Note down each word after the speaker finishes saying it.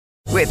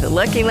With the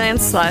Lucky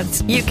Land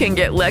Slots, you can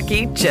get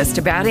lucky just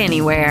about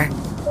anywhere.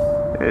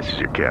 This is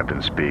your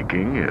captain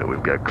speaking.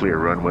 We've got clear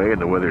runway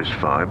and the weather's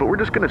fine, but we're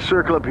just going to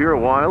circle up here a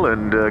while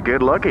and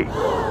get lucky.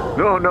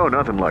 No,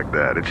 nothing like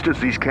that. It's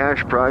just these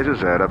cash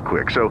prizes add up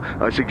quick. So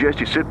I suggest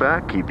you sit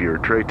back, keep your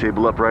tray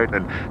table upright,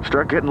 and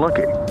start getting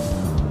lucky.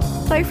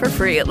 Play for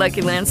free at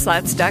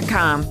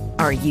LuckyLandSlots.com.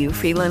 Are you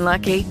feeling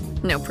lucky?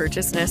 No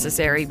purchase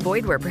necessary.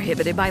 Void where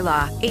prohibited by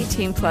law.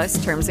 18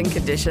 plus terms and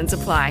conditions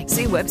apply.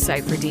 See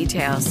website for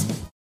details.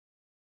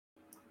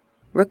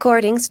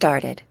 Recording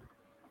started.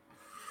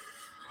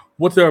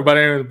 What's up,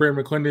 everybody? My name is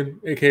Brandon McClendon,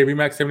 aka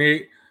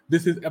VMAX78.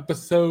 This is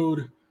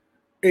episode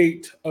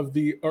 7 of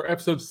the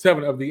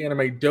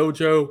Anime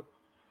Dojo.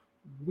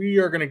 We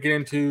are going to get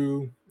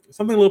into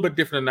something a little bit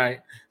different tonight.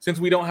 Since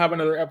we don't have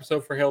another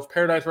episode for Hell's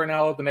Paradise right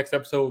now, the next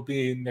episode will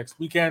be next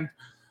weekend.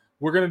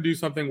 We're going to do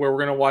something where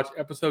we're going to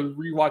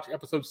rewatch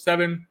episode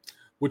 7,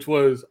 which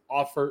was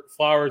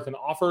Flowers and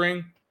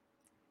Offering,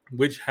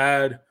 which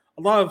had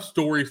a lot of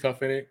story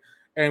stuff in it.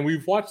 And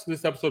we've watched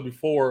this episode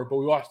before, but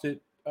we watched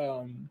it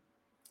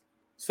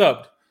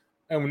subbed.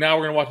 And now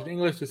we're going to watch it in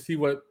English to see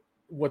what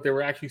they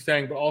were actually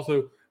saying, but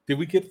also did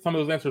we get some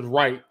of those answers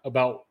right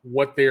about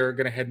what they're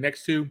going to head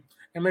next to,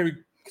 and maybe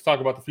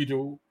talk about the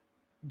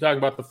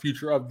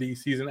future of the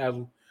season as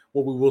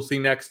what we will see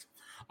next.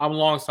 I'm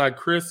alongside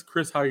Chris.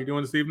 Chris, how are you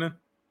doing this evening?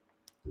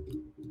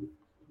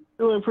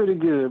 Doing pretty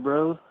good,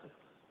 bro.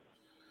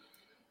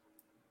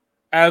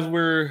 As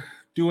we're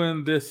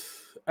doing this,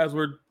 as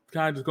we're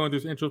kind of just going through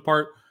this intro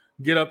part,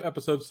 get up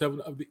episode 7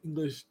 of the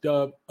English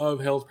dub of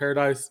Hell's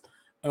Paradise.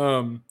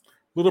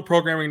 Little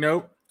programming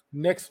note.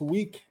 Next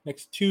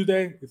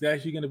Tuesday, it's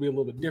actually going to be a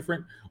little bit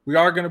different. We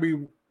are going to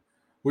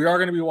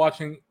be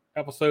watching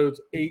episodes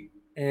 8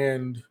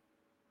 and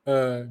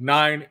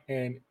 9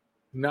 and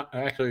not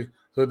actually.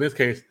 So in this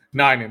case,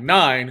 9 and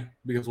 9,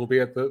 because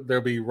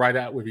they'll be right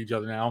at with each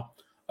other now,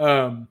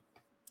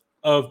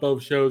 of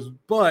both shows.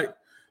 But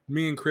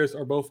me and Chris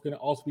are both going to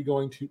also be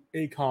going to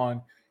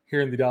A-Kon here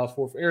in the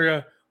Dallas-Fort Worth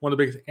area, one of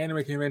the biggest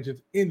anime conventions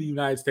in the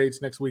United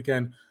States next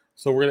weekend.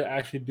 So we're going to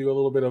actually do a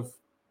little bit of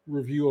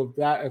review of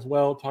that as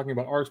well, talking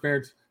about our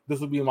experience.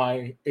 This will be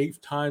my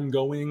 8th time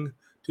going to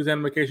this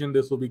anime vacation.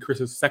 This will be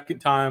Chris's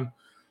 2nd time.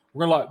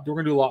 We're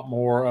gonna do a lot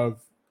more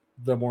of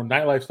the more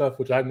nightlife stuff,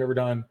 which I've never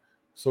done.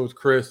 So it's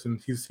Chris,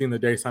 and he's seen the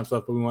daytime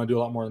stuff, but we want to do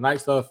a lot more of the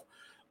night stuff.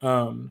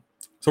 So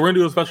we're gonna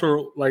do a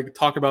special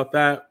talk about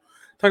that,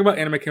 talk about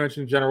anime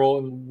convention in general,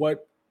 and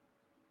what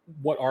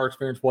our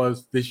experience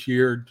was this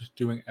year, just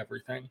doing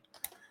everything.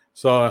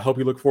 So I hope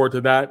you look forward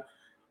to that.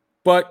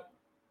 But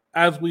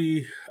as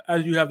you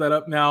have that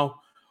up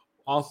now,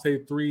 I'll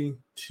say 3,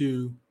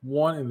 2,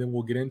 1, and then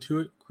we'll get into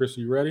it. Chris,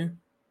 are you ready?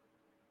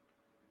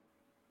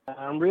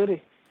 I'm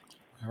ready.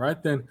 All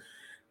right, then.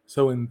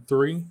 So in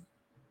 3,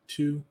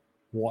 2,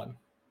 1.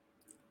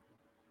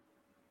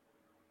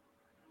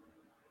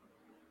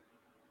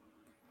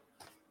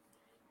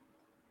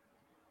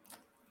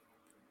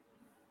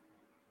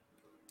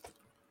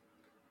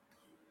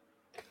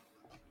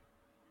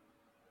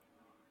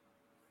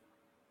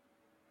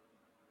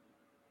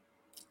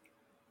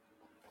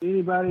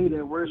 Anybody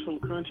that works from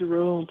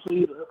Crunchyroll,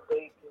 please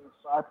update to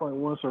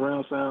 5.1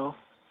 surround sound.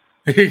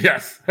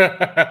 Yes,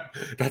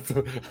 that's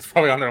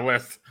probably on their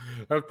list.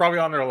 That's probably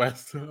on their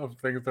list of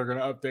things they're going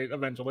to update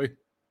eventually.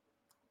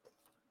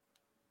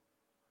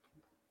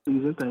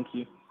 Please and thank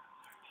you.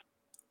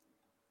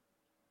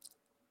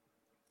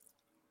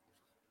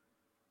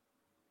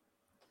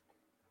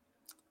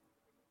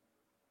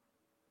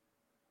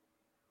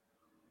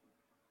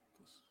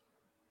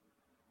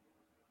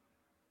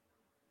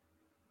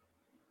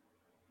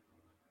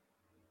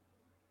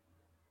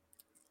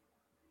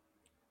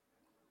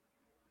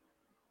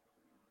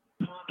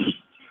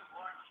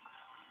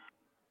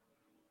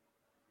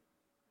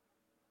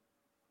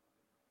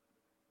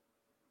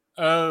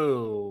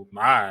 Oh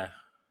my.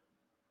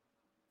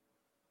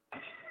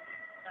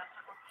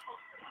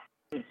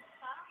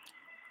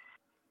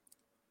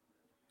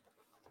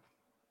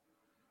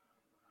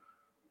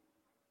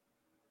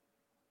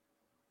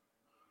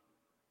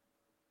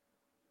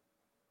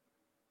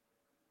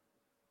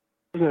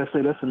 I gotta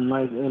say, that's a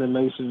nice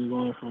animation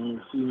going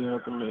from female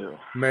to male.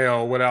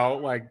 Male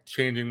without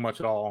changing much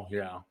at all.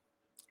 Yeah.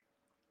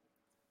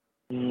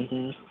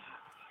 Mm-hmm.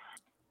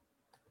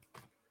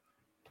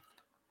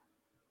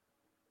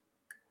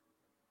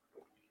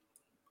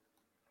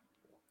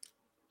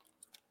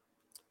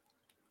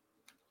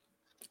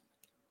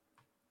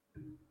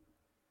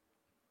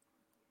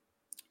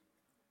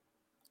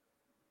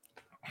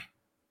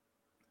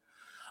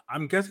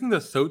 I'm guessing the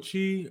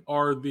Sochi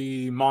are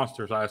the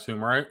monsters, I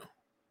assume, right?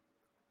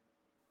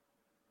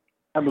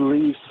 I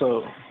believe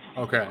so.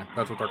 Okay,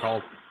 that's what they're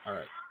called. All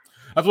right.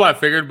 That's what I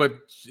figured, but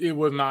it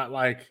was not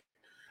I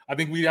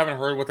think we haven't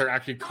heard what they're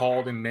actually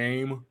called in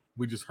name.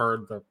 We just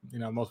heard that,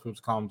 most people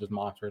call them just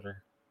monsters.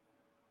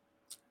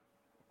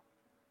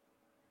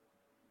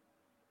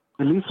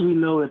 At least we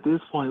know at this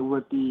point if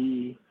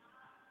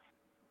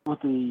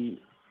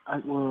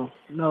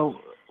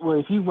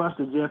you watch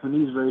the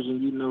Japanese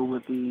version, you know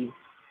what the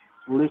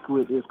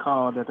liquid is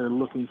called that they're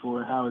looking for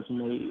and how it's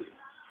made.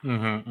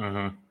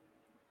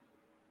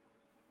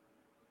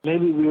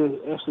 Maybe we'll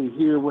actually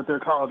hear what they're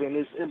called in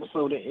this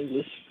episode in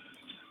English.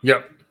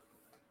 Yep.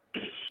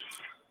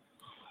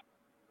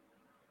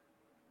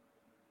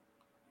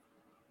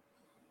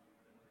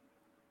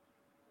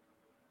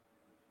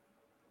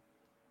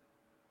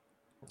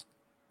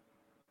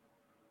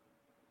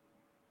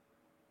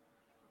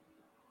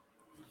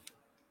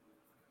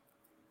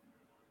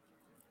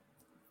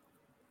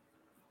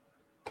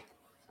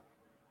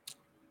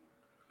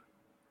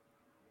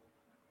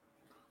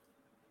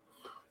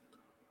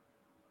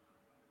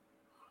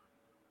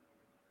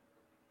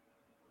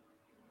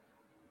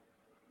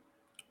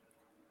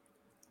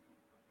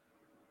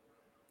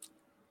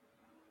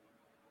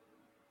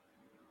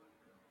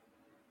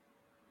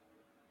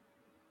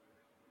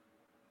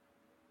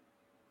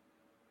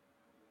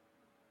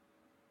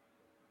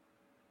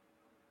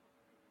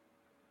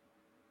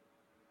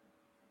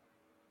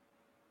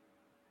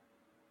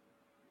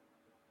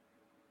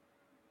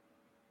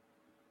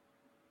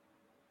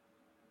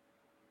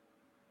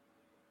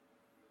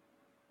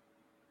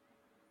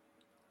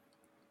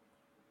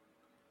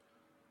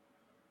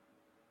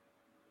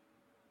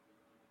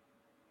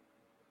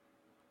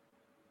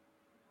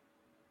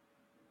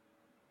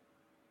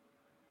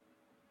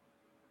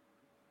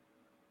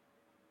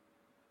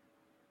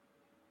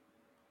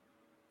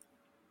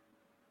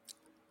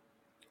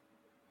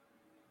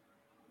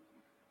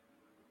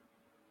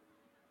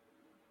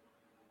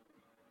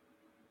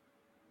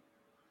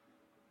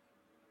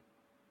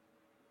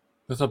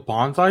 There's a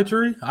bonsai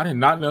tree? I did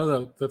not know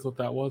that that's what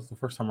that was the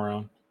first time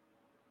around.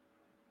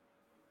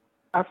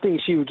 I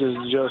think she was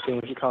just joking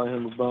when she called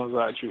him a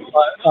bonsai tree.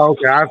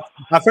 Okay,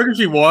 I figured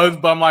she was,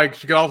 but I'm like,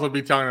 she could also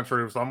be telling the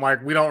truth. So I'm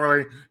like, we don't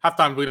really, half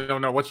time we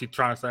don't know what she's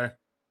trying to say.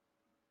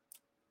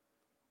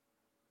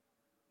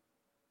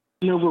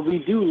 You know, but we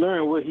do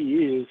learn what he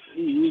is.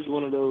 He is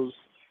one of those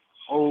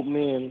old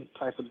men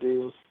type of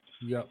deals.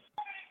 Yep.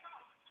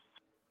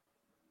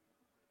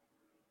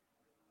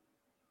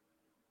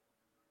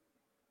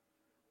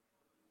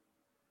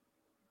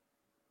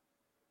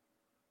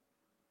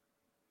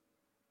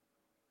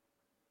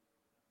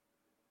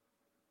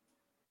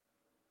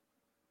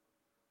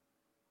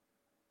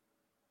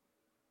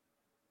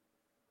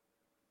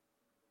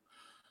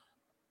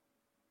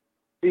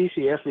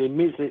 She actually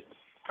admits it.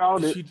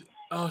 Called it.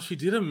 She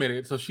did admit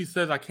it. So she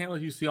says, I can't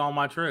let you see all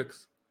my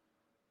tricks.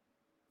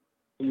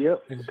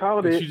 Yep,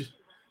 called it.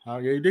 Oh,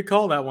 yeah, you did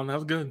call that one. That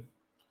was good.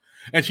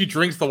 And she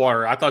drinks the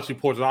water. I thought she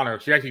pours it on her.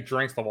 She actually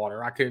drinks the water.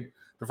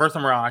 The first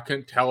time around, I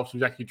couldn't tell if she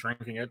was actually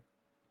drinking it.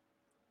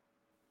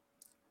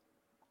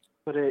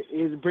 But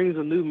it brings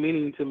a new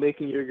meaning to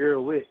making your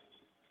girl wet.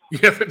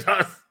 Yes, it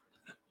does.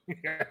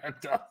 Yeah,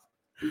 it does.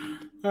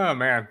 Oh,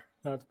 man.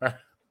 That's bad.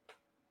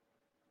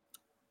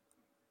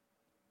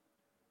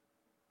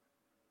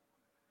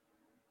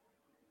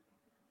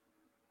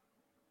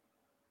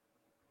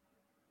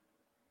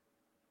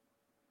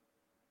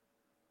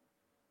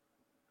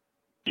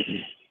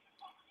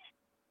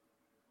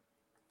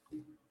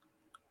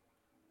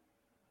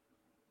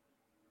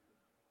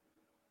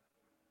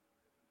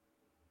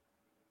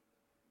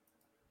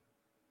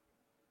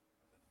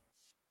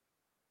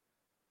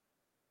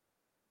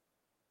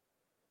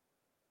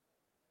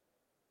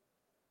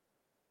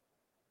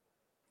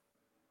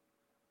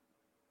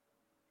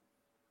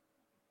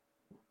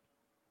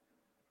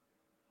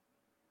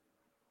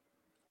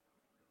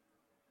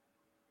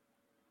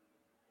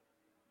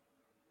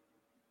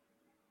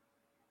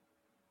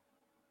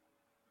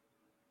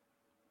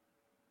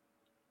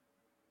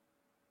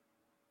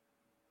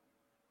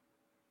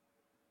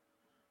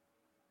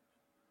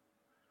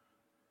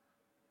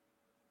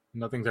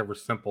 Nothing's ever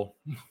simple.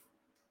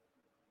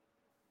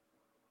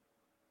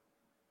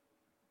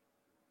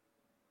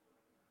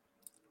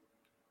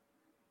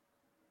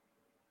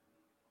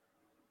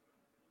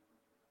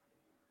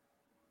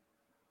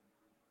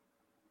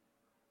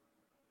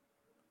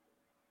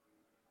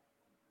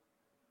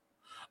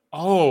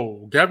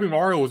 Oh, Gabby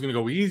Mario was going to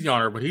go easy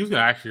on her, but he was going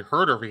to actually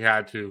hurt her if he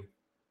had to.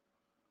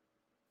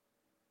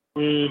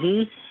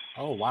 Mm-hmm.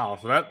 Oh, wow.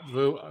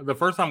 So the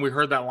first time we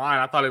heard that line,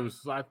 I thought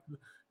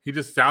he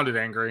just sounded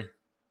angry.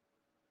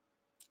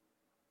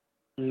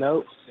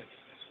 Nope.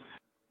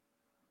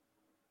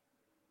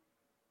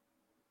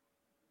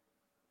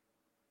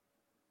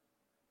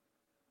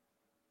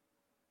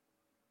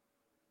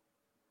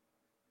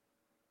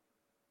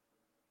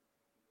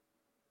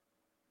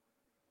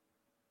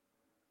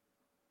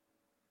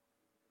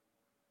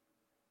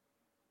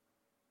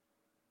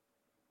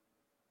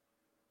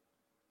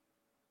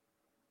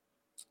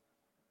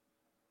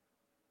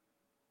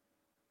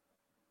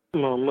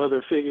 Come on,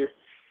 mother figure.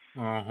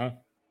 Uh-huh.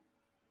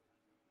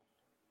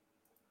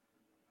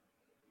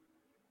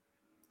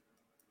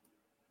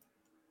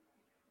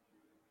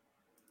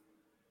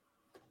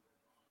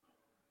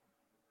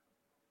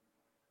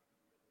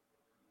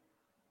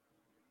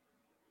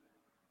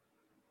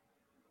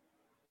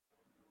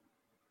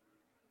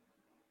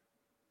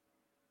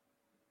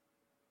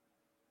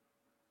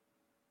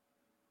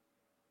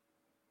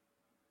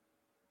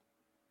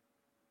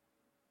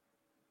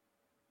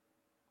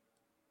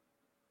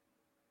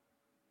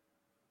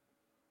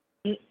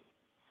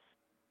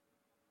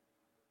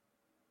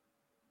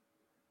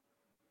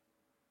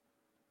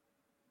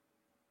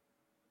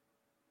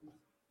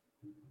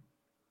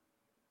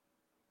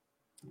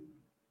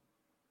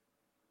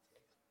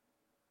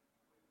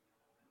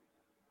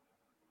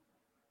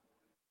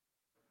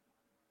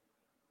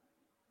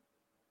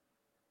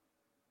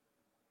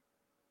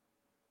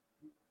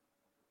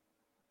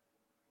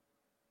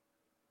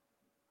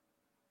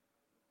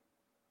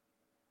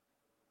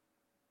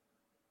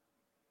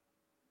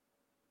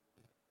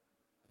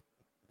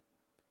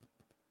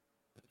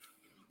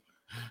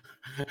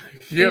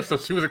 Yeah, so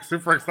she was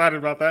super excited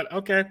about that.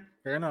 Okay,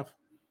 fair enough.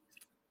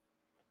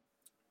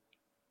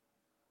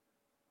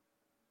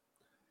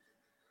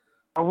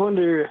 I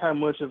wonder how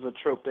much of a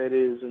trope that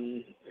is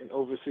in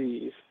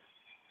overseas.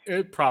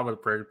 It probably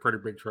pretty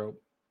big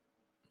trope.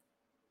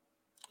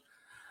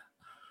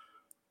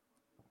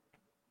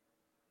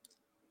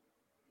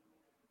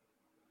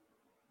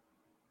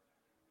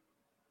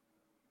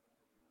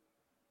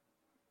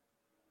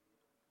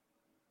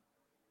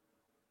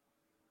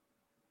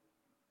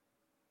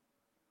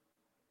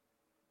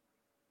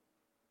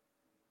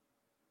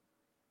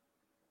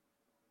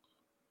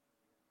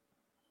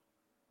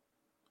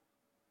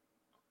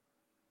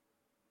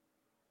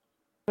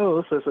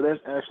 Oh, so that's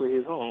actually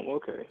his home.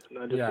 Okay,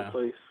 not just a Yeah.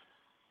 place.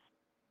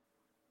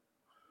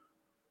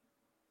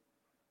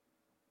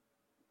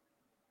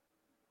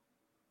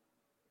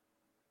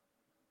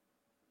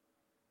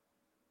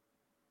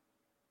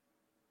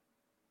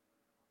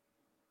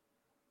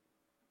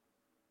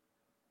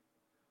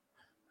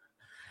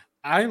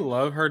 I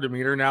love her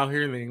demeanor now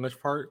here in the English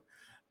part.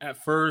 At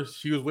first,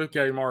 she was with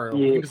Gary Mario.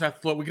 We Yeah. can just ask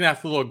the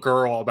little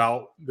girl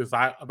about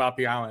about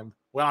the island.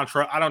 Well, I don't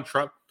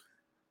trust.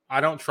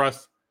 I don't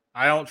trust.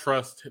 I don't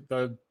trust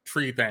the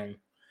tree thing.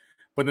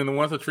 But then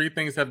once the tree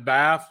thing said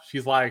bath,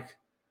 she's like,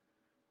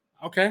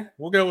 "Okay,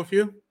 we'll go with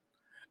you."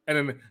 And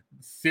then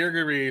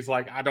Sirgiri's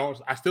like,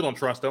 I still don't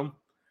trust him."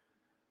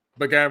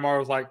 But Gary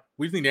Mario's like,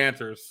 "We just need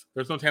answers.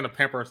 There's no time to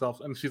pamper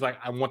ourselves." And she's like,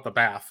 "I want the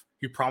bath.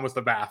 He promised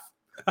the bath."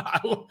 I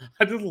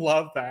just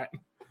love that.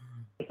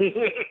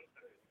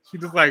 She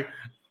just like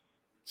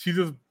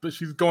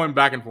she's going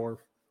back and forth.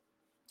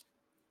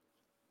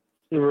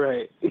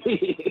 Right.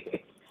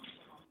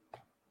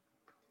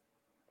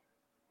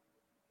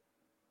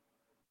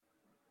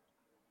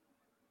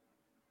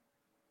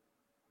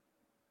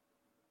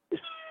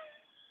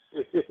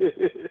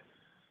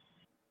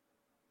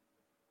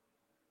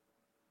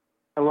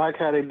 I like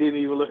how they didn't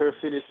even let her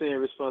finish saying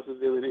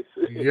responsibilities.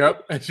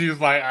 Yep. And she's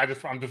like,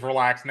 I'm just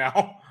relaxed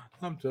now.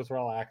 I'm just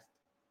relaxed.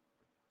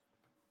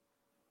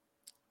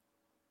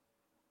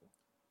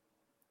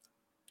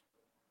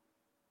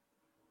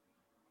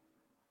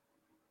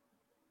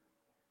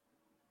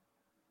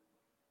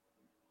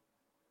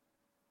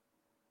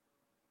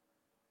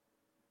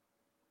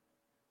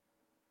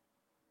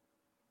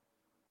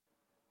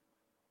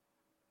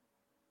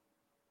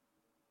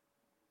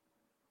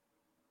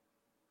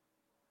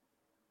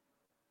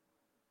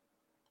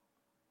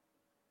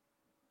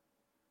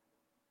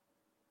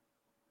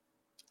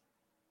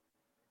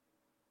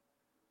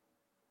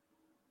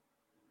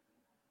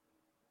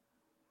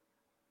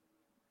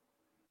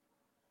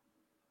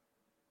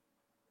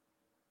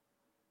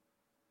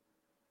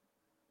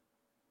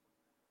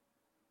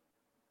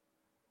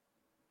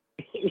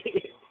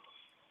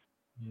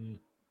 Mm.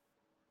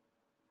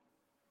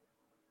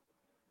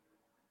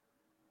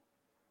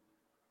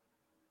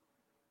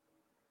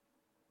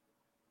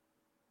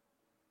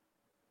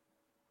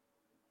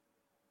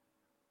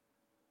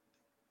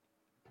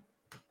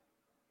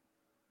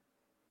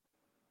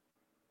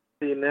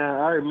 See,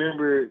 now I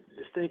remember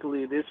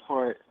distinctly this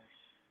part.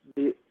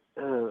 The,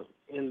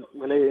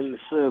 when they in the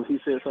sub, he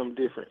said something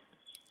different.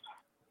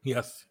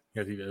 Yes.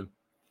 Yes, he did.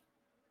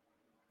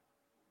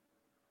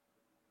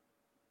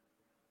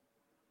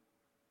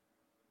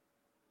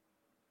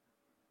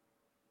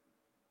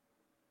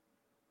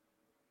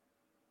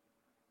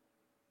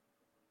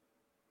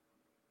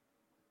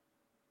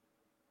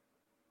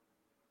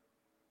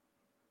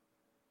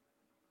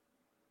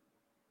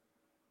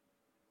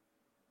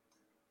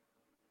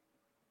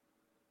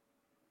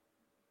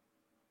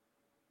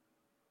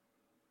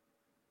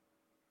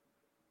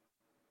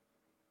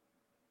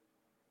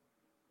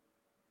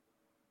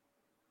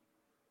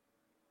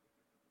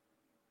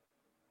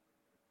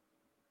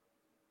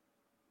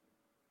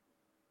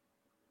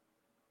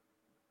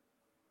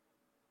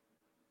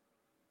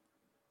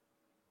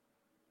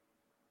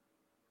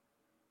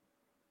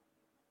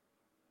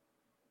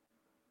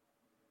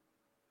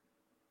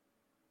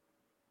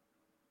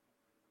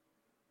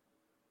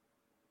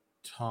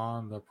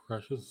 Ton, the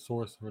precious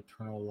source of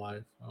eternal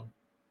life. Oh.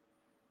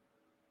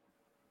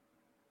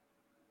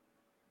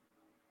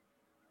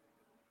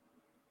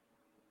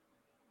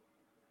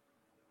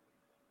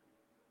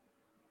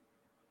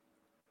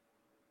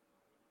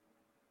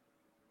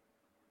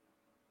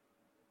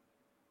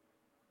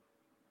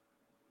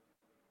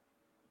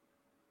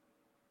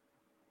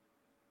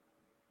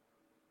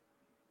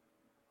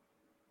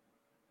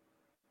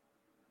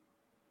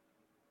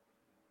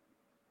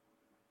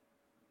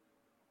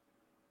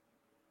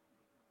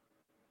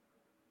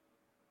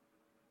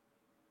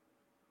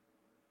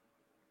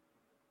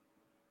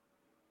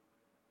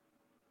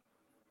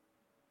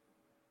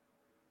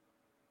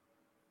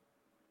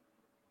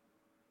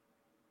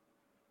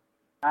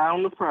 Eye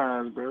on the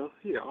prize, bro.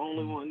 He the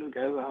only one who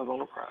got his eyes on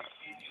the prize.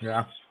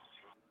 Yeah.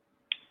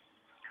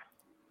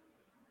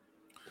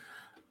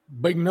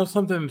 But you know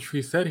something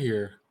she said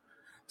here?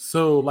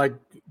 So, like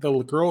the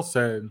girl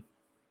said,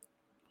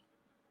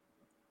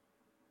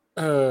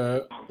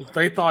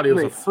 they thought it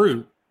was a Wait.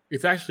 fruit.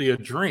 It's actually a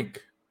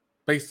drink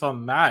based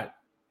on that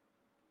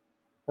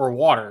or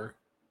water.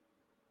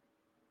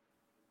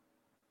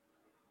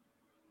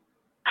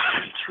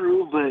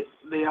 True, but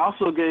they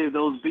also gave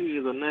those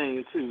beans a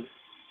name too.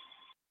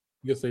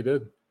 Yes, they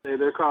did.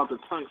 They're called the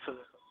tungsten.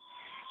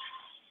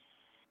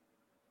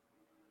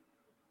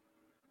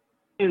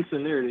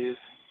 Instant, there it is.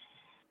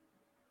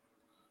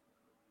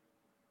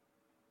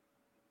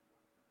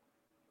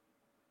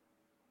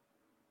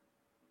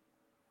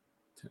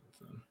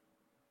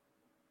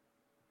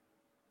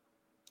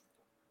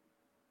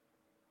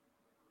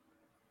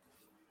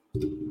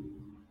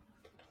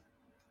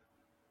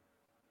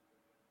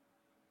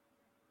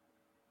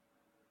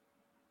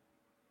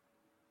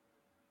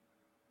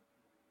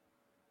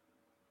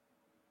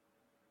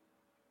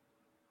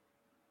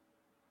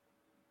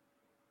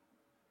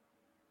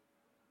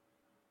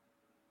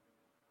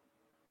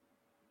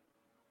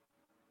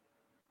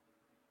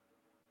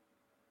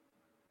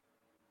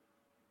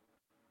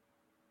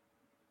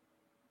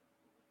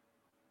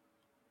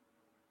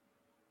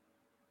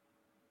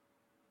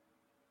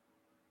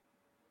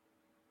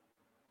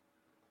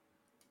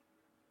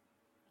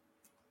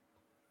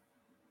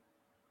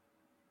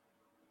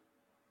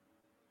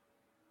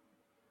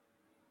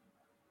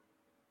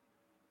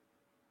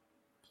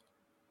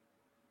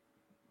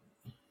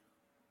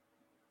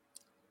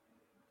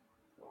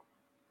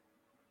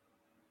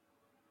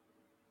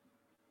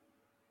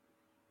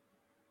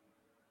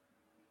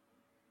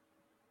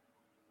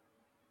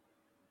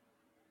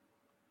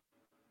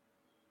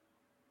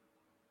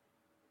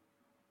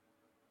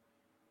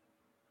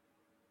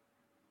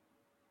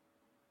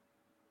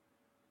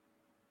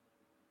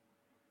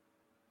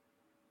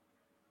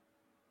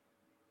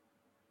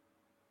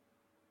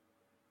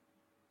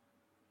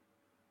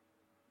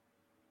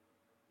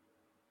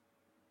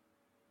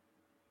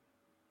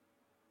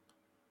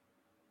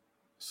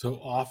 So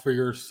offer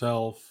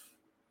yourself,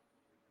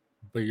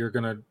 but you're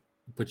gonna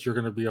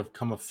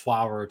become a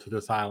flower to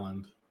this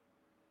island.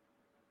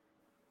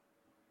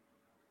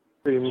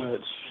 Pretty much.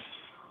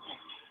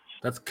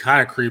 That's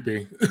kind of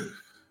creepy.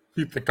 If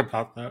you think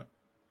about that.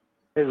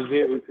 It's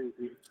very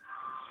creepy.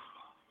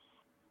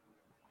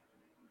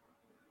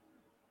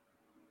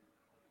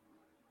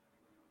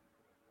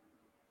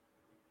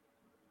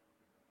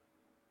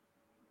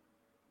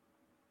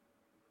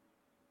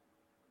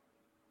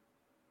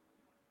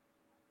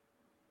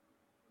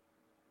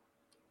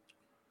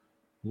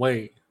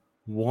 Wait,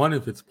 one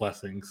of its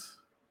blessings.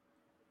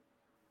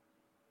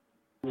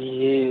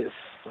 Yes.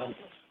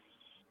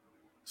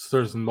 So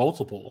there's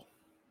multiple.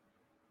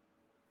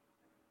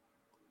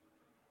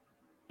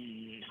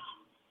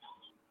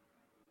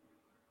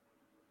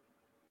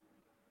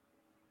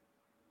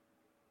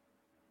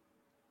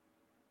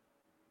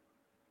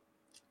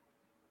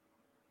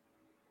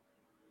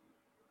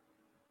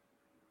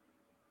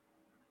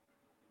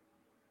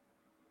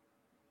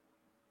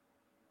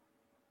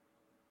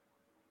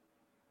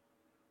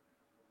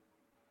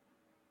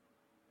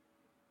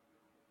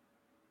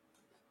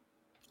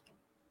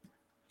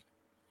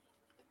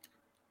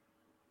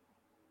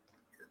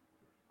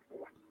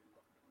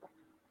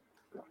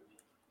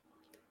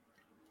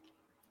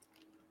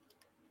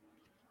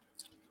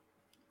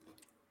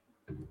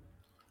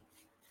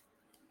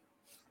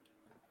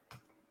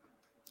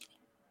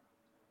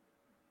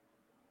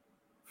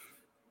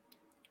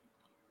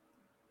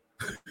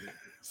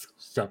 So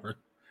stubborn.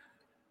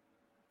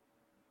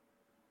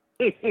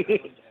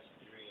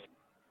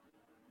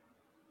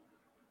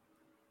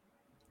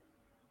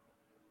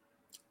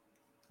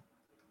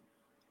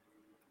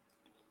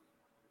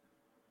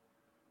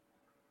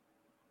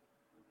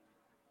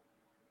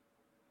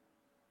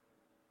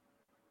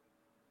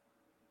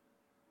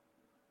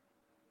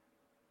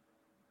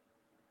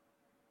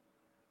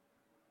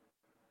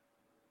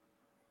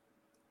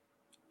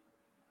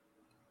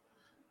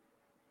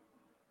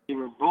 They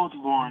were both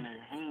born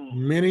there.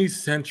 Many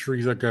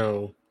centuries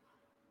ago.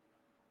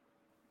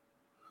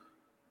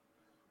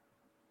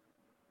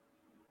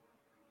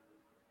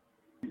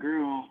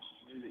 Girl,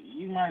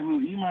 you might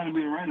have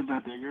been right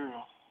about that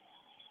girl.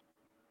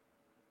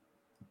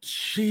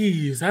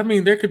 Jeez, I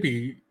mean, there could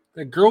be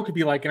a girl could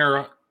be like in her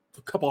a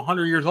couple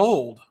 100 years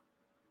old.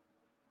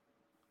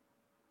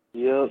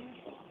 Yep.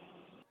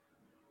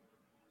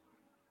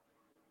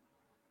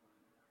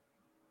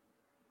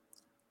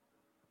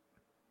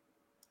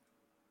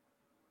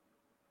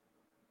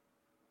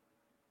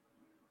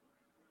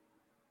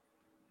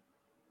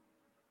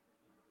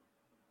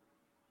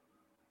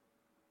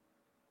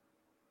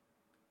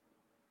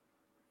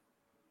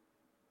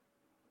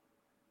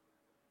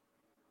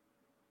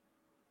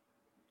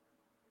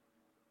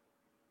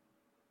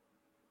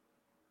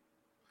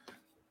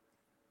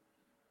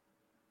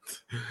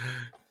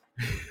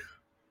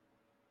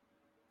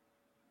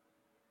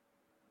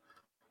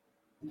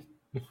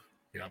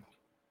 Yeah.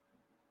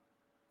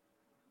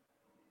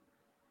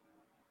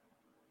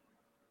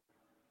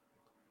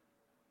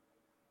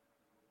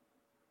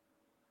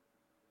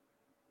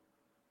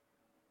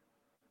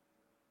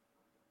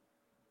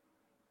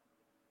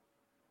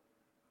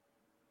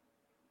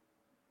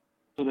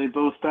 So they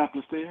both stopped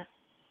and stared?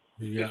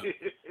 Yeah.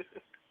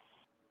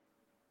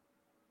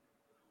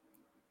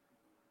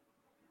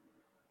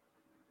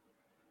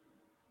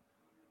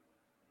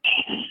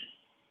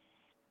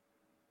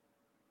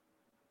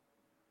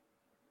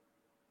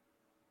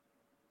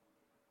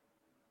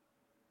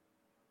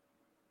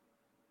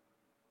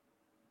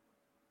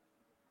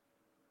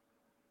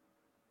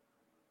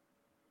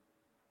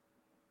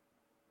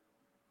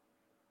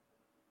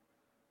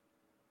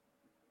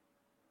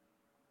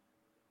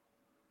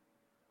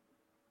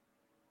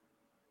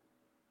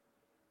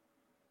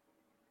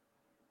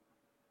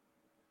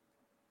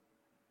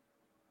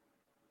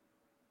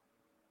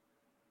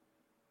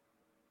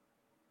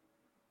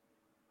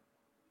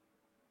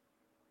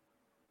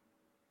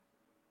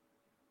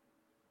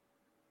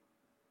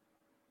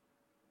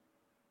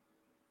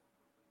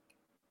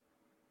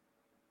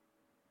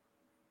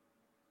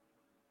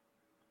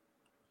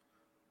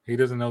 He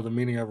doesn't know the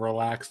meaning of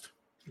relaxed.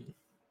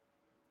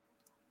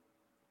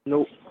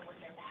 Nope.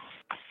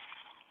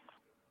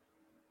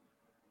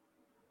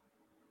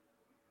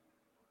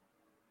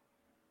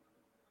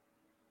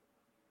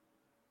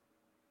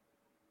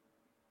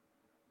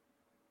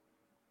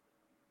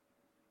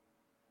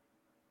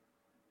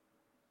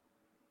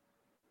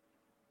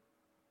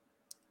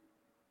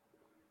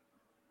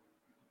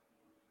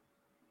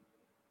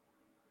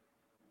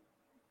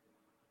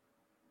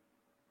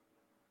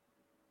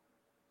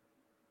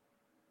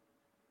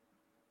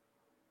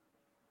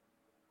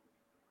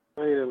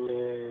 Wait a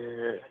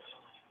minute.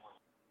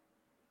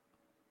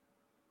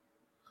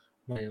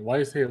 Wait, why do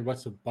you say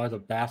why the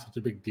bath such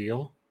a big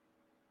deal?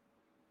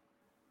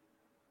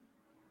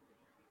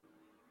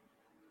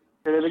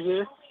 Say that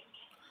again?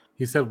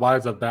 He said, why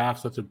is a bath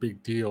such a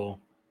big deal?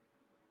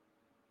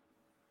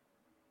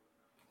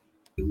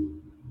 He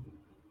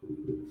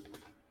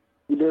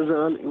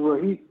doesn't.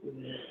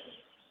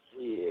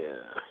 He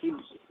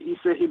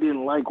said he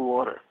didn't like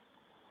water.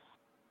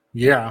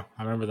 Yeah,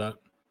 I remember that.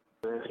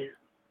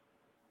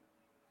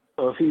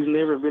 So if he's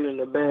never been in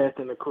a bath,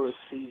 then of course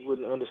he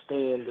wouldn't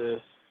understand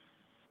the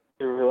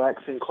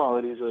relaxing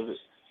qualities of it.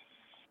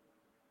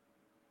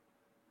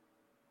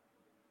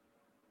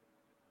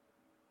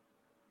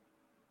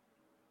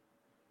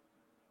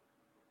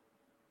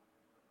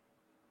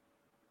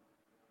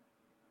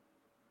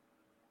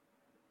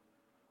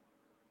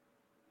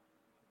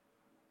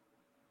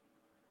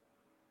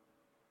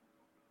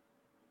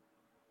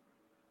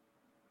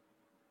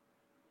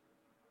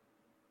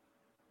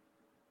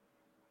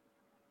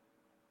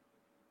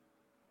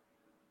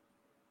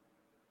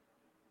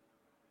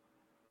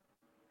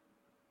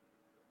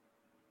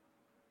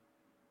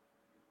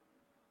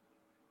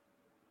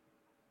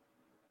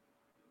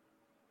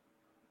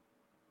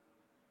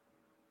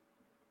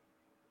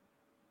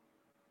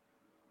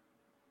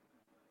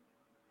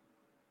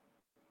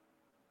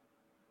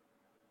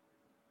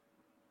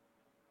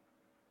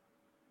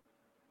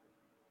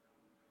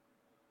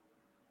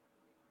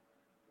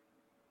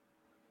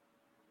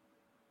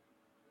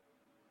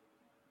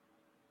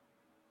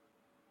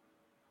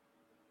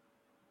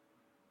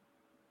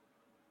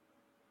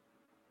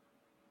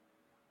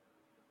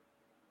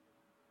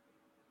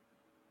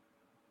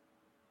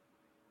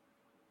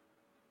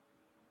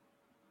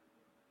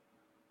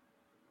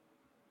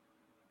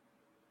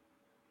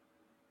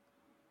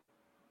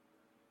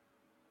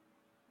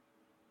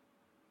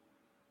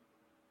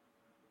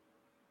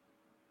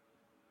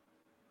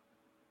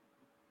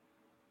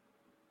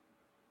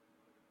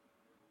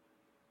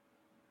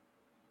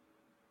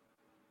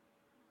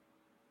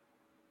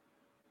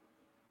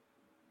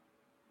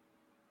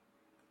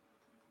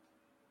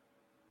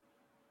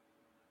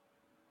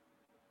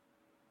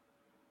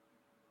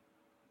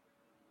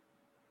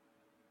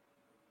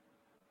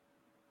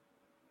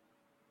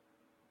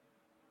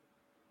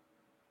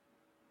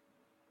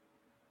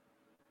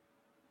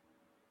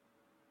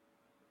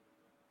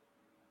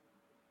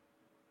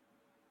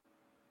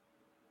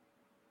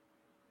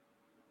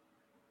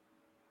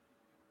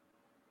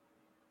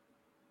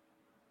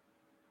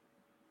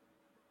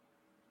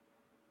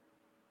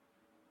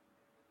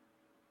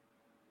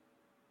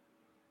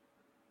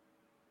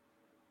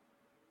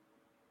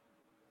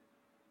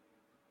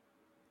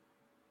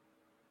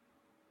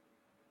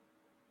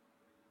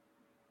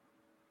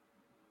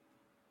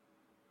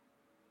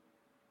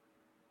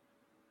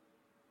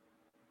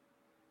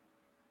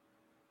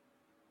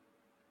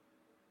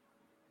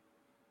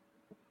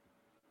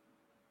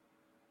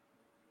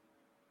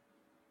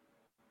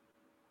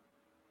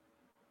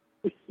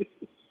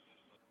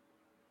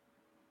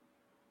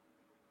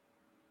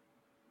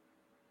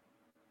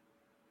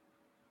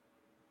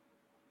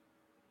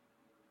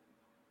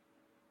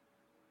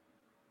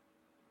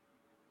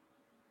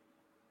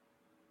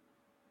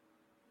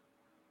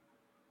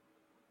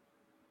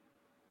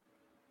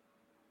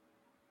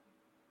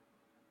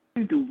 I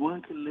think the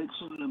one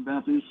connection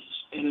about this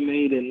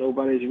anime that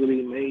nobody's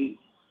really made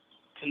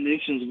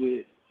connections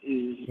with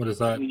is What is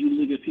that? when you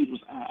look at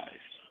people's eyes.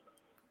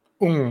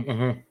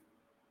 Mm-hmm.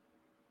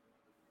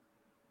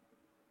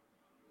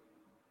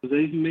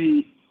 They've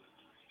made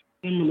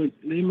similar.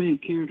 They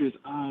made characters'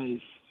 eyes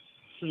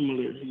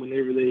similar when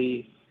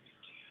they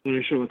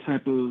show a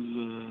type of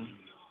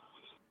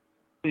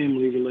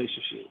family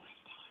relationship.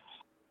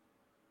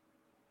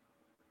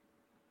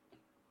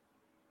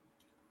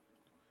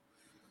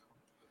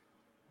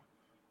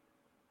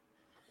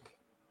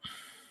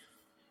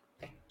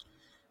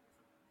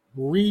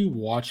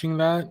 Rewatching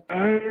that,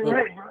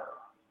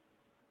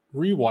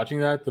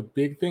 the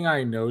big thing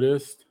I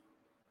noticed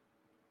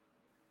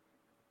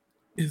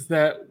is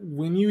that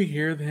when you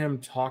hear him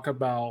talk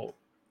about,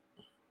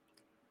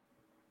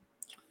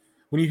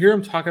 when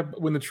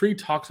the tree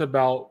talks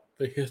about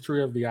the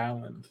history of the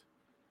island,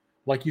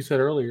 like you said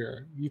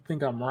earlier, you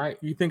think I'm right.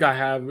 You think I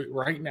have it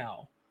right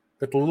now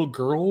that the little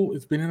girl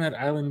has been in that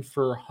island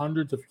for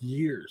hundreds of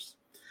years.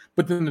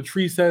 But then the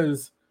tree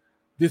says,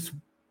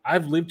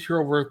 I've lived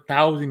here over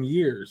 1,000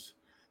 years.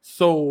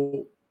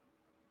 So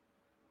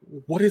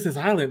what is this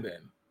island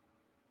then?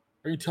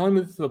 Are you telling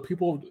me this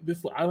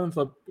island's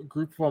a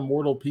group of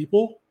immortal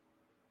people?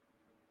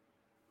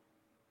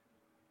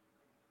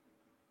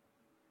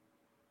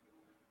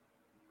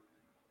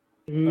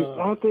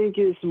 I think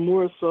it's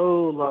more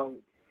so like,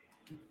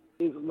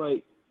 it's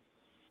like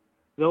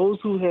those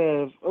who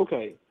have,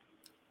 okay,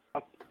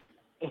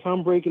 if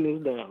I'm breaking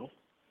this down,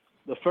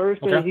 the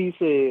first thing he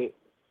said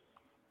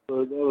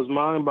that was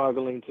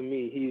mind-boggling to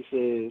me, he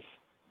says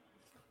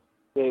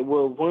that,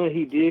 well, one,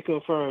 he did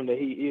confirm that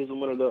he is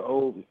one of the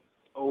old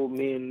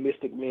men,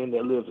 mystic men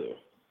that live there.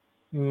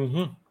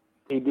 Mm-hmm.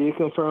 He did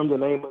confirm the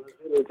name of the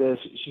village that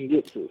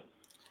Shingetsu.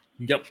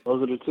 Yep.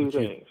 Those are the two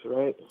things,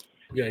 right?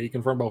 Yeah, he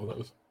confirmed both of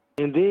those.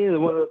 And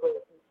then one of the things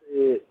he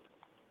said,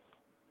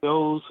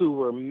 those who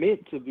were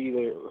meant to be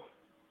there,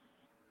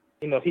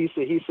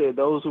 he said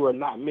those who are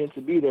not meant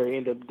to be there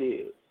end up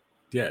dead.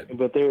 Yeah.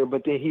 But then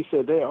he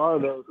said there are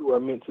those who are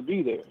meant to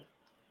be there.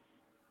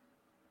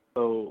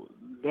 So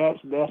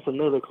that's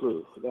another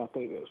clue that I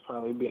think that's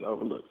probably being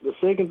overlooked. The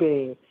second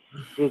thing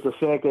is the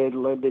fact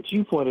that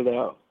you pointed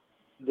out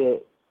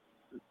that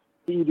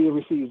he did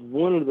receive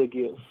one of the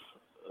gifts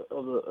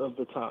of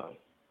the time.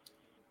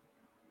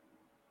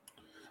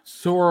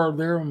 So are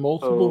there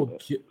multiple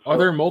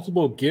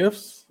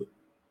gifts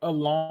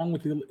along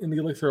with in the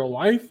elixir of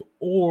life,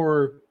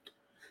 or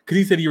because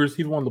he said he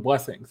received one of the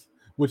blessings,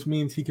 which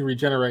means he can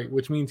regenerate,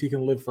 which means he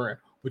can live forever,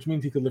 which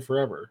means he can live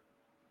forever.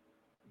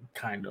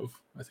 Kind of,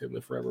 I say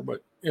live forever,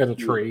 but as a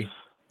tree.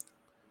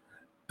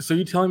 So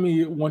you're telling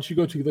me once you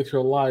go to elixir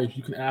of life,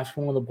 you can ask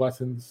for one of the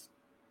blessings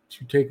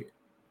to take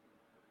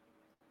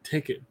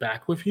it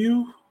back with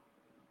you,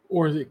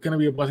 or is it going to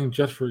be a blessing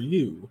just for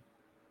you?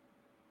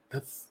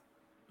 That's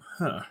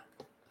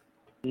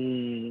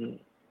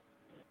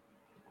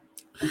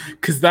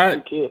because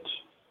that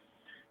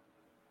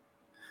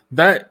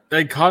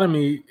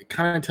dichotomy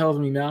kind of tells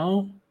me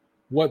now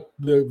what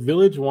the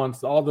village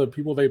wants. All the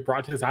people they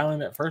brought to this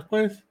island at first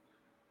place,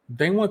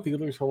 they want the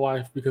elixir of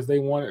life because they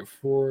want it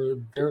for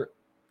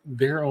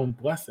their own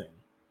blessing.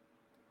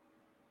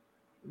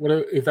 What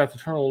if that's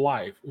eternal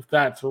life? If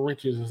that's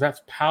riches? If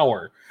that's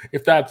power?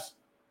 If that's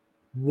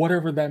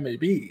whatever that may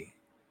be?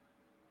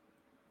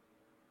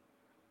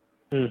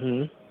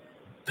 Mm-hmm.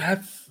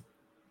 That's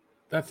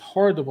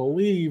hard to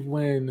believe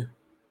when,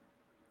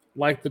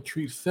 like the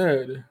tree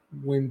said,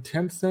 when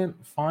Tencent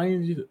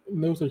finds you,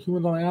 knows are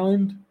humans on the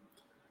island,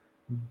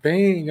 they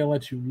ain't gonna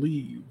let you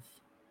leave.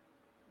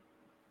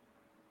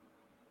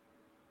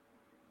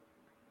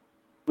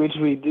 Which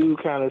we do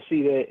kind of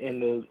see that in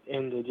the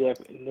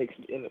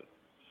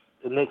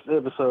next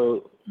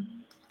episode.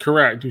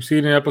 Correct. You see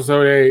it in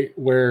episode 8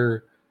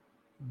 where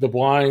the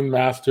blind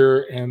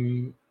master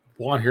and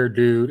blonde-haired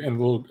dude and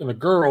the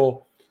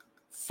girl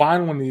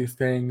find one of these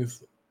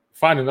things,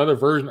 find another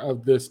version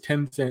of this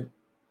Tencent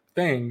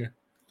thing,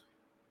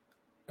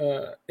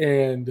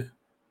 and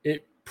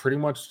it pretty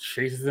much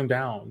chases them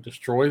down,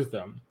 destroys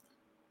them.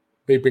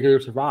 They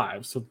barely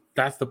survive. So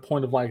that's the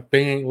point of like,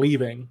 they ain't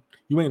leaving.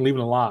 You ain't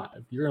leaving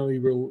alive. You're gonna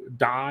either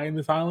die in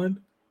this island,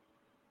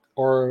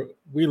 or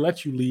we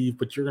let you leave,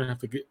 but you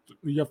have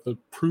to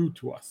prove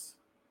to us.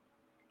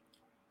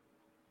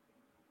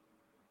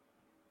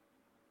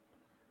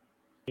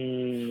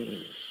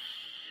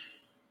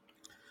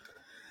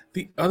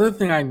 The other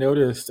thing I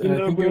noticed, and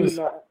I think it was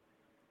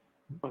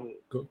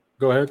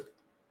go ahead.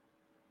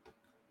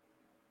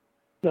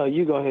 No,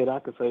 you go ahead. I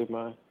can save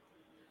mine.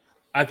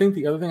 I think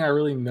the other thing I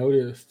really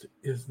noticed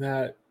is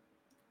that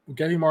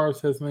Gabimaru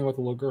says something about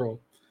the little girl.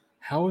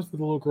 How is the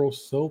little girl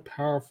so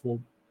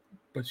powerful,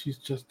 but she's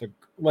just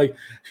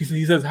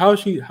he says, how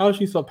is she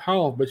so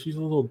powerful, but she's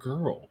a little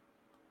girl?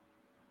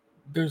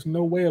 There's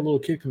no way a little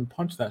kid can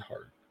punch that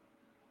hard.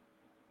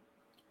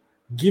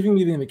 Giving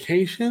me the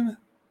indication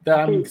that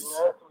I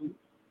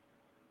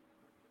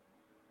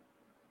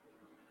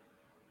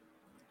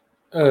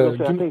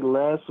think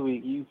last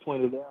week you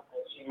pointed out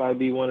that she might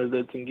be one of the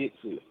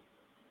Tengetsu.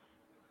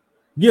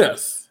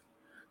 Yes,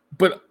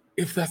 but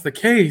if that's the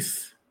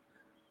case,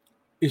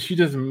 is she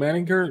just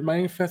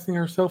manifesting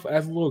herself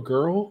as a little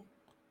girl,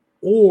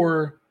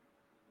 or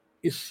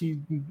is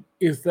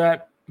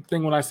that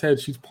thing when I said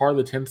she's part of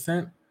the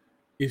Tencent?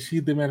 is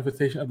she the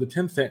manifestation of the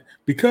Tencent?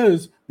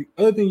 Because the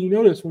other thing you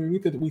notice when we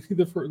meet we see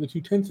the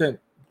two Tencent,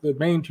 the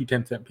main two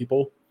Tencent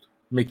people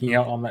making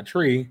out on that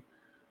tree.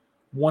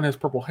 One has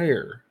purple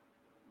hair.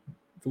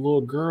 The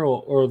little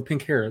girl, or the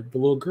pink hair. The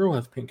little girl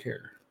has pink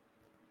hair.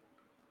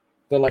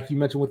 But like you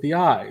mentioned with the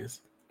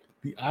eyes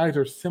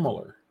are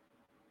similar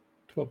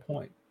to a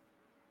point.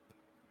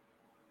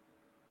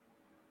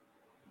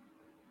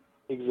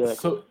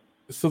 Exactly.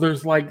 So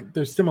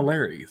there's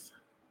similarities.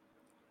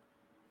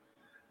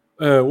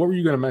 What were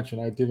you going to mention?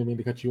 I didn't mean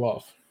to cut you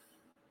off.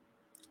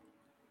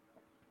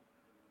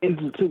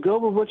 And to go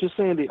with what you're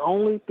saying, the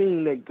only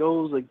thing that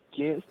goes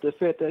against the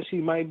fact that she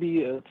might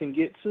be a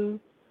Tengetsu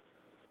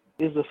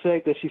is the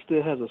fact that she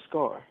still has a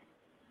scar.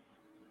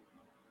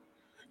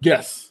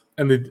 Yes,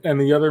 and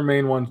the other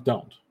main ones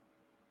don't.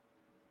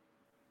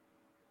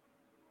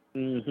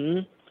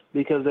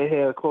 Because they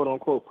have quote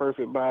unquote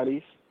perfect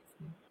bodies,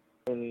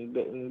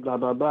 and blah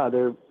blah blah.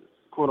 They're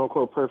quote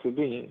unquote perfect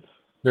beings.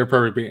 They're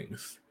perfect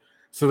beings.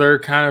 So they're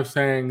kind of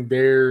saying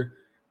they're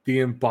the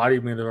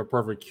embodiment of a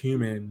perfect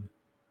human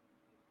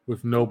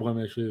with no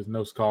blemishes,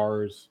 no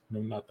scars,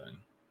 no nothing.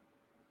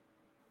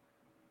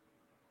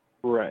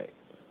 Right.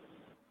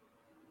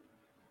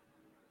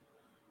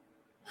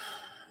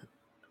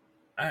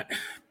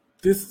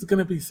 This is going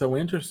to be so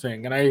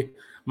interesting. And I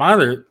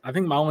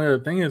think my only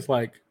other thing is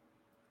like,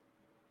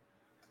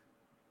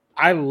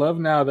 I love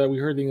now that we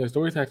heard the English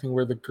stories acting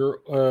where the girl,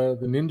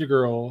 the ninja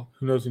girl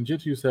who knows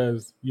ninjutsu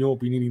says, "You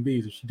won't be needing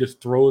these." And she just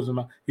throws them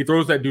out. He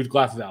throws that dude's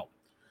glasses out.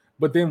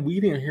 But then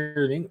we didn't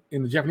hear it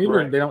in the Japanese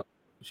version.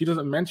 She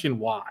doesn't mention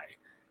why.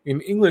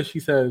 In English, she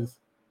says,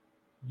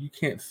 "You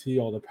can't see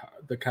all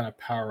the kind of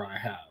power I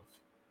have."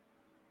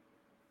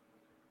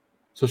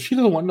 So she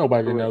doesn't want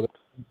nobody to know that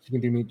she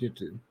can do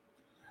ninjutsu.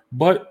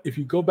 But if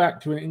you go back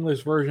to an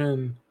English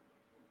version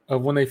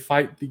of when they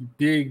fight the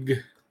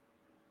big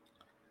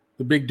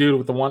dude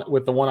with the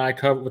one eye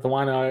cover, with the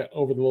one eye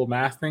over the little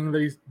mask thing,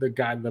 that he's the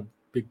guy, the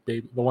big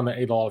baby, the one that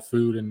ate a lot of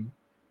food and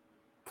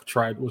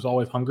was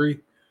always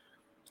hungry.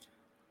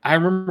 I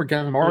remember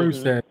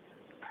Gabimaru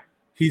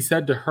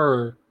said to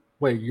her,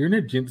 "Wait, you're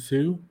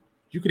ninjutsu?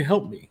 You can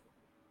help me."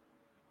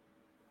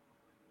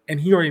 And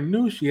he already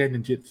knew she had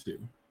ninjutsu.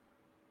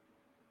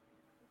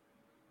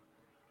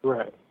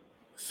 Right.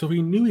 So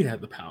he knew he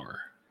had the power.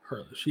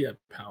 She had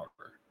power.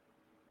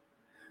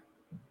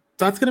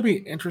 That's going to be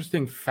an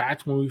interesting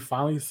fact when we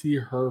finally see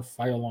her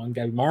fight along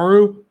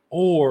Gabimaru,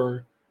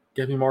 or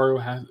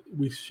Gabimaru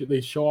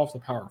they show off the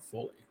power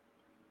fully.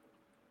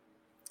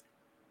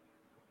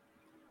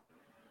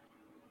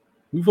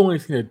 We've only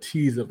seen a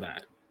tease of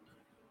that.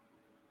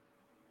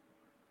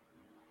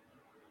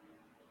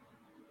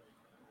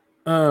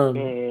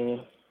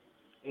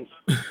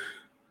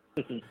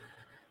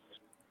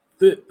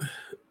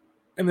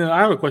 And then I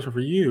have a question for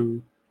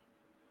you.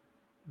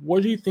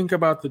 What do you think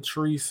about the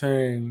tree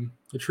saying?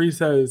 The tree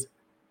says,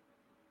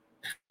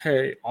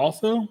 "Hey,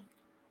 also,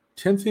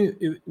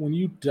 Tencent, when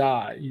you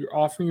die, you're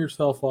offering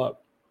yourself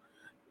up.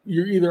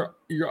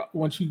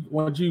 Once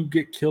you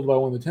get killed by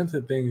one of the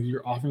Tencent things,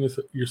 you're offering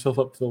yourself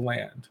up to the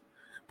land,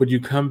 but you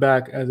come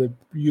back as a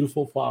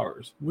beautiful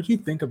flowers." What do you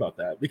think about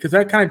that? Because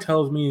that kind of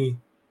tells me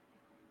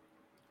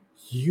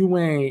you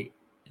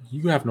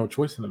have no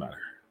choice in the matter.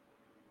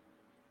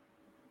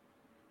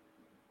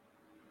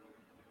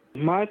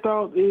 My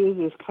thought is,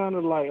 it's kind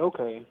of like,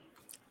 okay,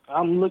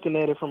 I'm looking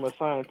at it from a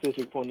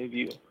scientific point of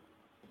view.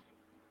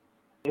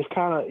 It's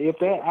kind of, if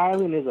that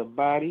island is a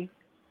body,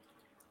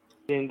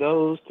 then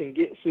those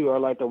Tengetsu are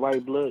like the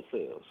white blood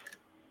cells.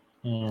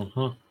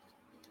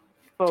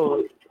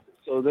 So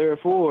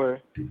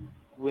therefore,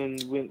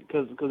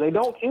 because they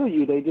don't kill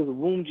you, they just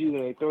wound you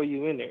and they throw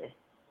you in there,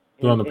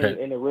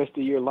 and the rest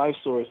of your life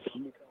source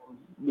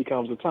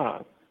becomes a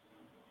time.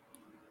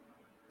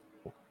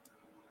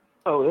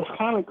 Oh, it's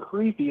kind of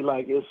creepy.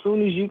 Like, as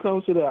soon as you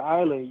come to the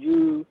island,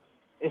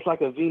 it's like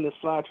a Venus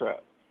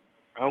flytrap.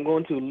 I'm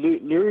going to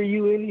lure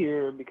you in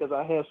here because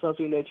I have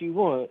something that you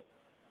want,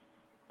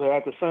 but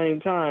at the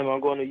same time,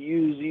 I'm going to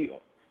use you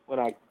when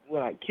I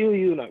kill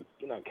you and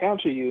I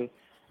capture you.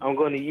 I'm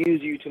going to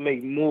use you to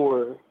make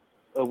more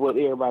of what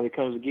everybody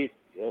comes to get.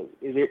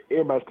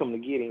 Everybody's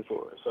coming to get him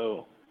for.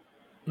 So,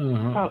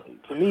 to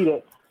me,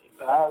 that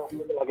island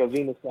looks like a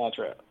Venus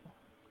flytrap.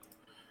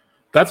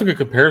 That's a good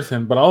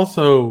comparison, but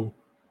also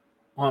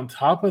on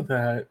top of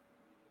that,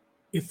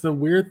 it's the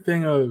weird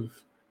thing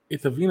of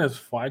it's a Venus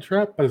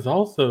flytrap, but it's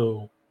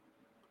also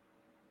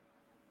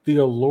the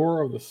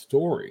allure of the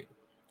story.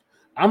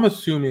 I'm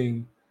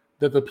assuming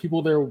that the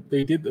people they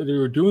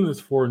were doing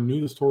this for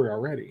knew the story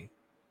already,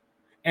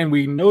 and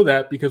we know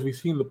that because we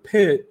see in the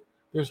pit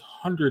there's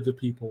hundreds of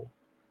people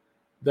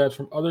that's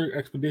from other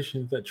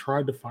expeditions that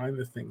tried to find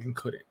this thing and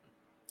couldn't.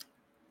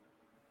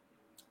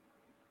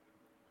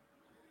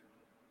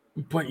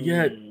 But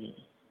yet you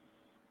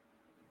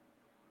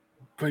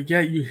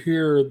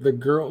hear the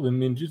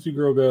ninjutsu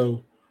girl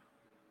go,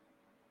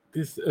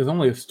 "This is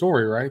only a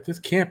story, right? This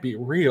can't be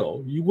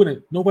real.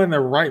 Nobody in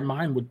their right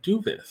mind would do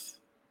this."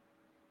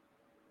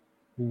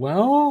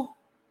 Well,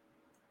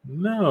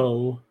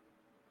 no.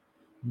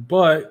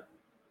 but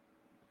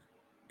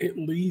at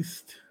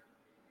least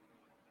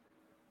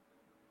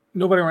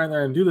nobody ran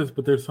there and do this.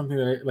 But there's something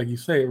that, like you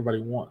say, everybody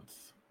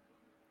wants.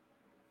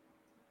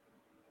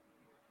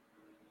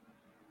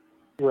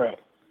 Right.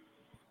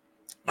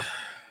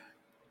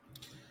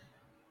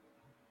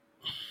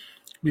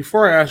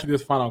 Before I ask you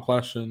this final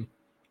question,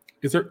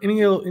 is there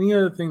any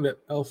other thing that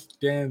else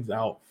stands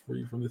out for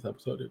you from this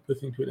episode?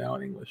 Listening to it now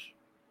in English.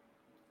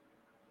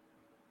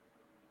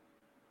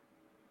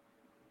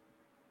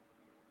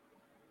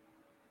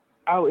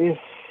 Oh,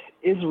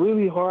 it's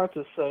really hard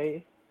to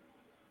say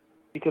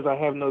because I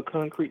have no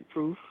concrete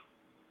proof.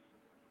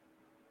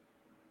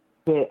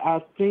 But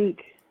I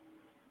think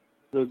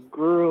the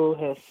girl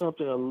has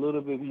something a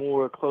little bit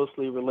more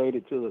closely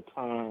related to the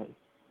time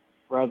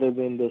rather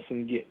than the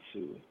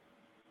Sengetsu.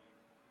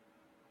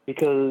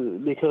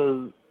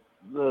 Because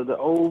the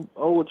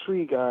old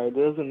tree guy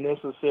doesn't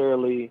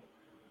necessarily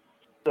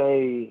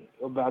say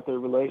about their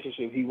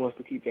relationship. He wants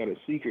to keep that a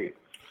secret.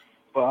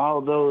 But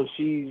although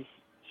she's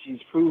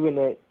proven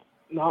that,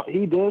 no,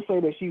 he does say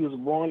that she was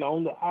born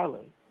on the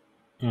island,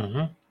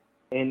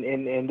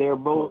 and they're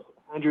both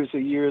hundreds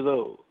of years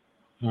old.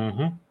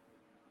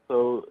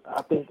 So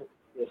I think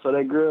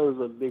that girl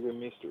is a bigger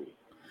mystery.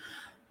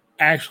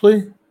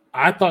 Actually,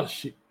 I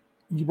thought you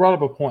brought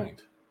up a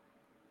point.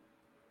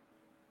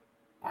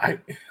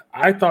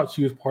 I thought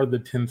she was part of the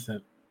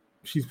Tencent.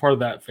 She's part of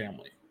that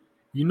family.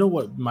 You know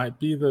what might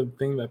be the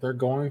thing that they're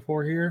going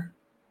for here?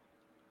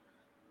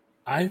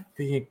 I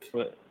think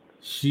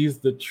she's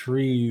the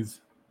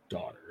tree's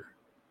daughter.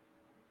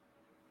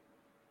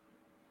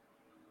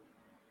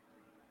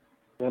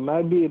 That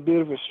might be a bit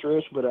of a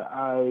stretch, but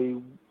I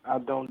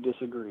don't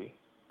disagree.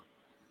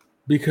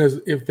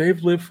 Because if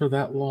they've lived for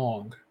that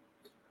long,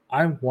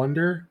 I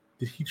wonder,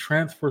 did he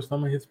transfer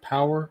some of his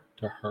power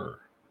to her?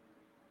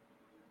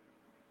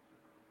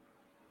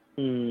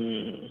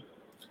 In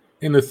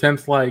the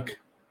sense, like,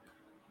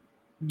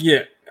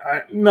 yeah,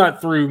 not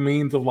through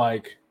means of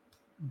like,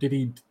 did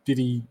he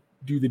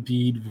do the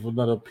deed with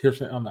another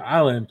person on the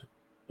island,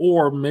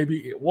 or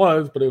maybe it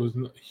was, but it was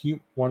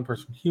one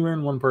person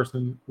human, one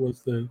person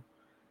was the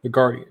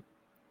guardian,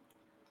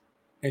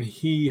 and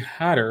he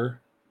had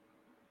her.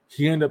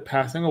 He ended up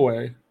passing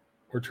away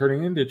or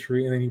turning into a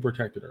tree, and then he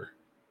protected her.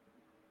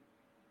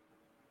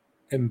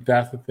 And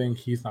that's the thing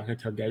he's not going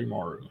to tell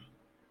Gabimaru.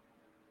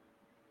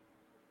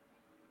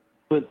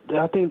 But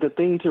I think the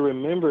thing to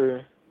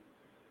remember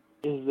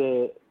is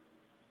that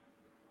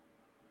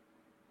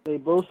they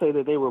both say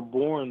that they were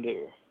born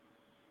there.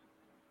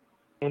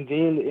 And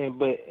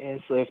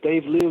so if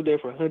they've lived there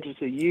for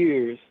hundreds of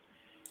years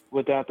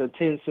without the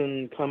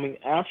Tencent coming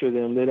after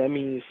them, then that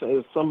means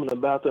there's something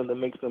about them that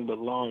makes them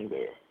belong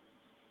there.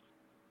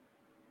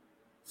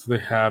 So they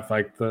have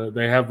like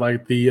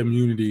the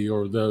immunity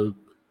or the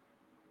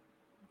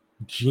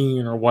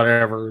gene or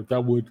whatever that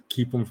would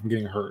keep them from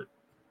getting hurt.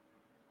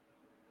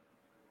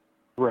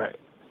 Right.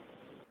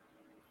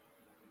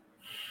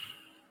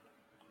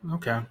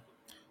 Okay.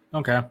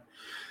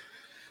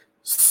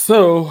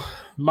 So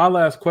my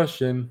last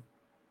question,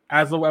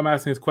 as I'm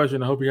asking this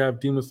question, I hope you have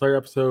Demon Slayer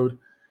episode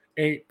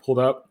 8 pulled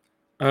up,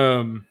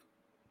 or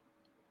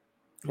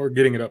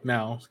getting it up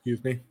now.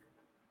 Excuse me.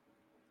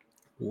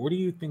 Where do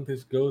you think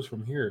this goes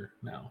from here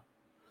now?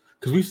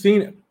 Because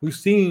we've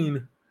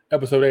seen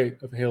episode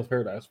 8 of Hell's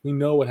Paradise. We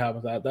know what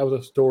happens. That was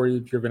a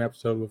story-driven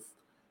episode with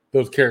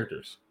those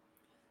characters.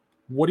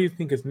 What do you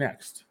think is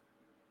next?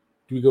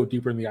 Do we go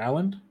deeper in the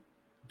island?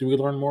 Do we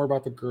learn more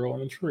about the girl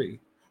and the tree?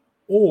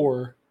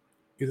 Or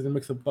is it a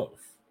mix of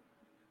both?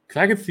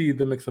 Because I can see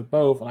the mix of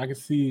both, and I can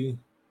see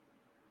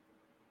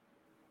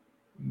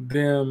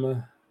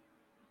them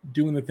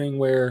doing the thing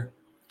where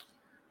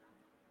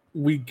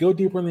we go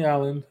deeper in the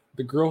island,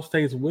 the girl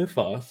stays with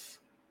us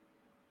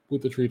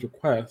with the tree's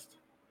request,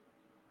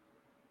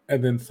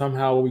 and then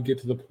somehow we get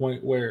to the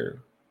point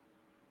where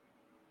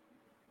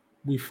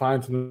we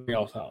find something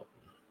else out.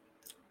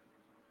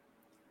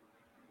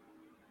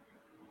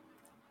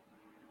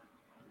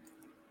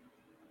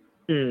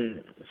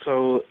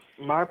 So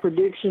my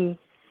prediction.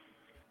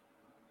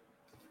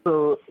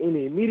 So in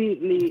the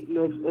immediately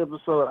next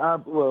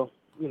episode,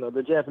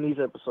 the Japanese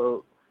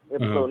episode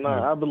 9,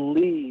 I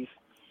believe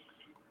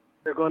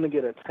they're going to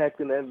get attacked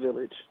in that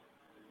village,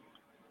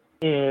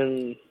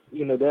 and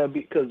that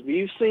because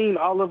we've seen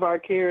all of our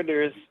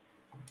characters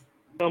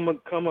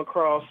come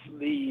across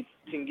the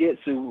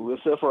Tengetsu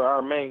except for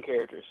our main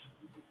characters.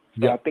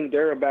 So I think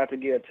they're about to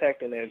get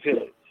attacked in that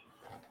village.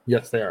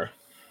 Yes, they are.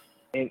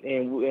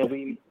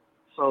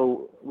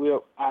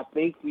 I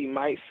think we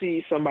might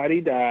see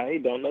somebody die.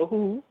 Don't know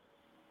who.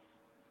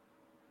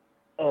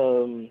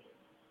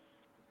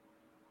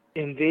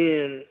 And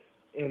then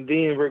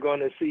we're going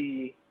to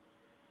see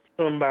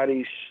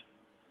somebody's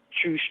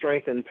true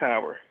strength and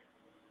power.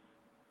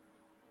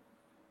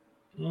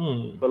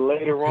 But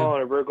later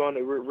on, we're going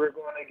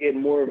to get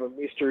more of a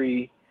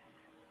mystery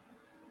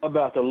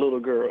about the little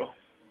girl,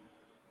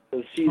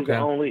 because she's the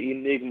only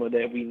enigma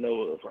that we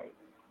know of right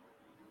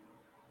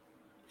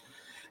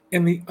now.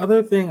 And the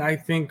other thing I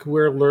think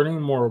we're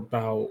learning more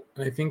about,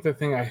 and I think the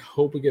thing I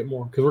hope we get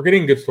more, because we're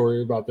getting a good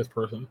story about this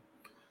person.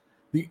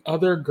 The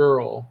other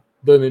girl,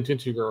 the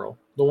ninjutsu girl,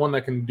 the one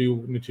that can do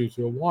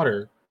ninjutsu of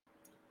water,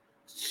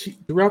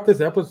 throughout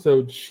this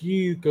episode,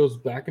 she goes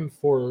back and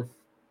forth,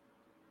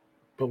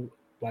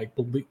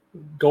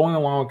 going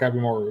along with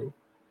Gabimaru,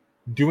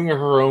 doing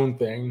her own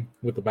thing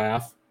with the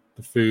bath,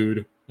 the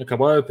food, a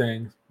couple other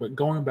things, but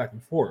going back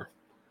and forth.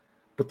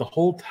 But the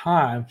whole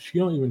time, she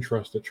don't even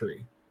trust the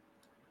tree.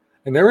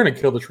 And they're going to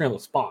kill the tree on the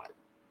spot.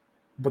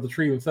 But the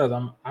tree even says,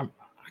 I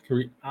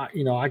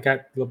got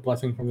the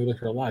blessing from the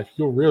elixir of life.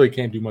 You really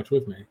can't do much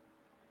with me.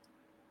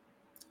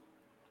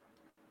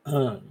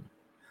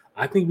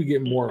 I think we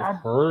get more of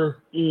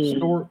her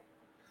story.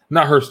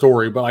 Not her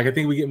story, but I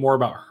think we get more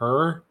about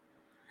her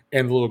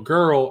and the little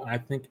girl. I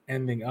think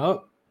ending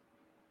up,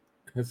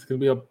 it's going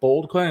to be a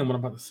bold claim, what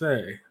I'm about to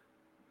say.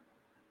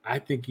 I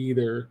think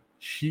either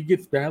she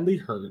gets badly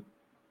hurt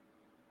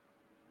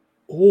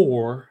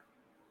or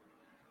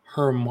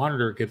her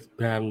monitor gets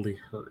badly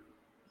hurt.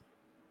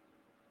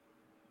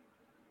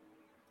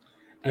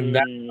 And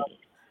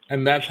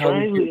that's how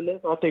strangely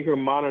enough, I think her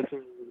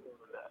monitor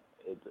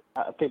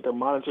I think the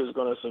monitor is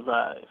going to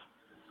survive.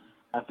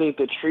 I think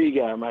the tree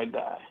guy might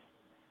die.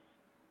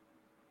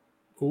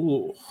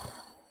 Ooh.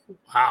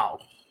 Wow.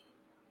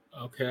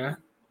 Okay.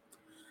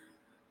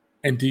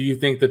 And do you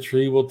think the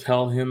tree will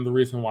tell him the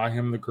reason why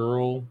him and the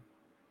girl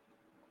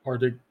are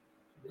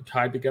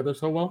tied together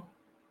so well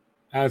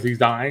as he's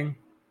dying?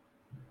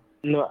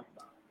 No,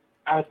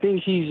 I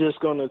think he's just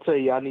going to tell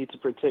you, I need to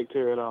protect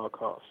her at all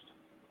costs.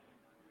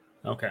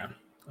 Okay.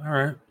 All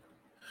right.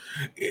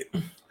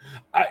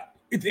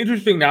 It's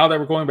interesting now that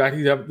we're going back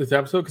to this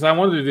episode, because I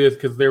wanted to do this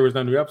because there was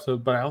no new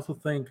episode, but I also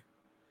think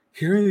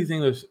hearing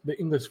the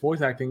English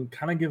voice acting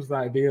kind of gives the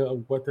idea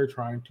of what they're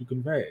trying to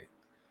convey.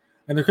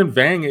 And they're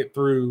conveying it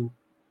through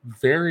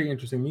very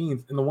interesting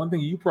means. And the one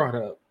thing you brought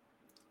up,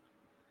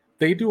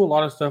 they do a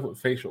lot of stuff with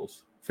facial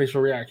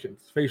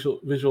reactions,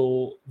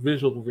 visual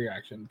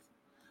reactions.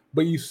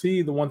 But you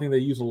see the one thing they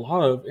use a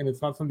lot of, and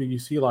it's not something you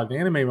see a lot in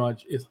anime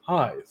much, is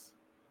eyes.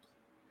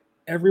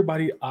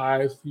 Everybody's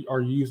eyes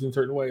are used in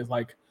certain ways.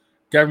 Like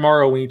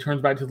Gabimaru, when he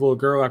turns back to the little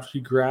girl after she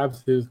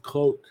grabs his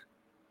cloak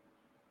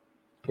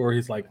or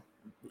his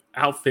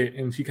outfit,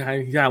 and he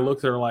kind of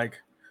looks at her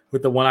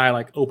with the one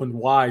eye opened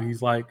wide.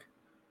 He's like,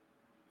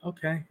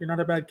 "Okay, you're not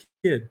a bad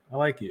kid. I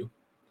like you."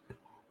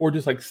 Or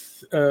just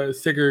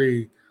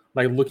Siguri,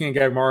 looking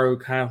at Gabimaru,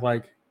 kind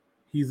of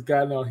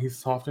he's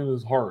softened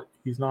his heart.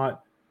 He's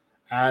not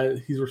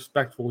he's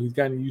respectful. He's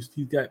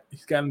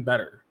gotten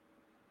better.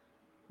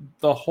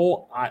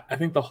 I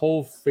think the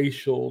whole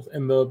facials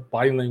and the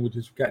body language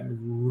has gotten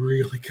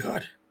really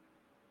good.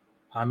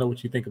 I don't know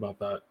what you think about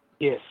that.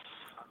 Yes.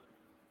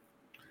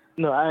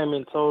 No, I am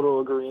in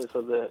total agreement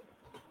of that.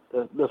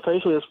 The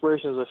facial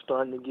expressions are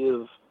starting to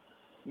give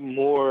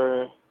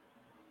more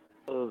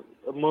of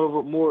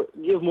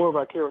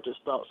our characters'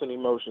 thoughts and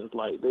emotions.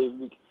 Like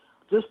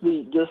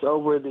just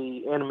over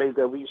the animes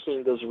that we've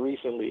seen just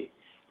recently,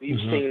 we've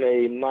seen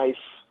a nice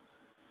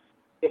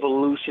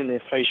evolution in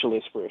facial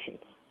expression.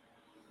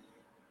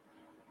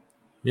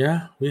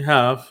 Yeah, we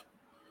have,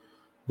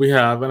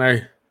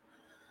 and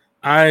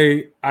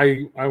I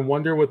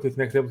wonder what this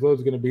next episode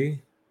is going to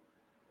be,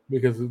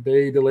 because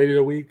they delayed it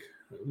a week,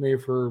 maybe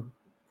for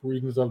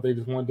reasons of they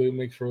just wanted to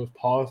make sure it was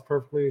paused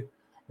perfectly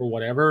or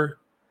whatever.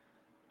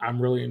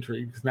 I'm really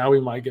intrigued because now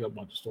we might get a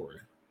bunch of story.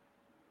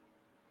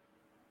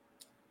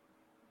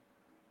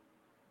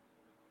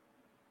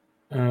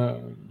 I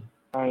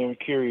am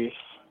curious.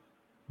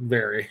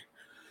 Very.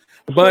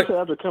 But especially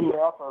after coming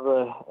off of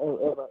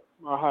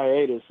a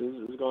hiatus,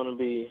 is going to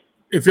be.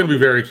 It's going to be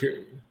very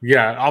curious.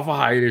 Yeah, off a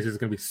hiatus is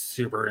going to be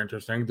super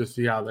interesting to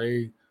see how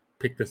they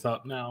pick this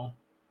up now.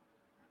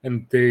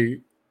 And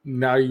you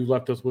had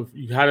left us with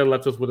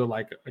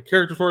a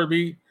character story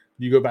beat.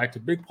 Do you go back to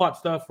big plot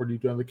stuff, or do you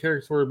do the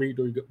character story beat?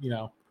 Do you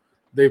go,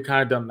 they've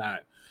kind of done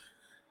that.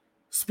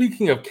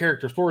 Speaking of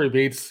character story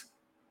beats,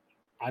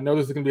 I know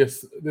this is going to be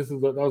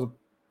that was a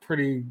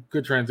pretty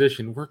good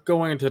transition. We're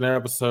going into an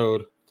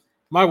episode.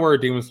 My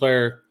word, Demon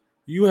Slayer,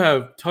 you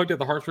have tugged at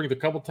the heartstrings a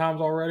couple times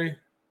already.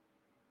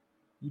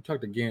 You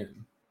tugged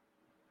again.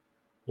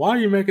 Why are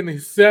you making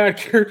these sad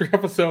character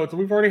episodes?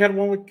 We've already had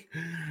one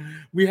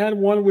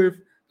with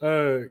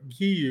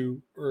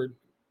Giyu or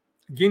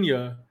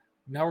Ginya.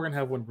 Now we're gonna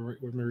have one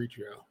with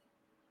Mauricio.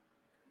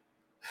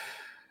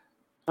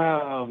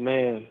 Oh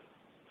man,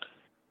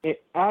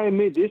 I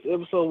admit this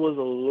episode was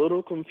a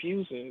little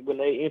confusing when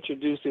they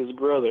introduced his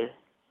brother.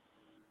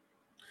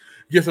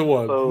 Yes, it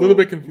was. So, a little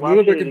bit confusing. A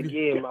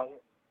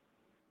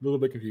little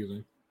bit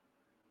confusing.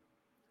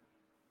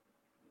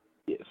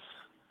 Yes.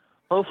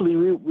 Hopefully,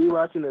 we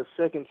watching the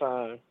second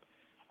time,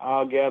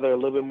 I'll gather a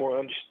little bit more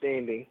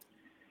understanding.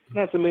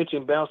 Not to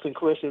mention, bouncing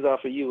questions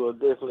off of you will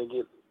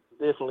definitely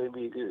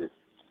be good.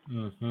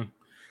 Mm-hmm.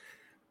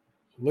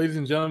 Ladies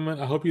and gentlemen,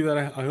 I hope you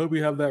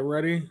have that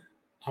ready.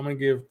 I'm gonna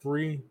give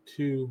 3,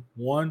 2,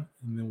 1,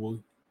 and then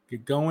we'll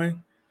get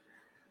going.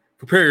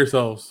 Prepare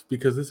yourselves,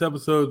 because this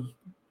episode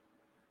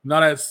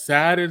Not as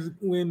sad as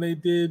when they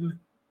did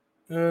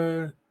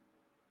the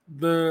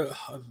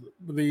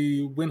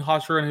Win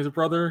Hashira and his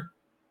brother,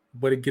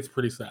 but it gets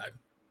pretty sad.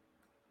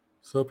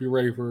 So hope you're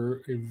ready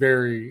for a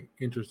very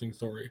interesting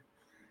story.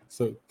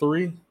 So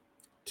 3,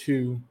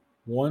 2,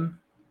 1,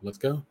 let's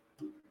go.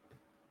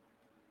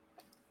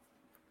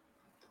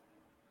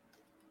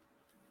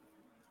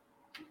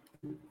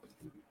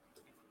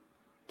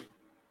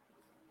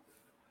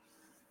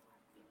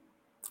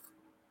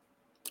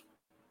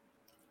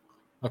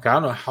 Okay, I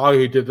don't know how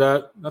he did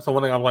that. That's the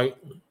one thing I'm like,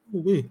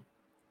 ooh-wee.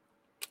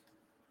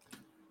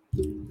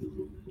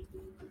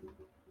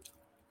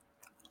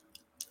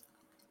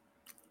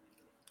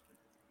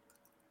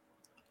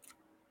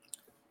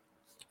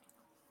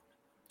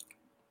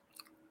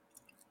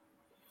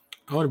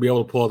 I want to be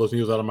able to pull all those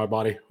needles out of my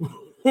body.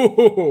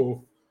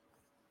 Ooh,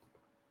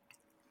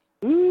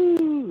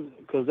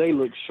 because they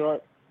look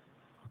sharp.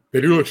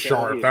 They do look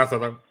sharp. That's the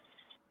thing.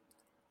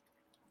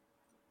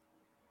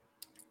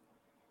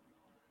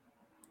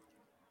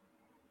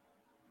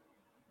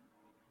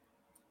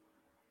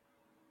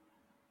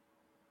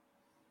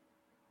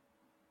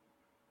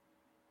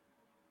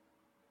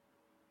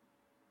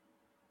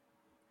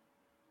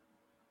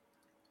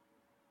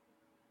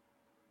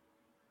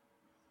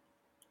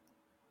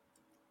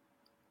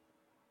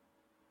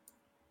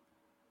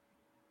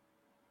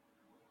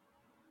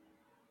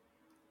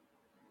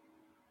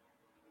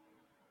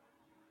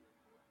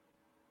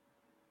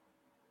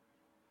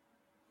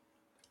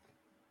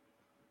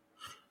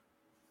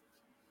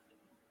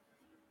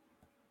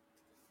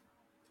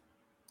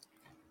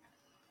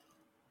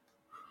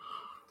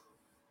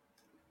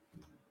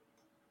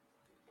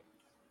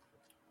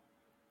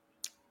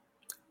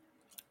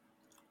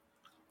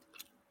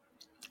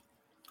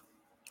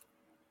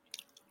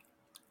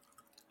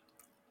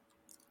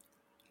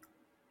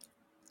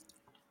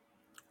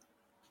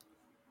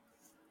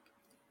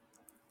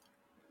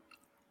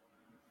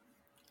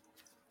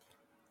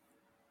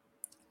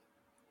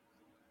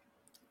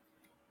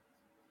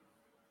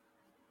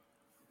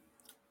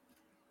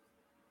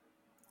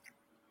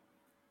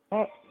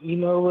 You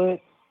know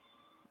what?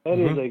 That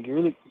is a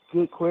really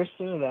good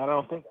question, and I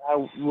don't think I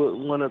would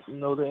want to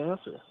know the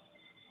answer.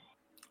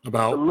 The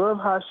About Love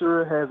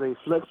Hashira has a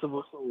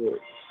flexible sword,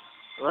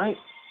 right?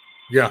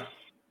 yeah.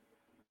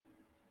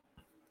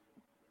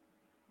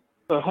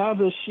 So how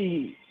does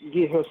she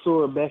get her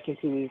sword back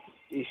into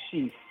its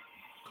sheath?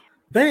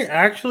 They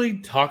actually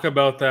talk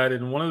about that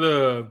in one of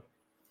the.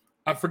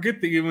 I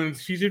forget the when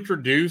she's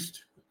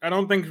introduced. I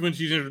don't think when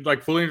she's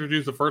like fully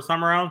introduced the first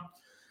time around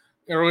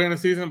early in the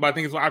season, but I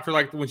think it's after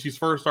like when she's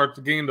first starts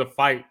getting the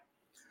fight.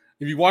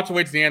 If you watch the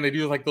way to the end, they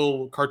do like the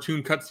little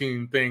cartoon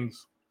cutscene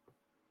things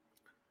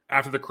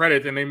after the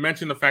credits, and they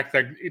mention the fact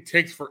that it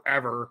takes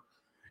forever.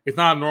 It's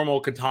not a normal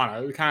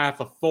katana. It kind of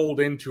has to fold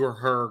into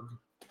her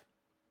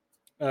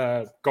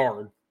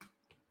guard,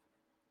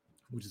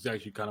 which is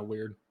actually kind of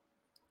weird.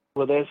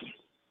 Well, that's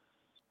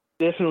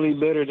definitely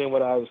better than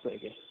what I was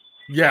thinking.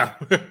 Yeah.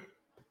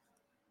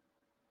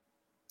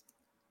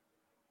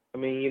 I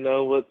mean, you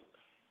know what?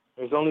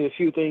 There's only a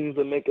few things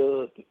that make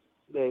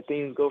that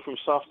things go from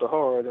soft to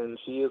hard, and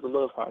she is a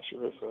Love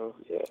Hashira, so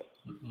yeah.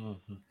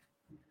 Mm-hmm.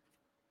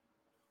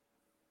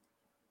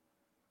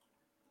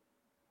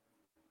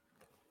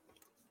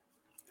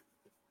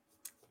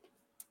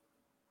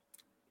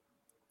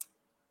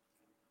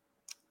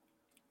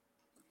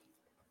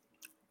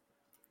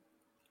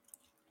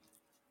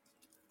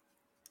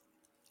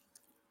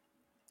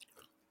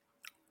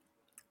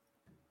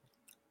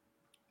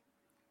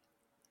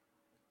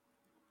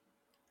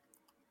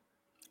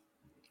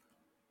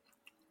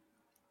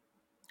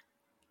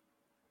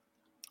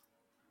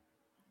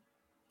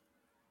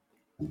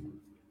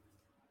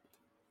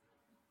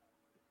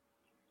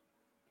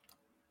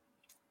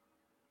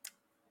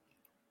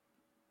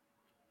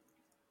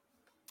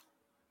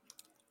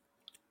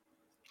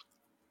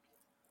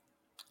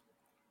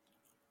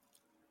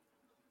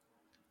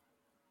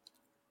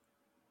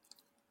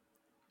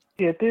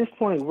 Yeah, at this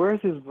point, where's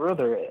his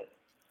brother at?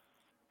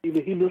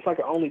 He looks like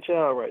an only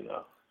child right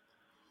now.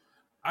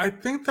 I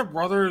think the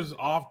brother's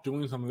off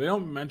doing something. They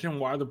don't mention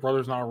why the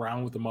brother's not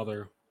around with the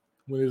mother.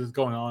 What is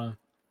going on?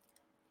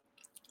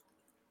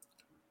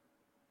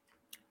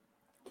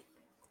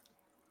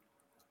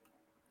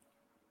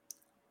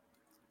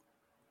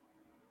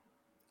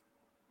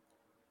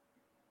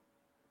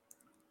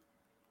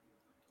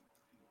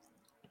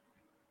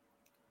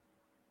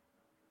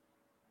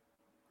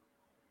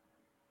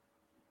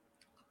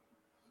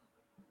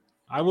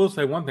 I will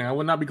say one thing. I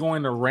would not be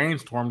going to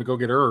Rainstorm to go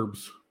get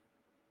herbs.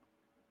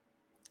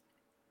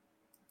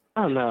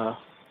 Oh no,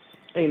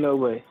 ain't no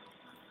way.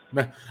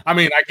 I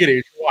mean, I get it.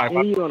 It's your wife.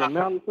 And you on a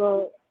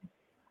mountainside?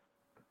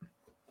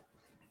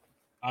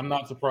 I'm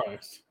not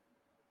surprised.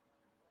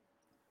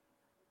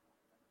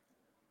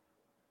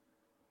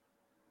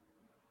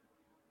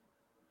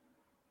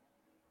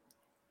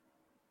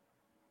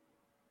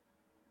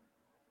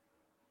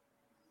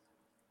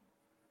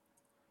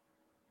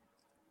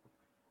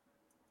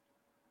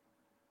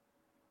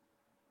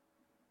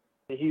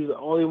 And he's the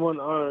only one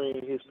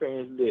honoring his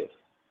parents' death.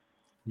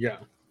 Yeah.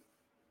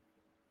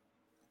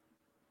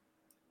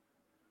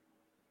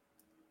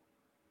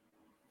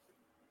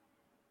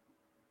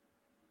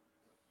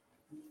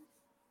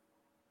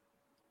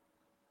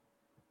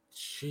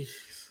 Jeez.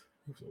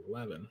 He was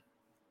 11.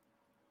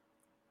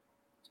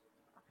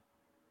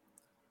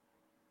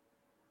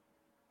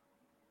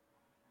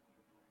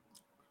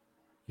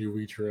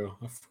 UV Trail.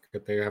 I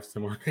forget they have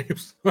similar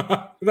names.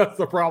 That's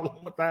the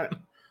problem with that.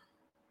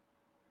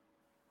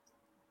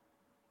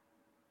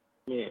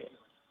 Yeah.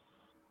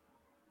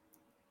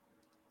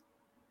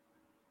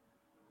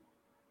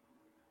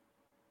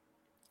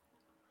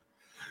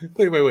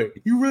 Wait.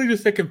 You really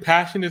just said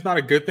compassion is not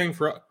a good thing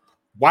for.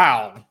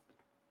 Wow.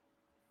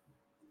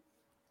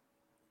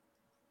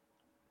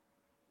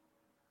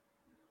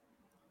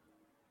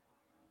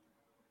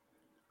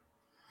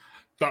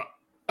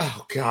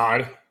 Oh,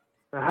 God.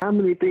 Now, how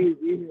many things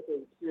do you have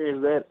to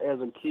experience that as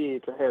a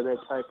kid to have that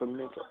type of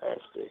mental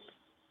aspect?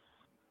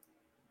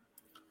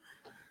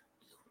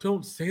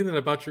 Don't say that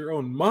about your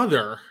own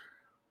mother.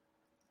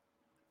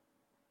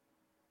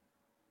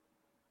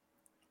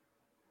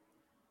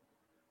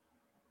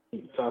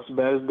 He talks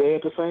about his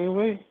dad the same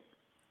way.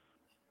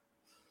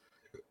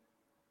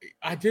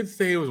 I did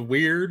say it was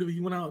weird that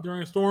he went out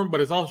during a storm, but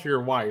it's also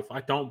your wife.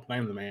 I don't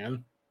blame the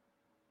man.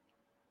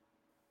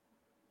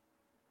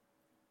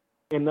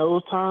 In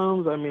those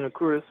times, I mean, of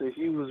course, if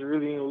you was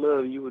really in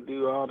love, you would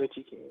do all that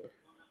you can.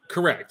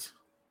 Correct.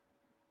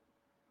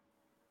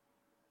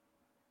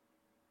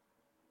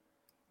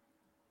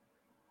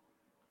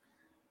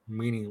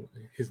 Meaning,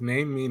 his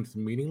name means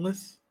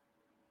meaningless.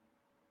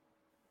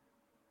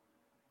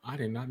 I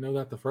did not know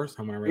that the first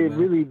time I read It that.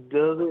 really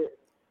doesn't.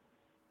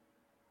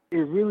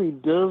 It really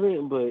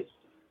doesn't, but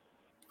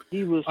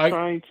he was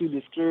trying to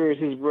discourage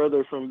his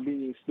brother from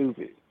being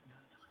stupid.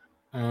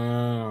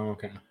 Oh,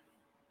 okay.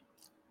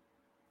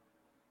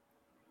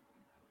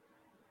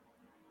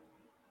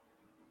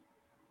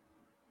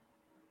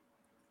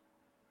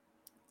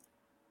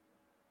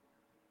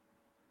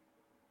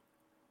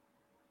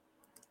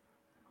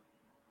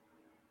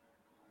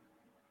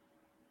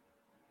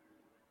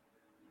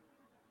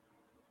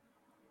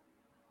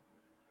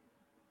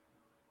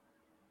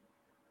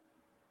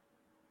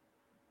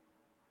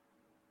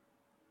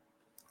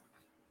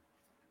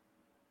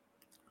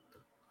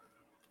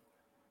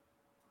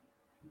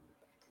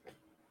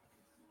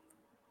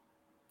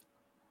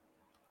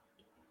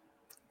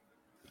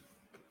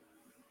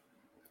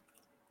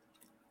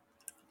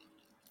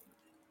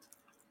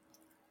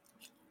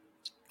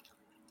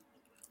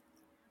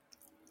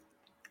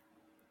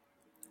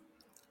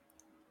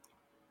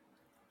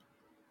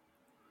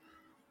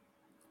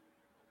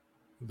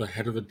 The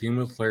head of the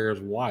Demon Slayer's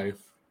wife.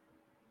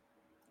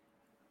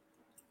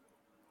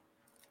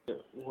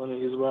 One of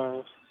his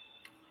wives.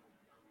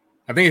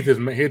 I think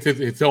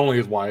it's only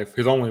his wife.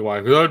 His only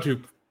wife. The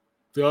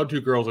other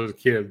two girls are his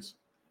kids.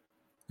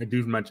 I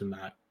do mention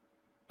that.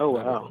 Oh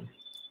wow!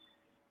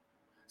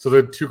 So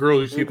the two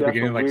girls you see He at the got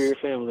beginning, some like weird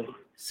family.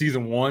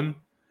 season 1,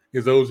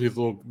 is those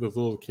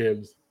little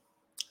kids.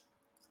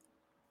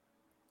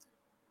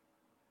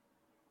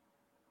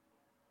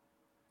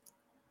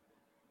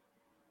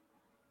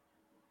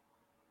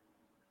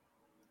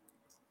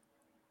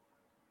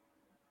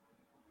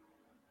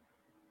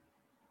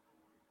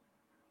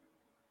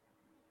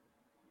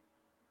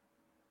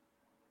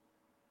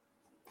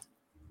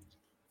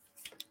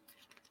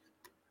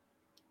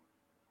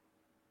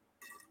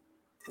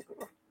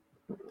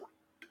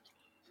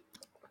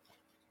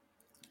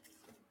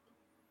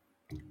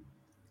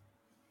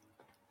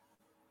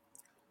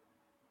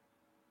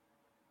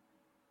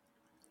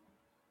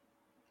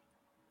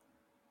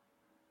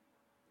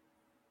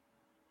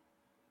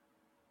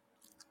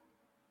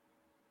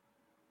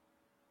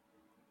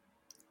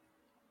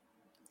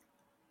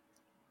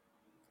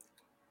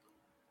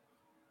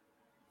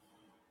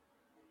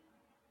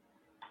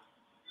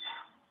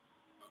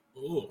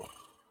 Oh,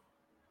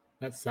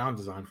 that sound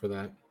design for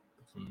that.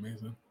 That's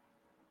amazing.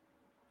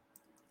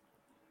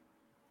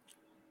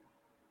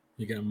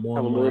 You get more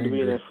I and would more love to be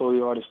in angry. that Foley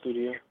artist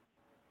studio.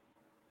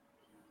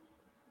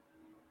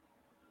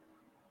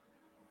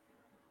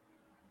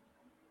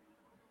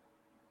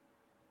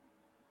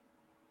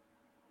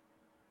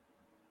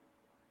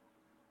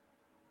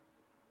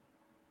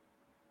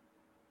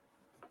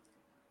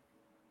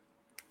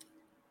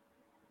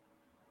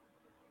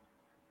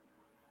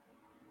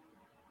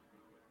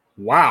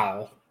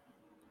 Wow.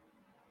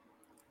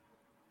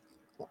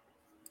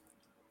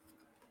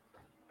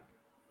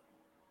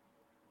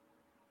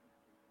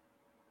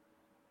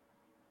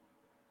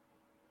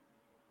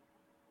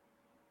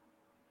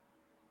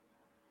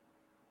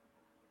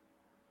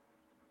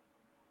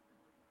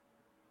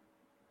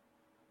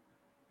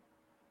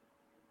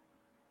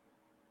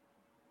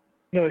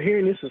 You know,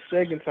 hearing this a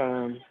second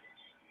time,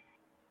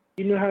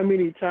 you know how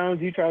many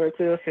times you try to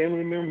tell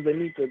family members they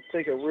need to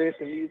take a rest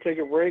and need to take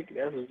a break?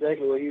 That's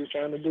exactly what he was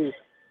trying to do.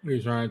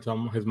 He's trying to tell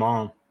his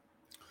mom.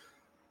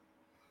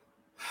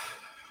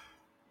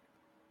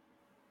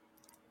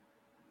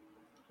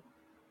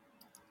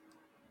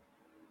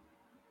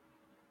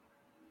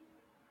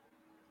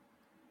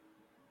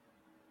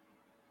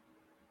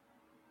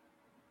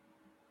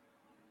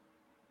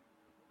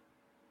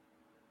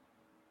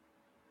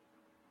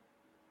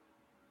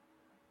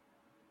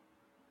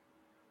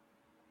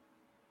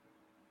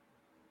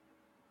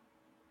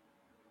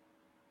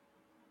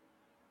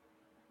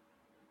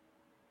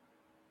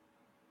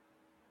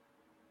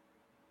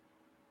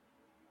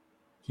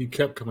 he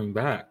kept coming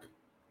back.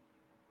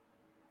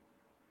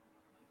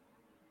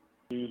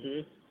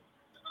 Mhm.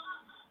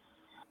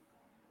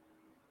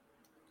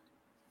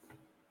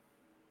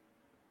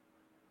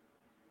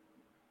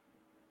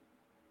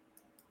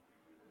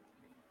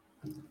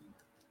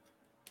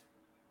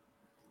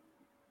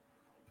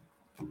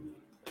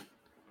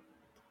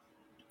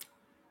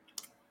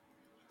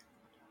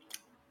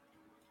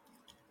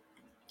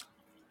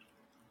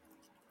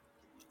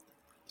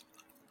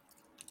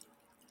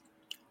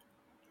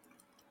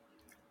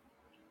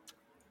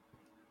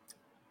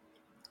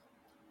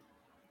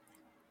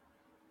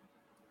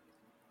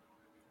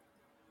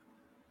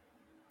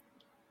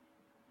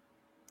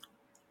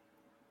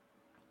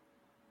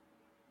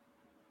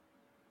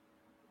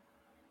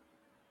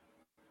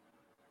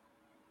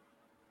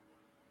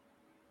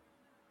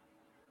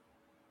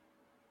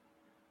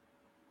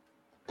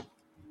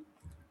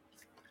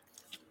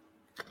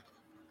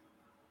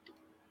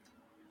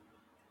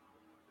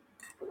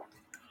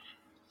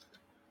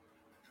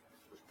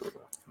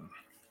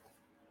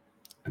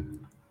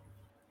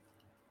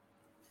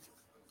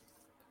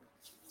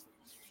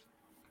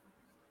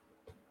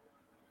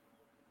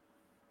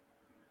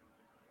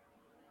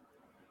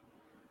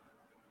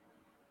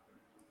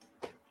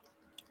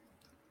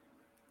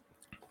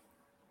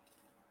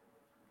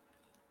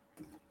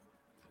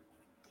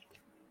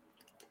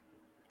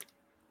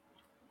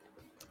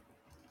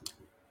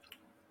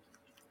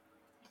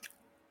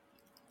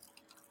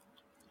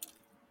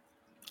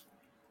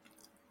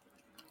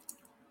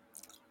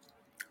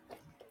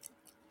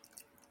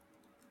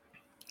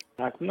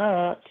 Knock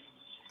knock.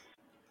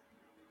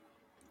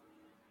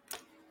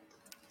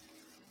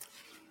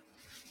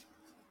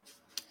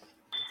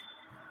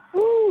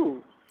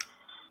 Woo,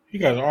 He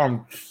got his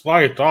arm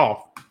sliced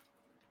off.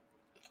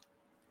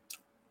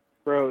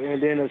 bro,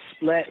 and then a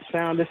splat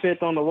sound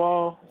effect on the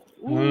wall.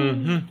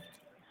 Mm-hmm.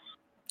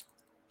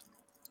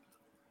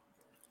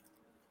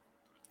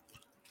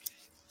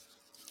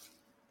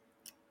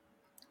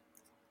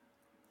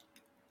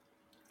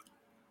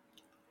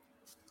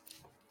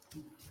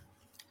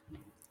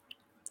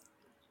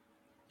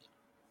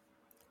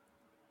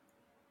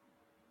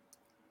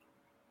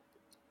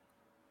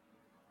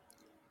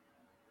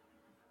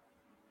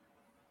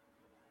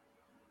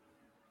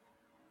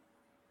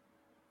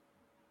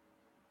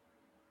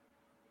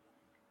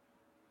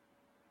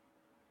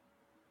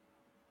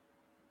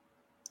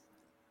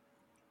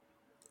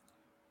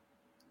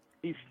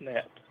 He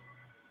snapped.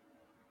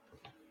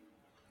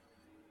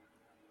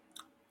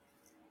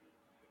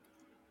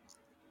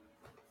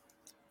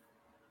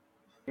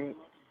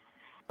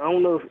 I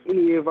don't know if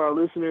any of our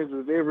listeners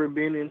have ever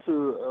been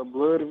into a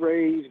blood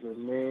rage, but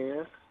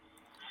man,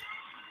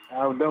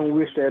 I don't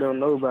wish that on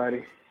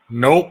nobody.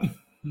 Nope.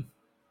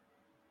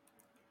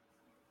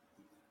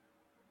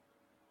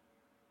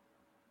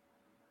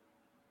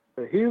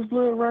 But his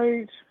blood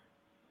rage,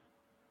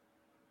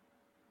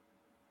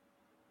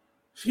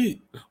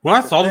 When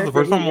I the saw this the fact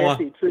that first time, he I'm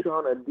like, actually took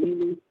on a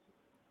demon,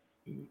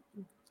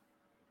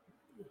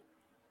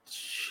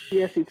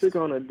 he actually took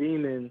on a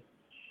demon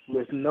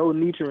with no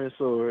Nichiren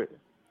sword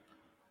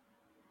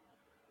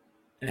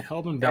it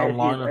held him at down his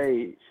long enough.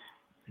 age.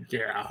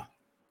 Yeah.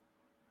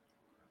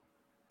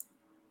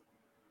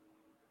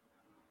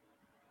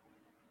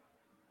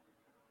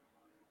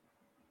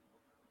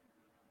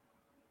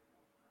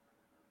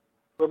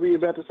 What were you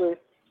about to say?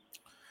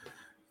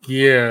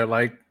 Yeah,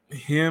 like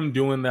him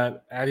doing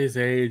that at his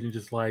age and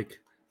just like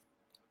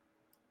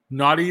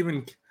not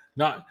even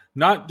not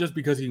just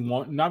because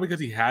not because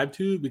he had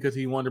to, because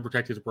he wanted to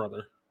protect his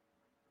brother.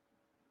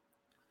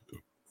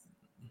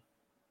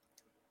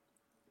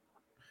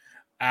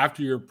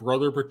 After your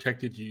brother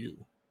protected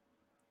you.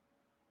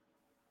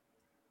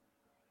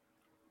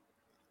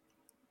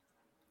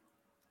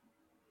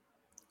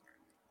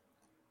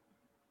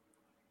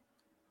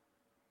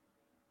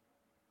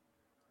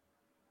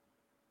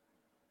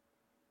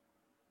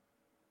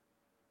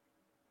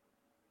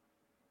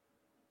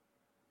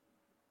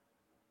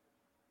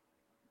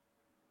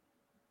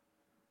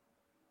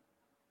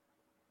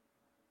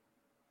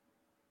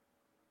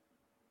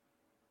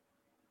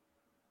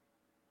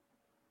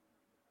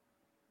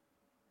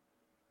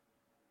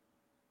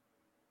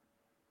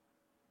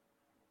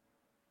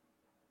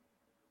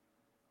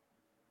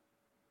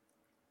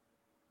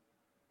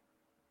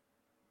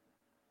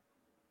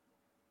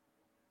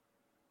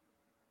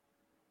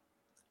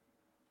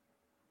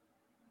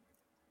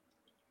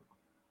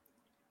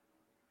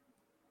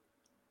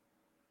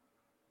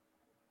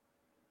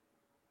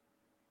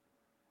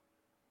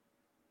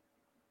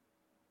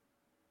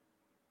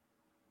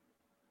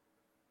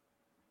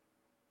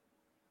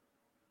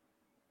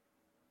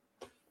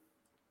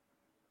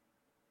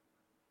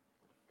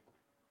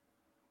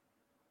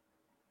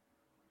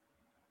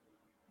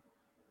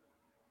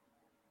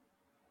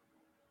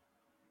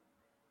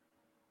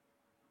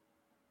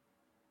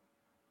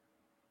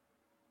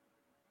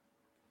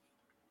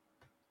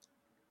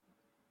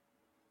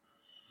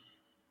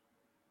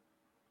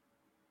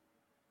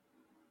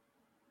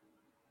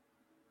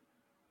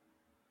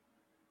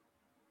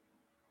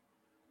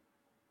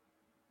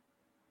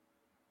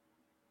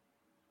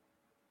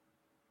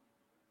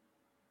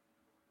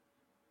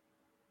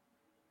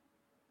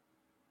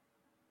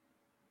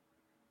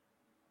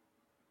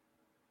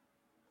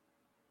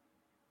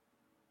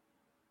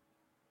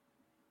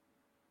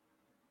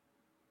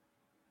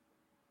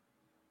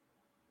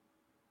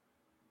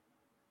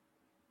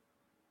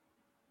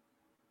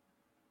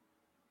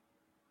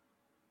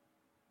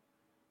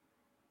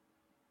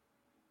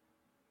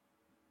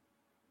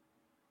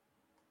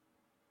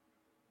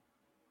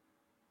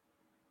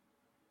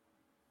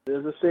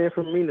 does it stand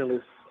for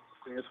meaningless?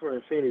 It stands for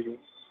infinity,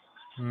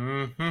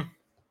 Mm-hmm.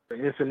 for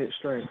infinite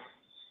strength.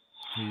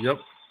 Yep.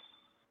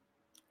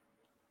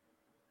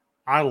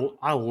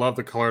 I love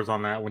the colors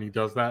on that when he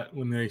does that,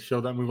 when they show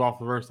that move off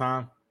the first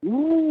time.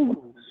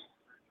 Ooh.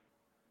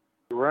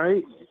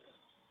 Right?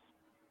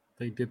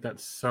 They did that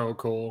so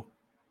cool.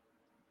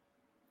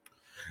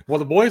 Well,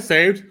 the boy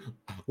saved.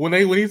 When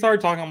he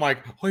started talking, I'm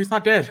like, oh, he's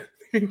not dead.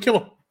 They didn't kill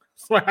him.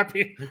 So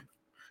happy.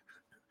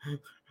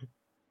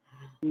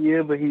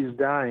 Yeah, but he's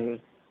dying.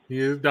 He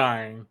is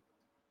dying.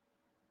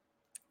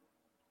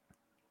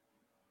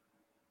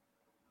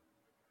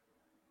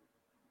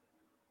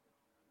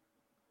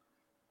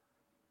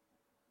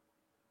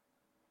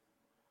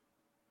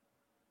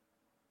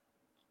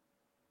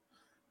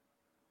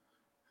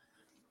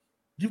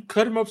 You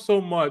cut him up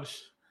so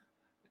much.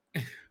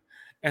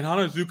 And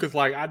Hanazuka's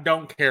like, I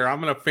don't care.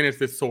 I'm going to finish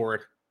this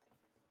sword.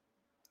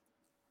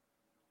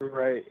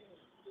 Right.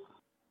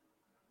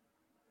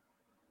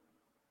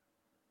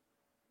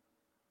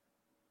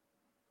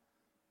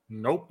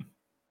 Nope.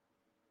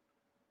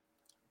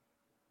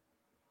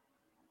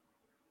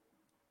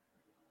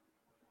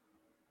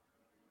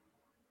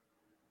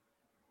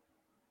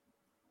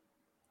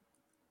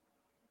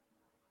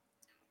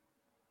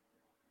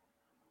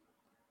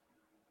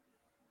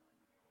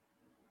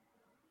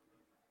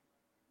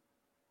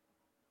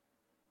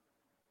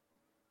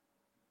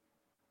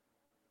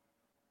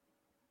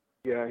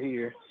 Yeah,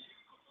 here.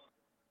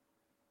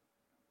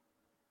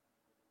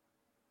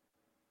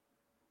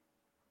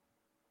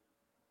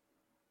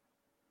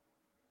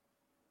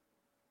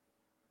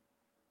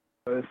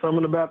 There's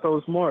something about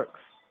those marks.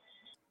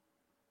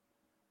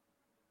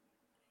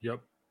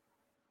 Yep.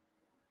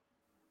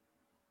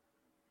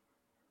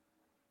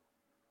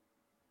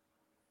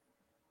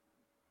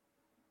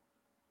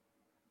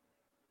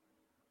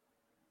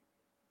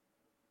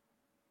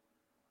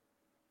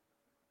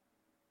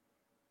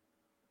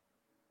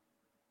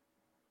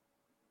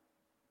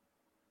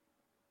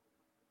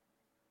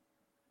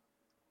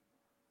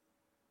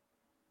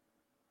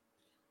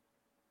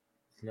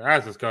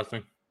 That's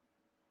disgusting.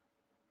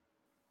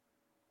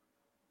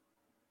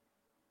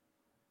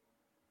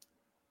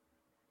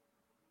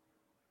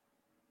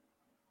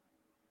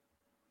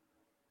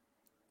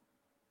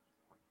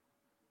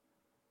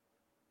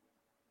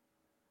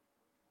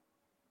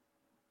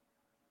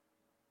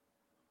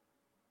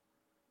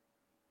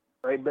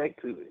 Right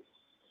back to it.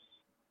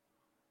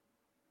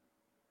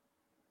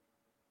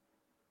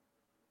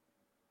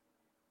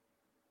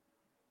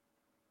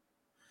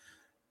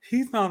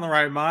 He's not in the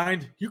right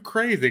mind. You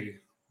crazy.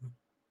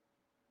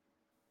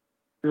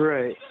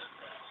 Right.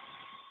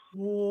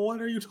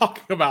 What are you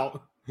talking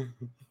about?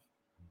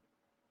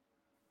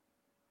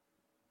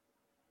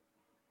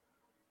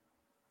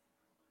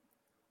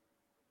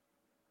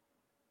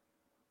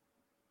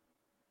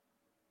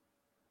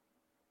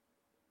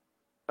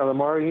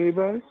 Calamari,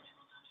 anybody?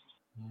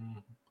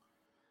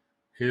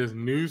 His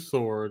new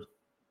sword.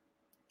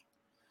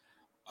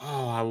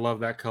 Oh, I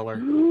love that color.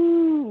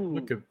 Ooh.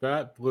 Look at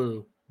that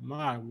blue.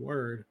 My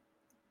word.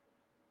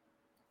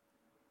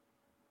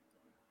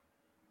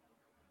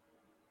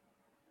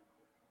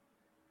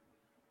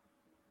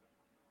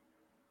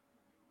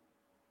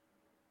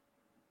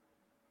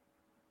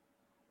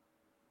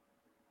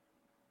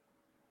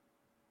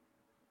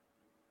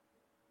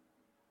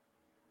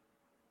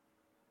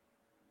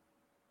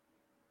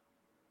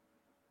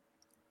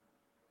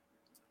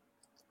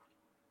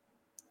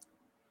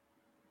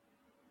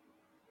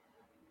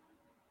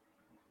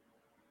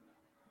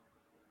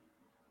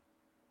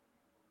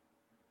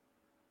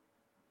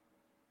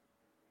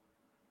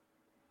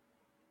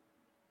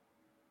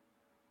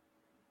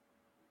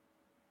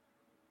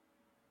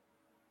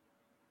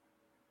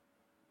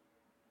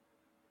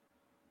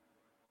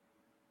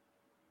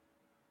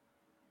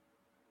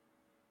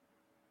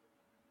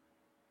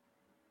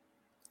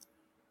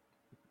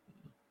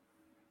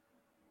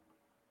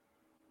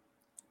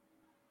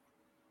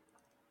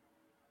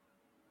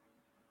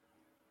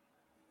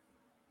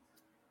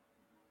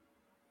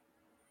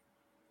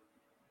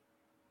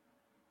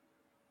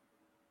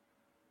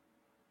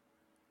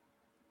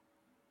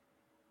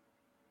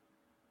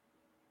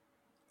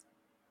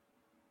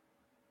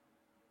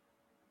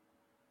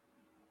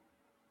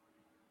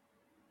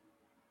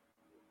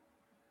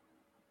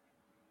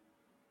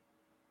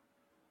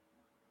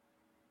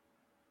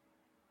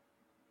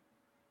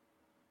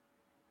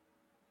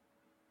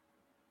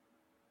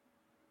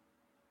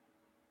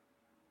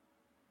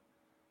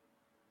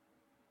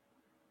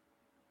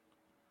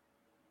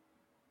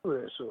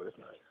 That sword is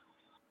nice.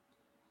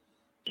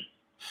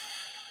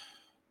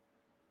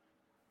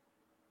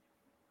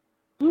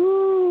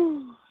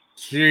 Ooh.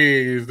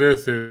 Jeez,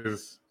 this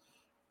is.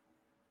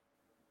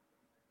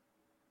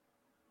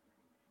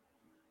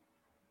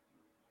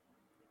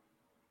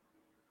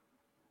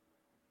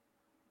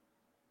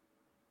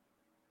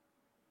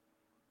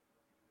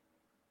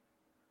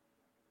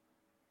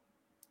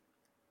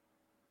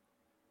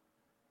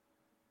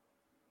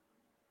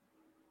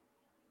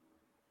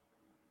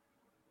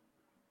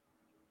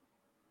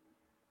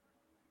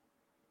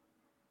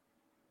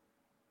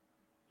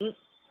 Woo!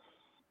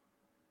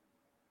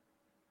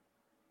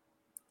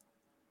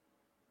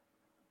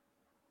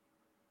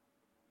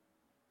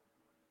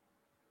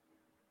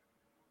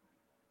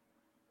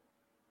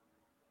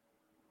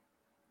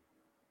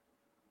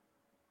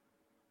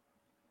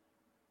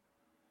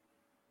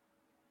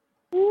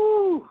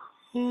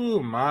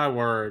 Ooh, my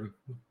word.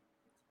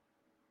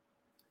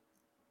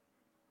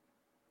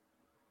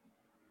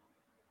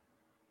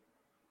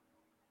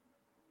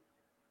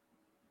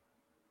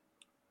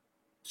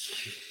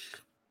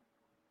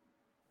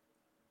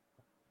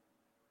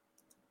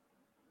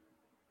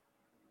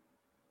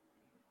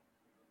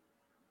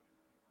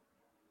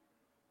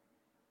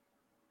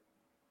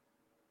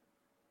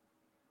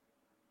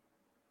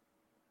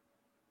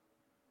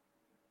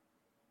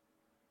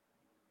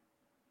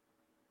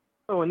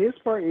 So in this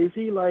part, is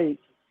he like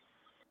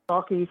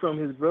talking from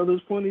his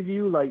brother's point of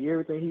view, like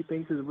everything he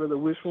thinks his brother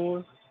wish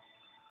for?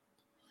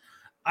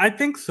 I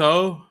think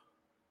so.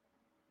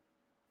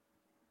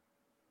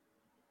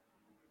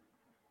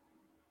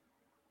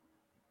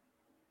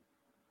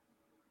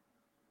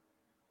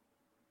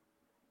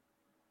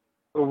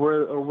 Or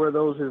were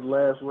those his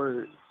last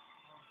words?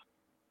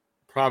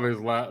 Probably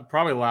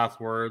probably last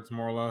words,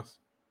 more or less.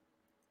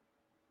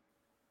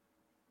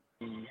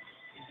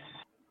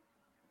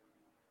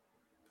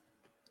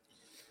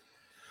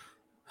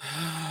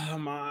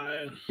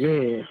 My.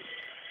 Yeah.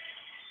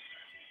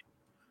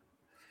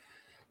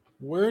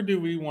 Where do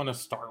we want to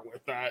start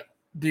with that?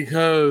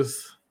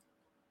 Because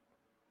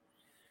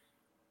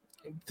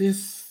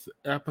this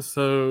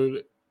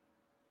episode,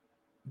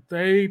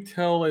 they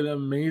tell an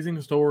amazing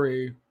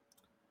story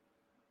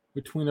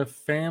between a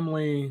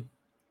family,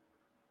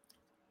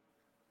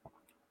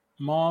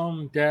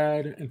 mom,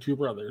 dad, and two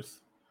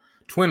brothers.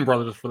 Twin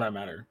brothers, for that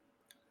matter.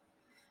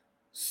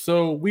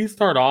 So we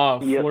start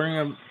off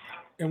learning,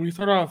 and we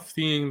start off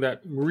seeing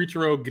that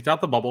Morichiro gets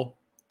out the bubble.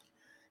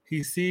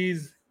 He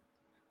sees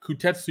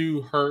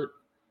Kutetsu hurt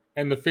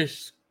and the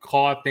fish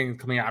claw thing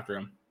coming after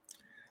him.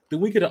 Then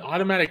we get an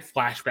automatic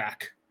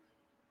flashback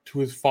to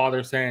his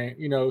father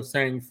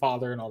saying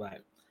father and all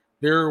that.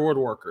 They're reward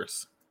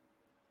workers.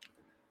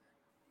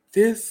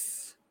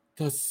 This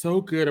does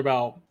so good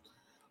about,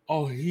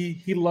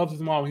 he loves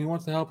his mom. He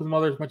wants to help his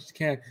mother as much as he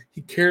can.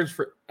 He cares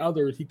for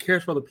others. He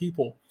cares for other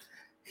people.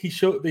 They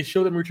show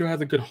that Morichiro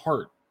has a good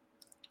heart.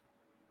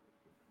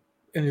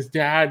 And his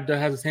dad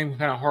has the same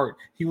kind of heart.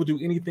 He will do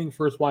anything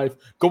for his wife,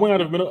 going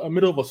out of the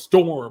middle of a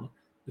storm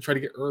to try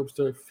to get herbs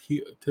to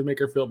make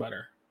her feel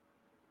better.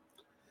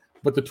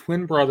 But the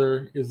twin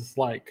brother is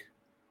like,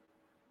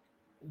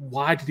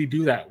 why did he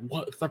do that?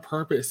 What's the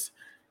purpose?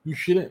 You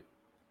shouldn't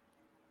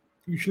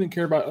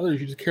care about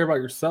others. You just care about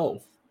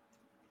yourself.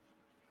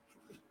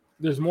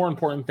 There's more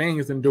important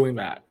things than doing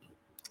that.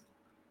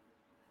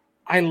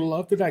 I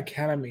love the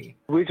dichotomy.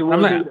 Which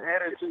was his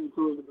attitude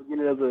towards the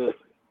beginning of the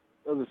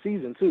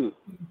season too.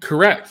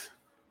 Correct.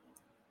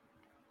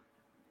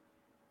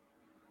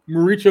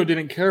 Morichiro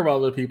didn't care about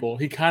other people.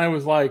 He kind of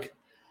was like,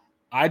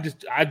 I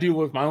do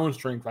with my own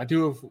strength. I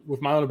do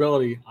with my own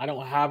ability. I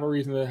don't have a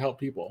reason to help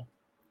people.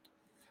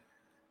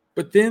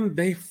 But then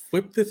they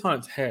flip this on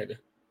its head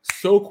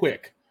so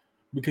quick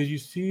because you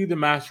see the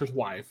master's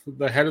wife,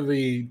 the head of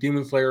the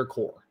Demon Slayer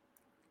Corps,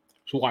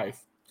 his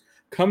wife,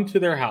 come to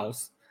their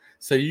house,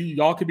 say,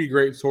 y'all could be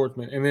great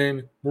swordsmen. And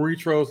then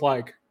Morichiro's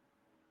like,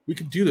 we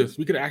could do this.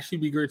 We could actually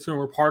be great swordsmen.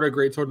 We're part of a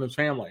great swordsman's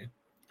family.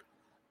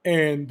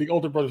 And the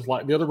other brother's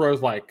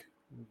like,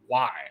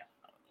 why?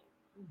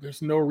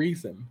 There's no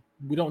reason.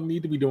 We don't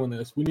need to be doing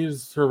this. We need to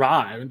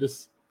survive and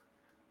just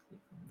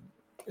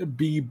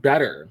be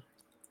better.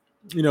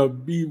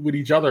 Be with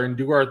each other and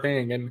do our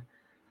thing. And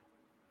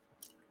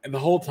the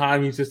whole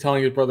time he's just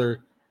telling his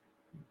brother,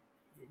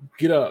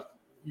 get up.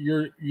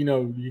 I'm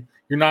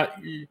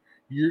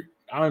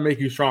gonna make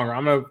you stronger.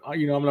 I'm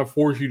gonna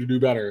force you to do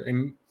better.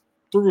 And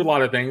through a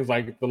lot of things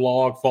like the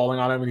log falling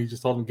on him and he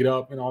just told him get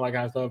up and all that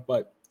kind of stuff.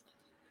 But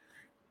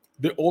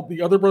the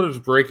other brother's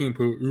breaking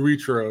point,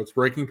 Morichiro's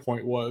breaking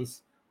point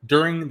was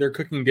during their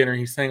cooking dinner,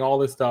 he's saying all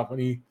this stuff,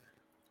 and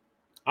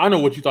I don't know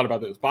what you thought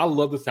about this, but I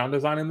love the sound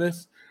design in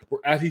this, where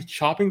as he's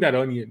chopping that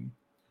onion,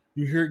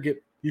 you hear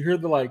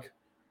the like,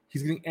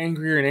 he's getting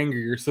angrier and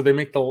angrier, so they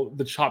make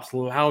the chops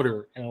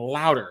louder and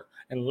louder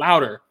and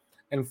louder,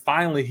 and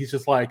finally he's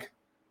just like,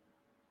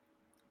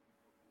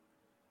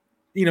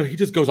 he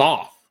just goes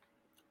off.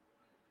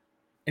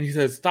 And he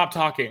says, stop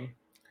talking.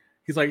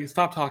 He's like,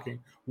 stop talking.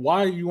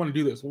 Why do you want to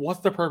do this?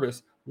 What's the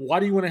purpose? Why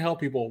do you want to help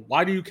people?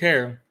 Why do you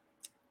care?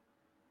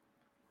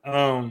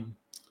 What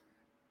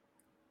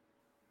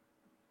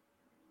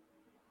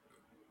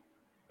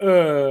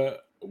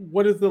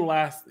is the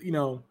last,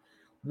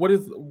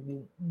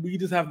 we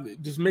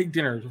just make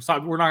dinner.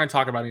 Stop. We're not going to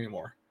talk about it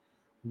anymore.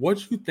 What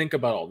do you think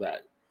about all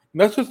that?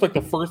 And that's just like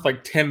the first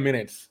 10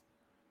 minutes.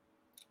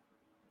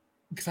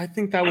 Because I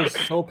think that was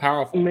so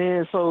powerful.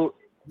 Man, so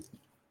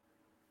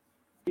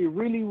it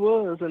really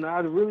was, and I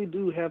really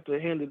do have to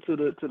hand it to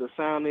the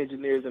sound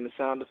engineers and the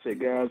sound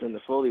effect guys and the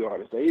Foley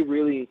artists. They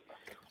really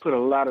put a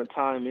lot of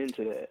time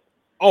into that.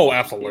 Oh,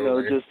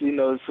 absolutely.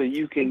 So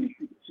you can,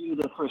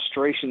 feel the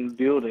frustration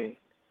building.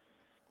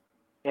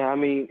 And I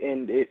mean,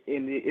 and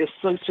it's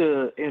such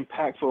a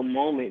impactful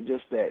moment.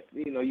 Just that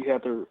you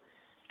have to.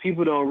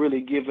 People don't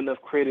really give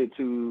enough credit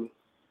to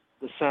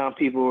the sound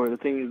people or the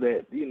things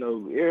that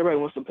everybody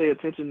wants to pay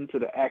attention to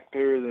the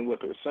actors and what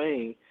they're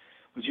saying,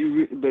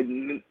 but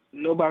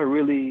nobody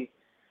really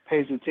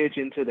pays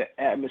attention to the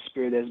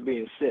atmosphere that's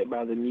being set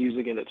by the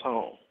music and the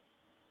tone.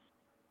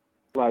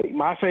 Like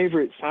my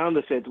favorite sound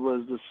effect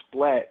was the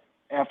splat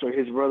after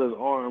his brother's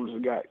arms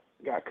got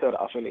cut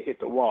off and it hit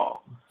the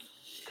wall.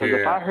 Because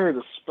if I heard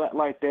a splat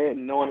like that,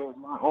 knowing it was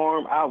my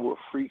arm, I would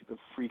freak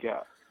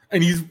out.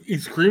 And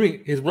he's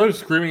screaming. His brother's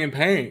screaming in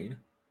pain.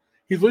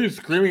 He's literally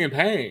screaming in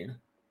pain.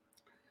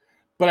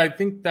 But I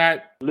think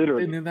that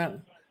literally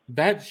that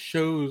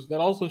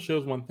also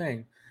shows one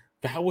thing.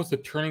 That was the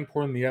turning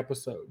point in the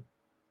episode.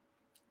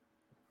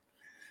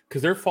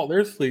 Because they're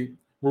asleep.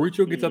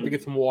 Mauricio gets up to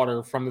get some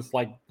water from this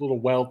like little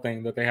well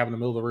thing that they have in the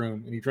middle of the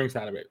room, and he drinks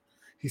out of it.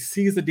 He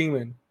sees the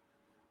demon.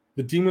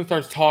 The demon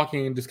starts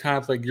talking and just kind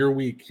of like, "You're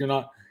weak. You're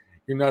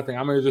nothing.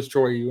 I'm going to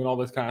destroy you," and all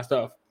this kind of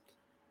stuff.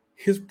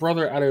 His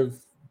brother, out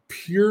of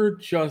pure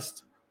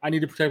I need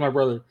to protect my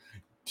brother,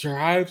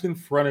 drives in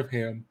front of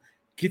him,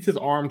 gets his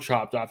arm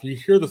chopped off. You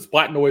hear the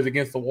splat noise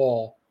against the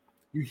wall.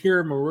 You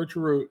hear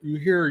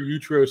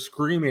Yujiro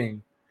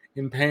screaming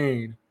in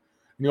pain.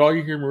 And all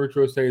you hear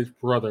Mauricio say is,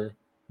 "Brother,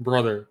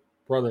 brother,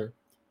 brother."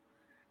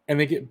 And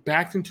they get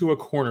backed into a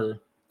corner.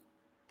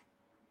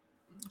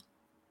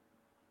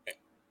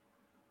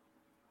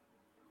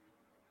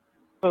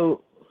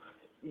 So,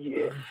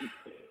 yeah.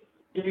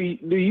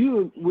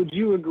 Would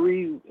you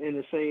agree in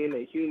the saying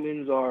that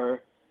humans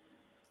are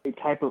a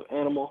type of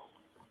animal?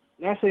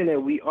 Not saying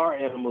that we are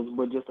animals,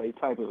 but just a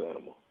type of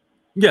animal.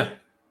 Yeah,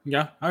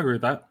 I agree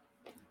with that.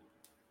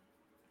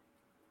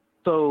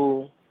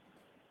 So,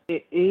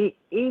 any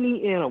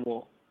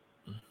animal,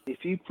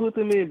 if you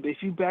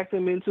back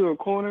them into a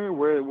corner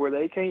where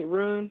they can't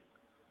run,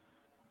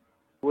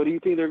 what do you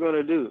think they're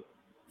gonna do?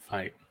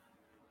 Fight.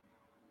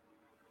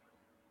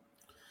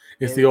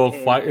 It's the old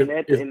fight.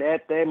 And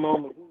at that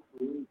moment,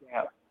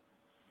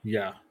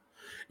 yeah,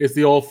 it's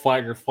the old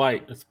fight or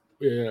flight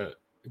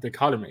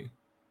dichotomy.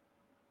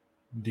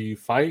 Do you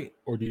fight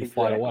or do you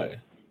fly away?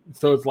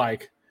 So it's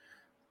like,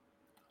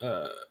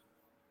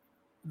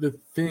 the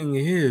thing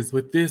is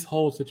with this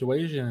whole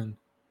situation,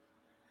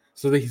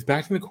 so that he's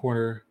back in the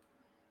corner,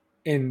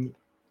 and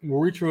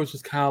Mauricio was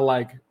just kind of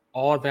like,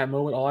 all at that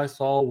moment, all I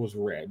saw was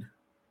red.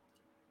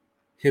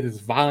 He had this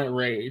violent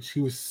rage.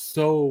 He was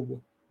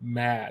so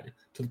mad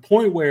to the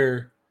point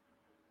where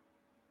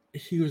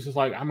he was just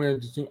like, I'm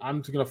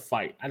just gonna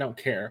fight. I don't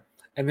care.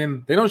 And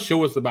then they don't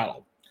show us the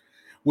battle,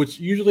 which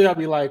usually I'd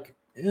be like,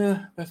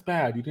 yeah, that's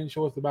bad. You didn't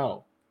show us the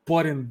battle.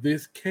 But in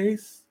this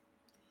case,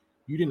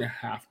 you didn't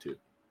have to,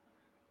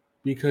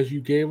 because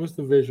you gave us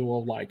the visual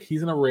of like,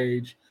 he's in a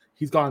rage,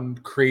 he's gone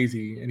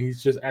crazy, and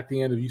he's just at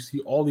the end of, you see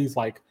all these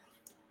like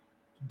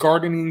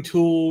gardening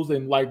tools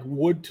and like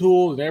wood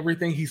tools and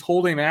everything. He's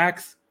holding an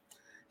axe.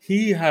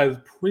 He has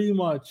pretty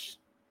much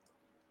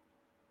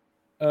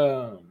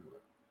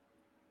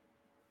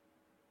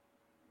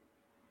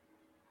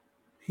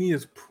he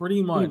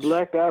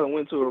blacked out and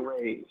went to a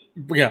rage.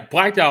 Yeah,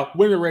 blacked out,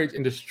 went to a rage,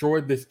 and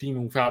destroyed this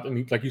demon without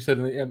any, like you said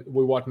in the end,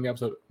 we're watching the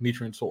episode,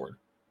 Nichiren sword.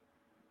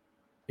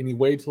 And he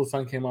waited till the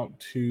sun came out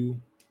to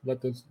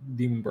let this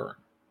demon burn.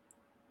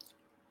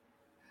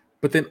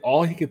 But then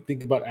all he could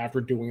think about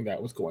after doing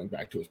that was going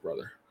back to his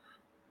brother.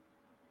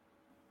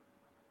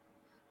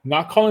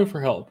 Not calling for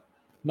help.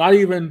 Not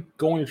even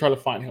going to try to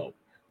find help.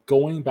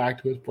 Going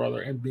back to his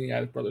brother and being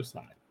at his brother's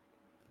side.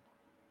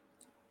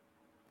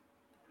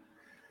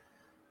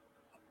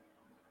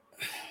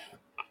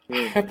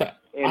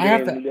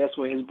 That's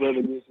when his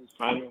brother gets his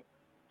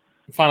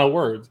final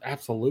words.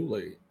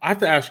 Absolutely. I have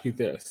to ask you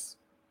this.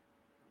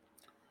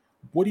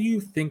 What do you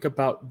think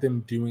about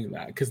them doing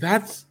that? Because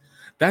that's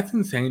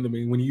insane to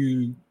me. When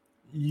you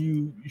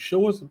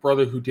show us a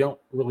brother who don't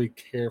really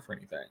care for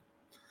anything,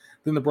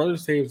 then the brother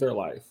saves their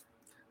life,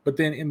 but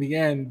then in the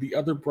end, the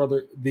other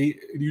brother, the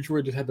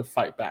Yujiro, just had to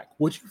fight back.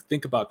 What do you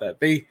think about that?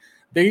 They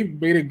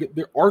made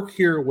their arc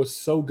here was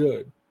so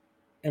good,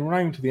 and we're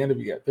not even to the end of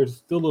it yet. There's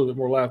still a little bit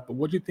more left. But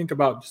what do you think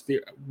about just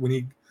when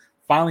he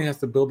finally has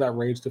to build that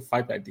rage to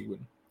fight that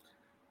demon?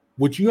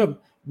 Would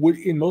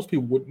most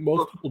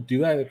people do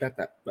that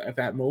at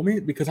that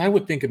moment? Because I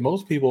would think in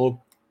most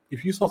people,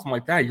 if you saw something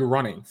like that, you're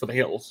running for the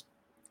hills.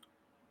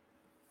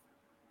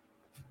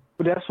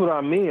 But that's what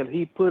I mean.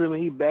 He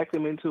backed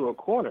him into a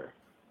corner.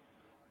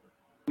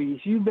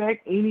 If you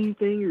back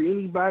anything or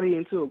anybody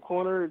into a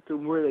corner to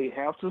where they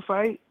have to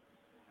fight,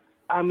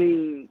 I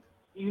mean,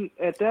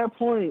 at that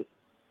point,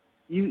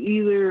 you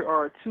either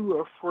are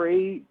too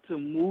afraid to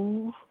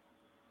move,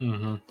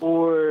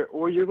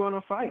 or you're going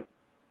to fight.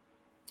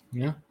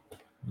 Yeah.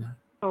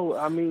 So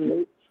I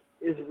mean,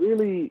 it's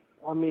really.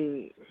 I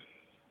mean,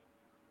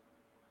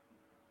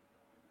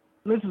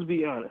 let's just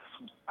be honest.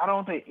 I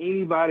don't think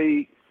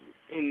anybody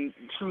in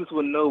truth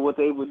would know what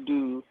they would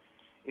do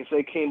if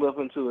they came up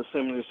into a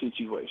similar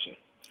situation.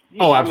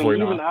 Yeah, Oh, I mean,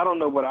 absolutely even not. I don't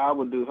know what I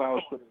would do if I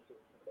was put.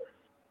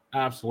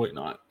 Absolutely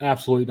not.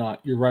 Absolutely not.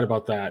 You're right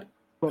about that.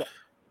 But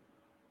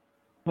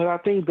I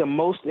think the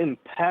most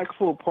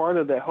impactful part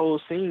of that whole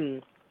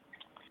scene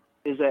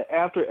is that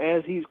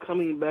as he's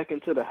coming back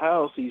into the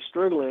house, he's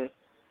struggling.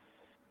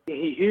 And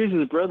he hears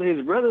his brother.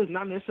 His brother is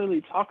not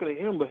necessarily talking to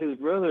him, but his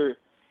brother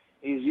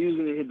is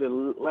using the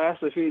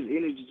last of his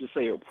energy to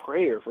say a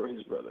prayer for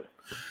his brother.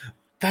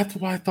 That's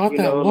what I thought You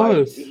that know,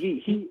 was. like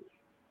he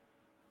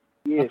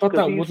I yes, thought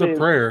because that he was a says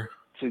prayer.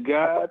 to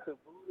God, to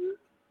Buddha.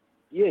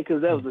 Yeah,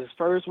 because that was his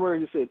first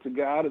word. He said to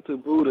God or to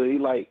Buddha.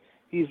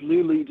 He's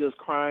literally just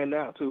crying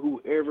out to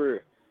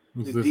whoever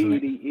Was the listening.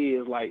 deity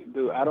is. Like,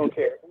 dude, I don't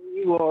care who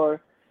you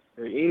are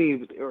or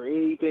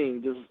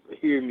anything. Just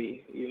hear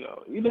me. You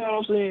know what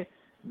I'm saying?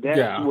 That's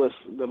Yeah. what's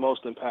the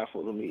most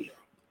impactful to me.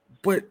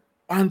 But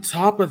on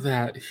top of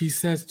that, he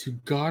says to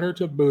God or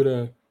to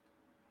Buddha,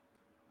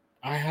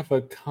 I have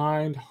a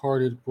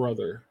kind-hearted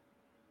brother.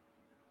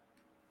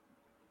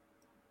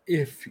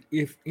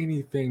 If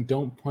anything,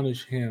 don't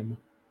punish him,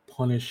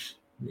 punish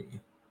me.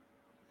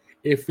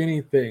 If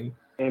anything,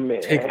 And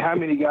how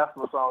many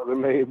gospel songs are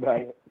made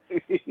by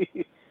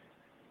it?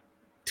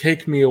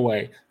 take me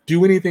away.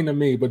 Do anything to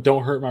me, but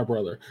don't hurt my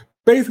brother.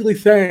 Basically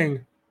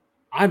saying,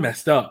 I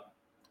messed up.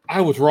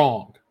 I was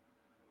wrong.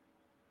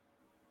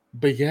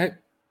 But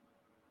yet,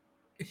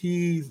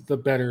 he's the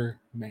better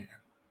man.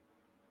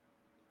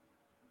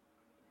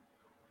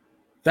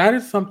 That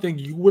is something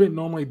you wouldn't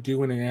normally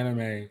do in an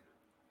anime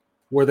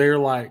where they're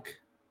like,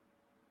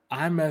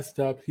 I messed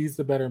up. He's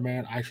the better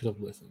man. I should have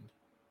listened.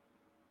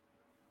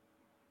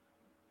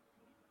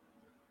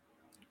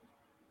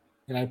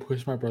 And I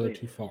pushed my brother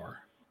too far.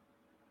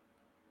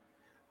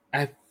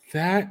 At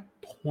that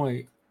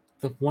point,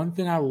 the one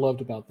thing I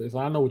loved about this,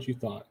 I don't know what you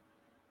thought.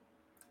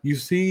 You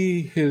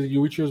see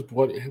Yuichiro's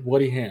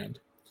bloody hand.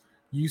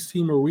 You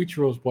see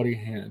Morichiro's bloody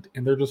hand,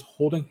 and they're just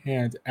holding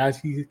hands as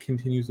he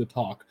continues to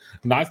talk.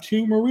 Not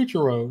to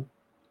Morichiro,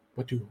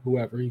 but to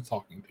whoever he's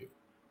talking to.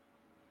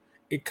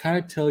 It kind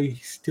of tells you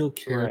he still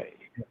cared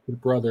about his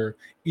brother,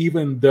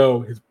 even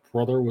though his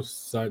brother was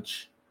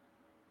such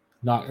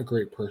not a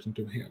great person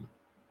to him.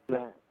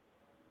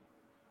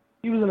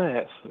 He was an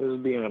ass,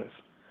 let's be honest.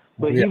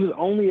 But he was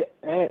only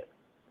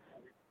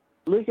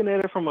looking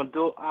at it from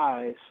adult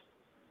eyes,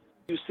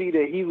 you see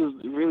that he was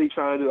really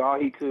trying to do all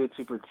he could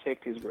to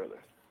protect his brother.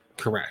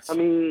 Correct. I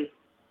mean,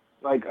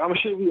 like, I'm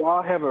sure we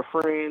all have a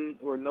friend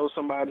or know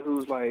somebody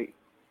who's like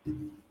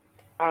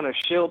kind of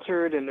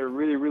sheltered and they're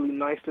really, really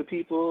nice to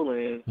people,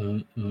 and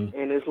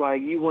and it's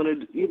like you want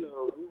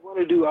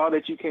to do all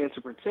that you can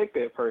to protect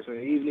that person,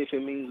 even if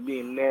it means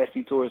being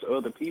nasty towards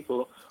other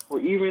people or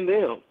even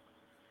them.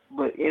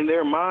 But in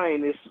their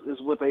mind, this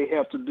is what they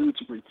have to do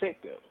to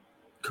protect them.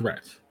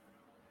 Correct.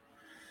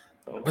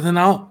 But then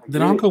I'll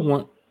go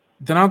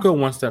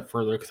one step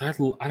further, because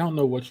I don't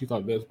know what you thought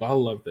of this, but I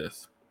love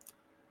this.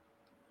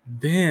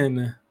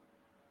 Then,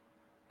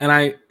 and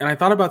I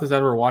thought about this as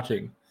we were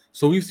watching.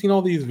 So we've seen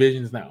all these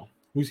visions now.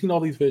 We've seen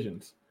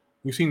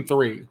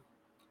 3.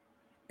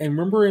 And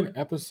remember in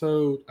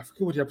episode, I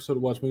forget which episode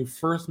it was, when we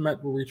first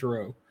met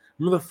Morichiro.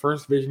 Remember the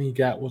first vision he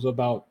got was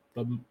about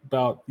the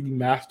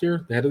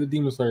master, the head of the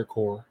Demon Slayer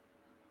Corps,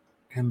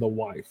 and the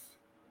wife.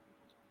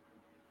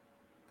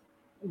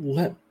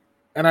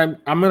 And I'm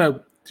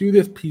gonna do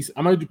this piece.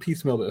 I'm gonna do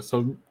piecemeal this.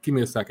 So give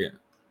me a second.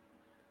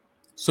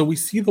 So we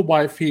see the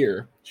wife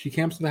here. She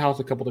comes to the house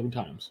a couple different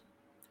times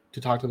to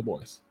talk to the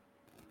boys.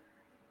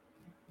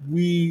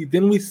 We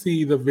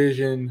see the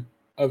vision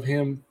of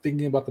him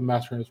thinking about the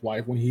master and his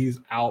wife when he's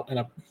out.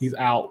 He's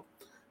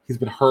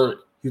been hurt.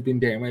 He's been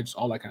damaged.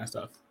 All that kind of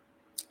stuff.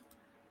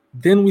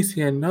 Then we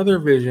see another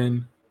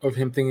vision of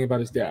him thinking about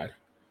his dad.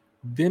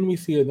 Then we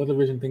see another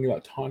vision thinking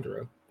about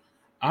Tanjiro.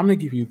 I'm gonna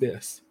give you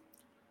this.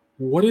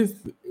 What is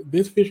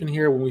this vision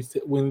here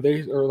when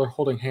they're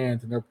holding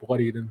hands and they're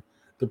bloodied and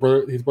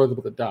his brother's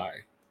about to die?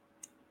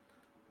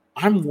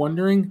 I'm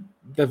wondering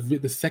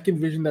the second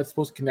vision that's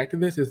supposed to connect to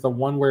this is the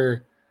one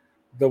where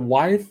the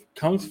wife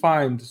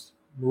finds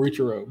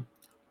Morichiro,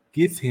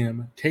 gets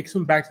him, takes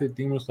him back to the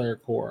Demon Slayer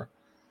Corps.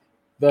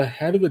 The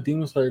head of the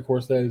Demon Slayer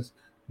Corps says,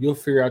 "You'll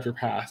figure out your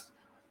past.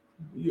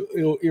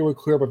 It will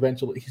clear up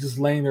eventually." He's just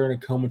laying there in a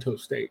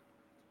comatose state.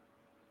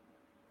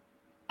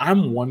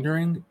 I'm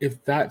wondering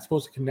if that's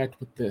supposed to connect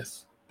with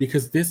this,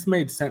 because this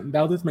made sense.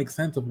 Now this makes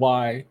sense of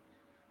why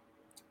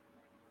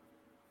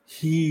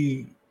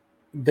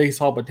they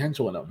saw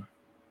potential in him,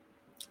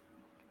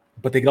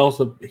 but they could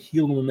also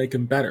heal him and make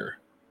him better.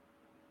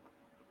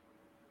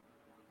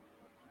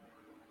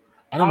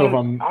 I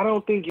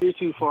don't think you're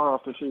too far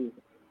off the truth.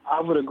 I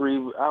would agree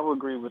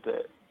with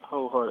that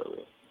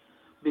wholeheartedly,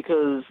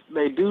 because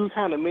they do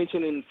kind of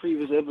mention in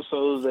previous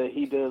episodes that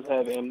he does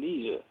have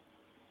amnesia.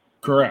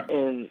 Correct.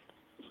 And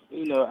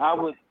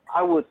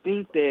I would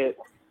think that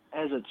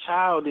as a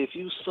child, if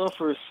you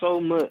suffer so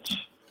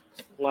much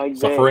like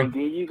that, and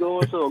then you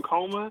go into a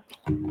coma,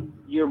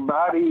 your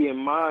body and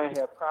mind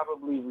have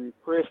probably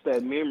repressed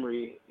that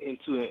memory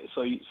into it,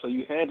 so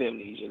you had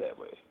amnesia that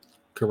way.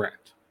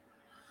 Correct.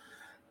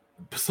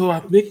 So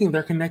I'm thinking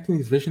they're connecting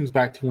these visions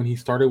back to when he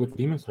started with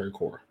Demon Slayer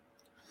Corps.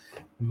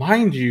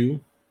 Mind you,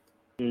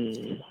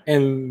 this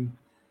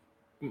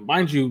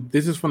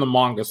is from the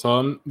manga,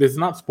 so this is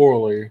not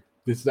spoiler.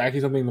 This is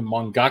actually something the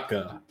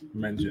mangaka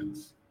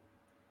mentions,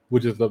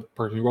 which is the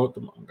person who wrote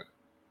the manga.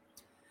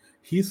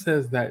 He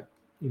says that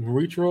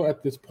Morichiro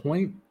at this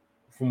point,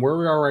 from where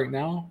we are right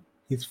now,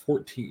 he's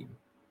 14.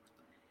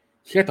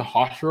 He got to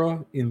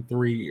Hashira in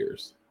 3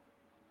 years.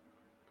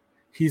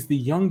 He's the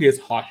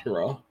youngest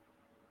Hashira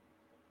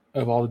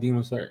of all the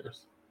Demon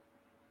Slayers.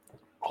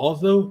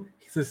 Also,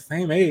 he's the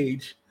same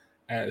age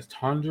as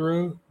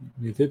Tanjiro,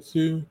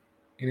 Zenitsu,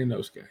 and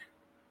Inosuke.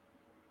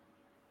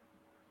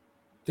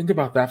 Think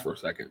about that for a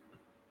second.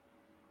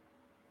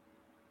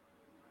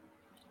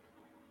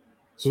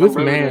 So this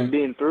man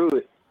been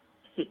through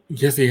it.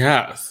 Yes, he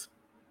has.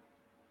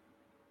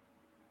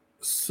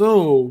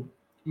 So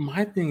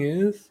my thing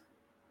is,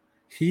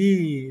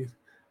 he's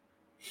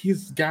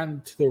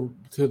gotten to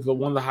the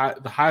one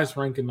of the highest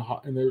rank in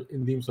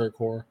Demon Slayer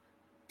Corps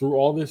through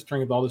all this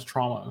strength, all this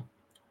trauma,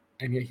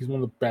 and yet he's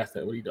one of the best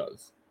at what he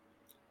does.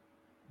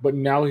 But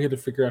now he had to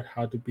figure out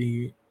how to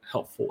be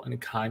helpful and a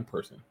kind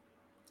person,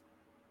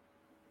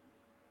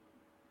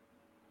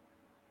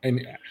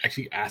 and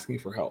actually asking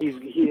for help.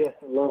 He has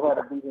to learn how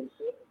to be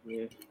himself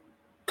again.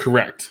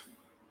 Correct.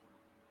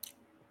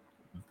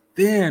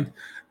 Then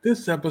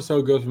this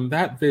episode goes from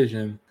that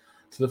vision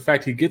to the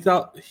fact he gets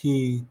out,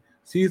 he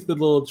sees the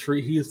little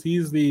tree, he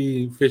sees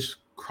the fish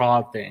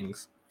craw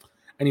things,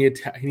 and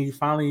he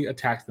finally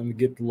attacks them to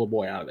get the little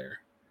boy out of there.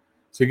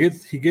 So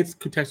he gets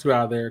Kutetsu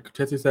out of there.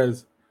 Kutetsu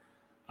says,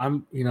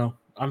 I'm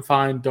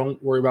fine,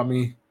 don't worry about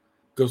me.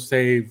 Go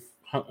save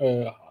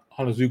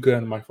Hanazuka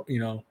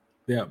and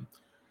them.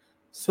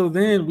 So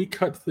then we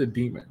cut to the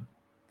demon.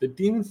 The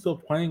demon's still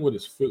playing with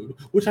his food,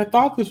 which I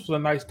thought this was a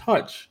nice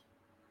touch.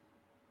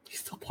 He's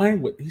still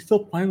playing with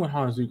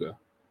Hanazuka.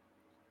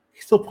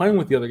 He's still playing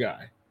with the other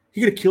guy.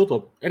 He could have killed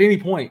him at any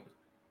point.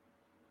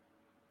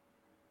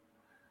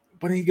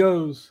 But he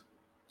goes,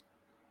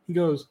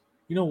 you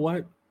know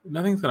what?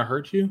 Nothing's gonna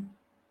hurt you.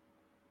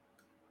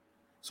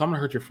 So I'm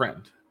gonna hurt your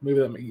friend.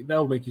 Maybe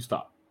that'll make you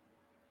stop.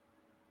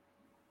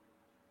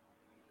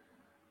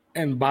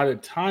 And by the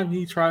time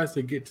he tries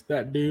to get to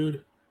that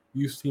dude,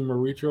 you see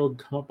Morichiro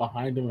come up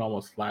behind him and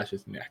almost slash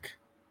his neck.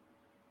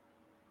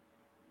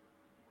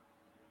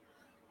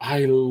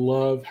 I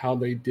love how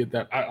they did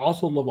that. I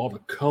also love all the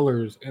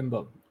colors and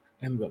the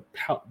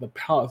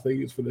palettes they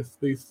used for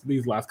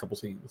these last couple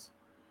scenes.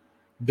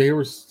 They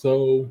were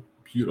so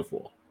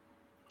beautiful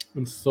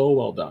and so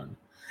well done.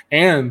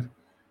 And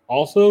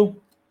also,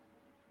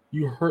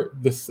 you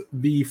heard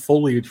the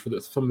foliage for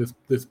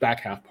this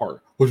back half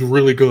part was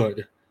really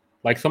good.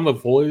 Like some of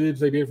the foliage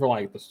they did for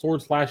like the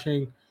sword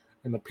slashing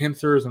and the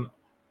pincers, and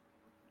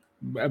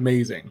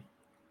amazing.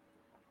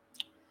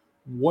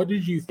 What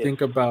did you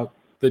think about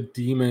the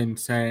demon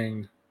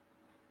saying,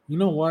 you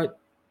know what?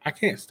 I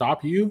can't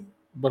stop you,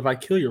 but if I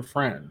kill your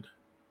friend,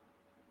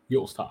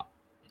 you'll stop.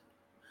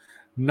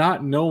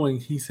 Not knowing,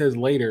 he says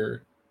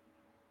later,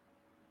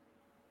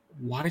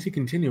 why is he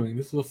continuing?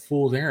 This is a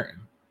fool's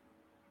errand.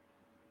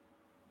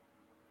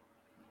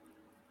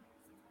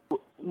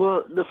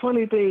 Well, the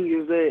funny thing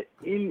is that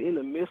in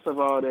the midst of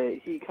all that,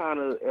 he kind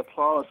of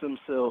applauds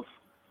himself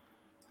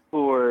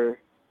for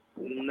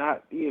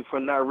not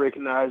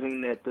recognizing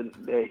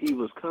that he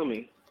was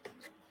coming,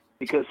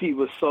 because he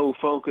was so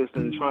focused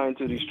and trying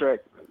to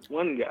distract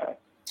one guy.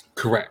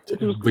 Correct.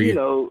 It was,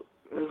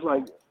 it's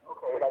like,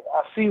 okay, like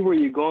I see where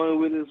you're going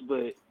with this,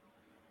 but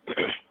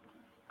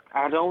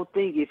I don't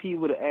think if he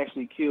would have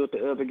actually killed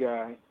the other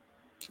guy,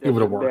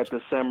 that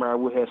the samurai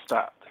would have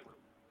stopped.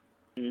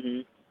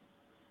 Mm-hmm.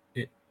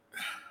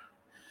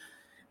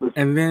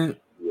 And then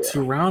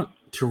to round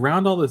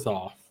all this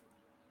off,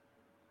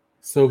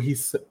 so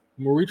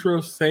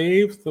Morichiro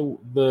saves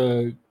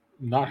the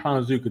not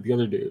Hanazuka, the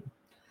other dude.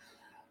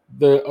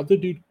 The other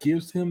dude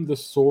gives him the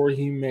sword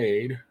he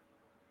made.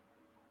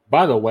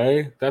 By the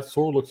way, that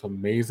sword looks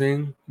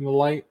amazing in the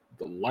light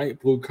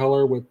blue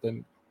color with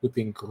the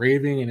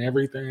engraving and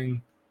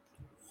everything.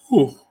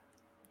 Whew.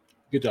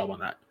 Good job on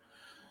that.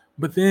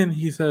 But then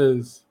he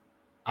says,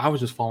 I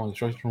was just following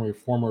instructions from a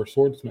former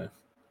swordsmith.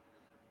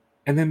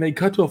 And then they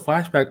cut to a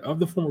flashback of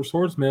the former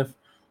swordsmith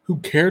who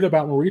cared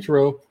about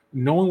Morichiro,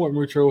 knowing what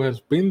Morichiro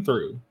has been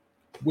through,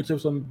 which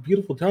was a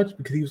beautiful touch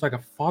because he was like a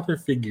father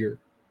figure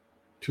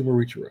to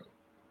Morichiro.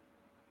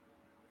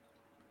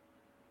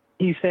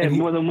 He's had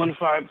more than one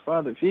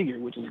father figure,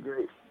 which is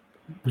great.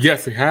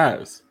 Yes, he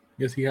has.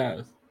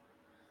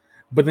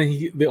 But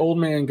then the old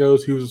man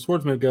goes, who's a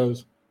swordsmith,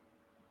 goes,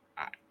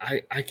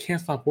 I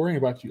can't stop worrying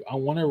about you. I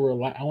want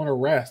to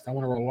rest. I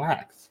want to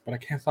relax, but I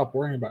can't stop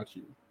worrying about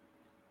you.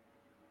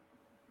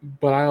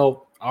 But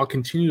I'll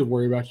continue to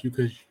worry about you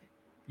because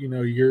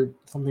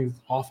something's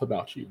off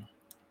about you.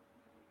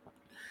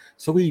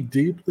 So he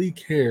deeply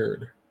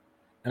cared,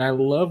 and I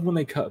love when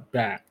they cut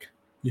back.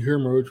 You hear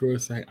Morichiro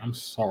say, "I'm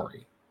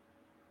sorry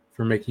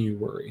for making you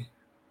worry,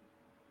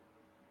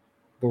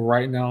 but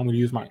right now I'm going to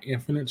use my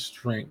infinite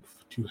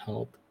strength to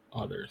help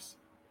others."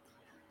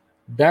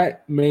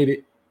 that made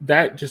it.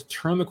 That just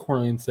turned the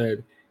corner and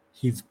said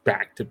he's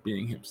back to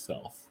being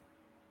himself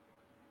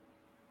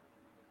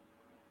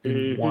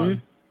in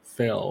one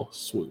fell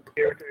swoop.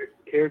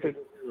 Character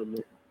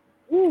development.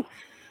 Woo.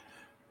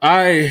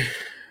 And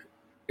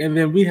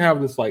then we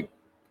have this like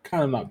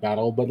kind of not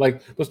battle, but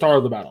like the start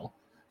of the battle.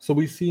 So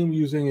we see him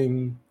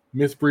using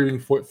misbreathing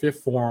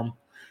fifth form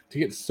to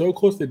get so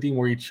close to the demon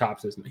where he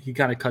chops he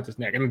kind of cuts his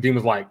neck, and the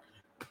demon's like,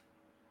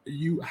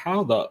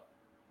 how the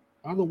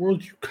world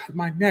did you cut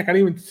my neck? I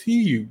didn't even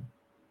see you.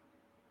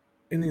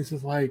 And it's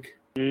just like,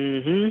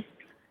 he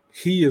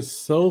is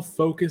so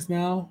focused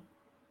now.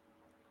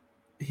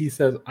 He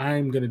says,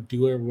 I'm going to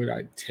do whatever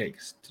it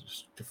takes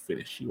to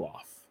finish you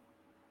off.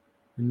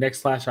 The next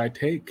slash I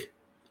take,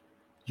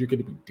 you're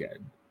going to be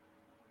dead.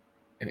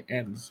 And it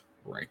ends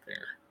right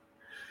there.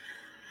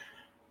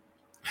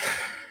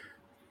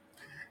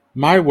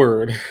 My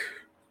word.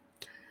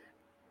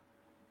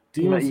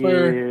 Demon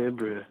Slayer. Yeah,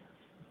 bro.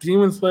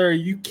 Demon Slayer,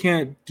 you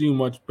can't do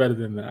much better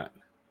than that.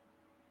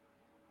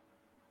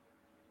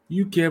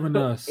 You giving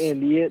us.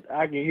 And yet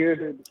I can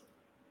hear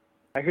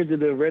the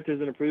directors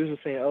and the producers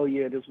saying, "Oh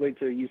yeah, just wait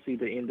till you see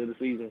the end of the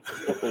season."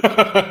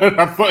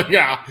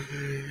 Yeah.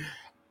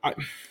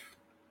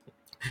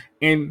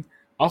 And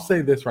I'll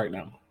say this right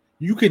now: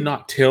 you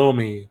cannot tell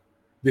me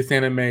this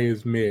anime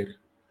is mid.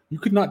 You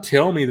could not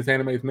tell me this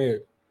anime is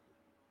mid,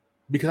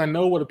 because I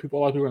know what a lot of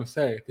people are going to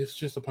say. This is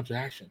just a bunch of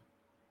action.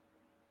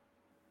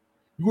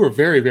 You are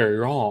very, very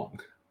wrong.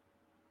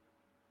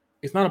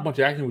 It's not a bunch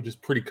of action with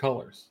just pretty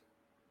colors.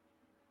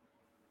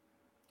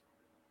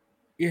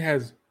 It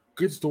has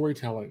good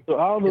storytelling. So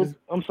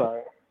I'm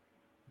sorry.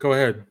 Go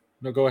ahead.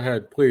 No, go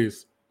ahead,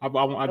 please. I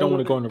don't want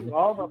to go into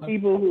all the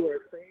people who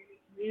are saying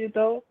it's mid,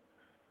 though.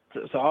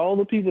 So all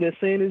the people that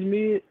saying it's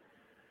mid,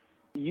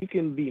 you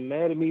can be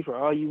mad at me for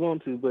all you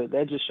want to, but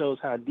that just shows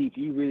how deep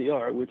you really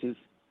are, which is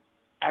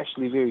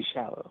actually very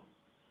shallow.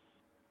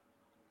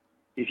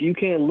 If you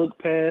can't look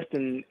past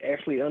and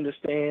actually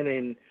understand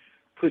and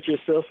put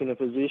yourself in a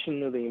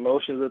position of the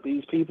emotions of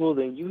these people,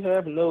 then you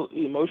have no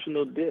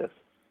emotional depth.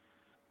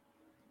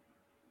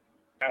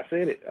 I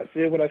said it. I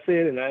said what I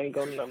said, and I'm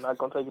not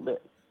gonna take it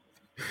back.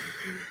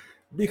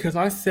 Because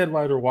I said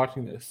while we were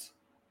watching this,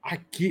 I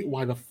get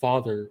why the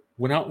father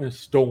went out in a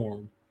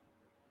storm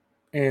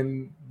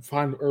and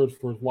find herbs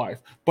for his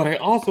wife. But I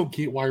also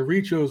get why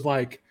Richo's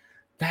like,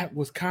 that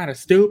was kind of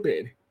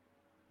stupid.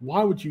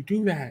 Why would you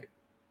do that?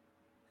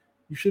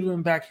 You should have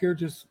been back here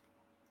just,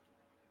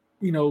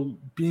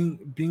 being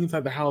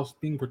inside the house,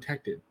 being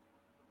protected.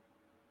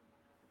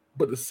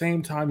 But at the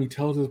same time, he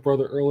tells his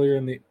brother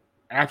earlier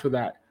after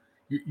that,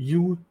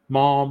 you,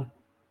 mom,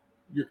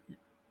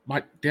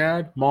 my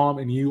dad, mom,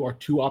 and you are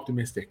too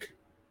optimistic.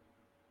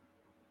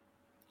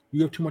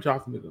 You have too much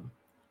optimism.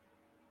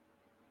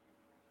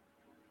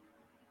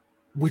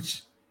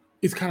 Which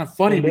is kind of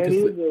funny, and because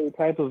that is a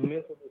type of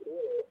mental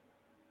disorder.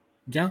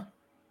 Yeah.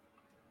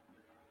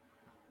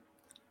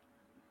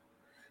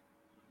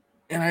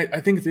 And I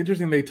think it's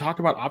interesting they talk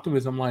about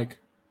optimism like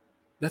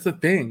that's a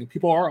thing.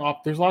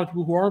 There's a lot of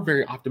people who are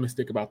very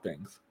optimistic about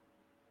things.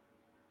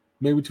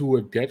 Maybe to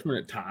a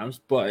detriment at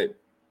times, but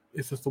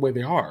it's just the way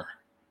they are.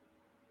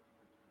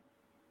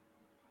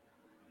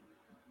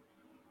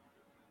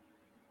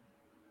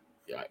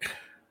 Yeah.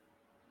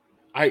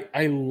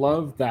 I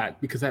love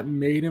that because that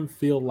made him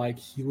feel like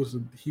he was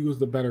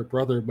the better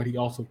brother, but he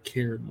also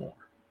cared more.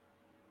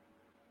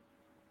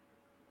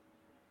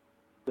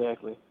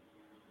 Exactly.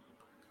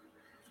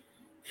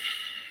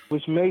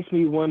 Which makes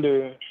me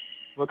wonder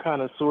what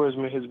kind of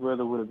swordsman his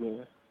brother would have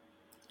been.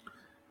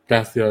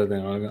 That's the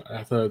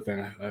other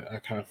thing. I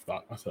kind of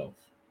thought myself.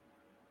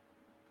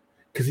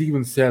 Because he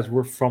even says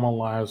we're from a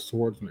line of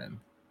swordsmen,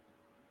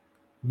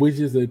 which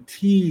is a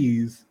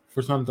tease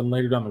for something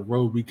later down the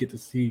road we get to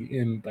see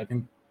in, I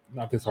think,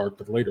 not this arc,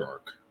 but the later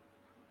arc.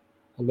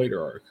 A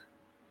later arc.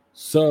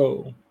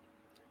 So,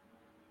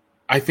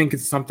 I think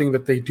it's something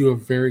that they do a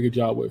very good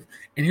job with.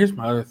 And here's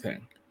my other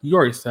thing. You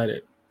already said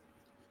it.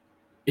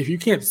 If you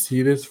can't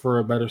see this for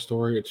a better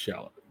story, it's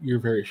shallow. You're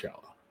very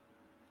shallow.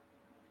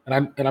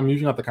 And I'm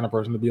usually not the kind of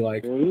person to be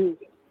like,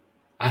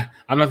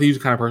 I'm not the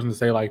usual kind of person to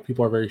say like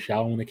people are very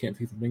shallow when they can't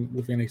see something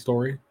within a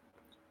story.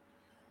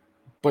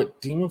 But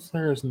Demon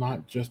Slayer is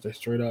not just a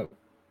straight up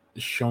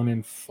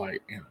shonen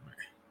fight anime.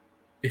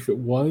 If it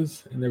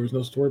was and there was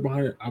no story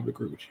behind it, I would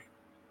agree with you.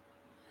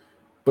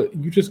 But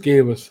you just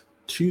gave us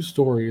 2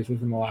 stories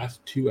within the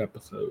last 2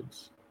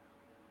 episodes.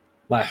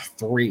 Last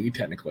 3,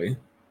 technically.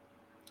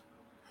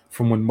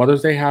 From when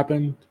Mother's Day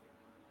happened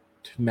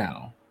to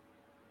now.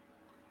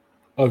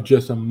 Of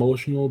just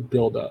emotional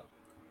buildup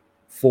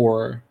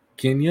for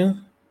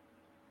Genya,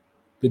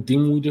 the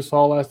demon we just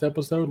saw last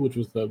episode, which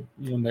was the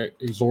one that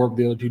absorbed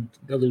the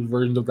other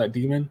versions of that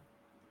demon,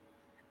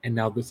 and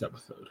now this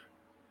episode.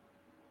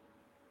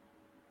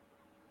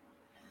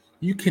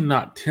 You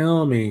cannot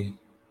tell me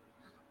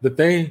that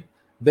they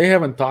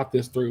haven't thought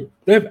this through.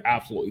 They've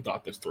absolutely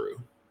thought this through.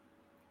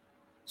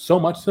 So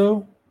much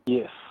so,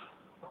 yes,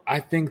 I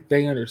think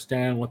they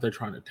understand what they're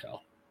trying to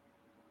tell.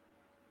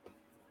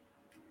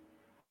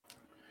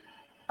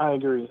 I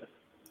agree.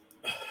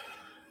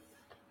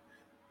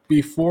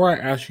 Before I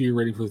ask you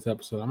ready for this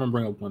episode, I'm gonna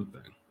bring up one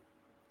thing.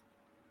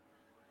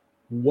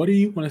 What do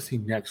you want to see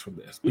next from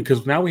this?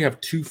 Because now we have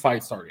 2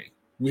 fights starting.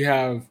 We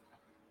have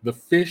the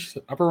Fish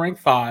upper rank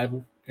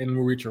 5 and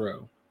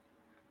Murichiro.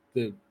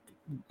 The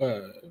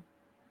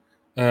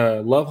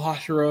Love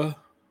Hashira,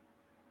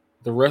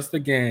 the rest of the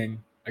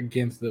gang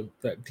against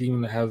that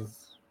demon that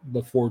has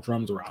the 4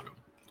 drums around him.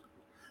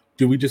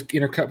 Do we just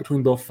intercut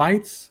between both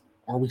fights,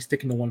 or are we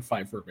sticking to one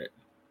fight for a bit?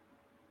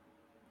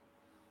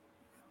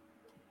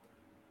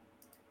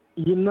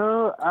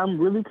 I'm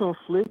really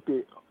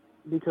conflicted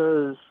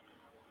because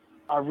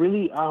I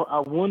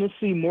want to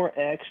see more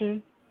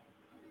action,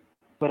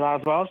 but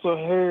I've also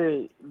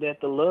heard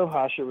that the Love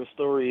Hashira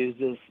story is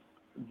just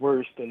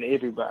worse than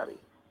everybody.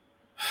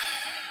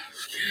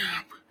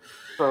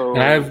 So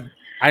And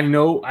I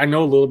know a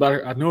little about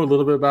her. I know a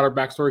little bit about her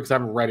backstory because I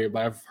haven't read it,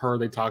 but I've heard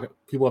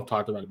people have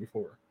talked about it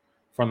before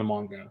from the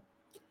manga.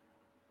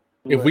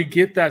 If we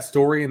get that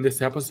story in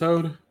this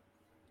episode,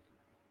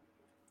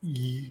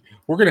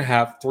 we're gonna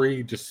have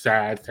 3 just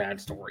sad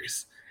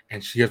stories,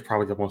 and she is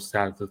probably the most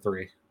sad of the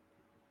 3.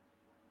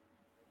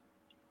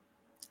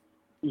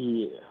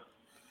 Yeah.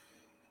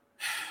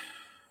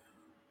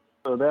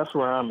 So that's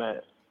where I'm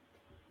at.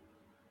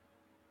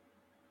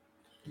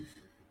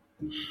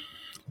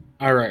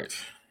 All right,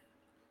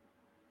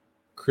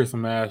 Chris,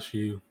 I'm gonna ask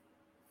you,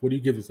 what do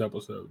you give this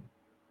episode,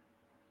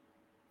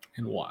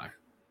 and why?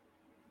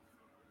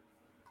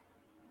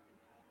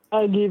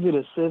 I give it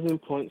a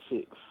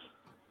 7.6.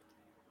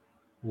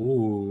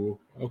 Ooh,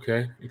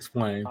 okay.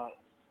 Explain.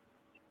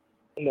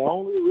 And the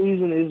only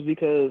reason is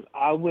because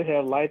I would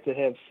have liked to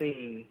have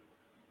seen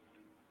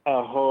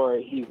how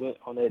hard he went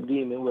on that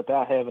demon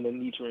without having a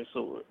Nichiren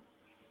sword.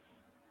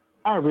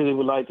 I really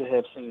would like to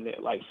have seen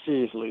that. Like,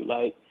 seriously.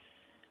 Like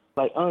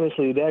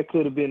honestly, that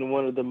could have been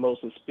one of the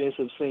most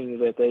expensive scenes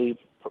that they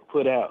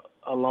put out,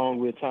 along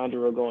with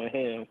Tanjiro going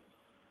ham.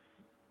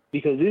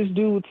 Because this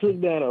dude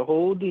took down a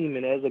whole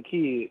demon as a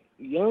kid,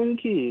 young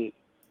kid,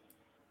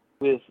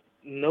 with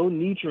no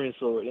Nichiren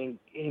sword. And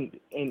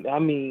I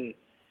mean,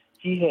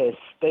 he had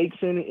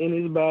stakes in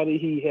his body.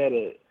 He had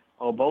a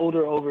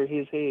boulder over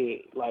his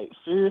head. Like,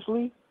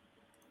 seriously?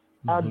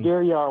 How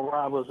dare y'all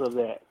rob us of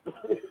that?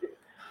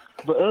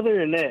 But other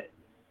than that,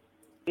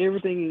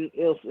 everything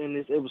else in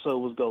this episode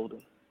was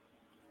golden.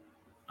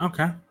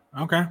 Okay.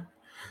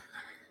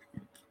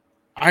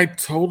 I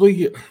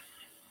totally...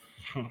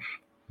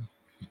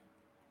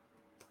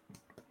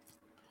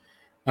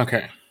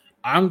 Okay.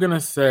 I'm going to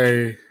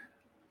say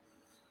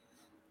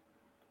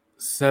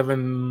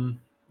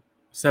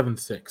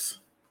 7.6.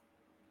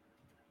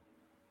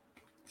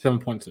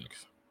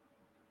 7.6.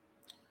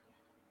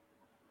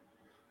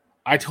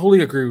 I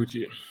totally agree with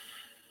you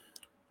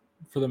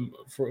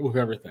with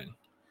everything.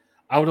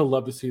 I would have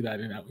loved to see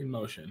that in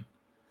motion.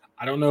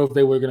 I don't know if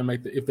they were going to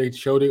make if they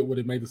showed it, would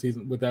have made the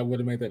season, would have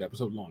made that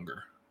episode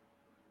longer.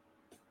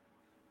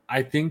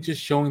 I think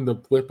just showing the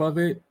blip of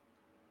it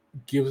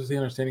gives us the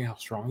understanding how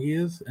strong he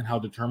is and how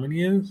determined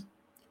he is.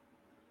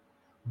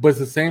 But it's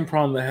the same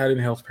problem that I had in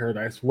Hell's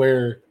Paradise,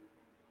 where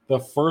the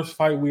first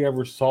fight we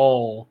ever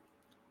saw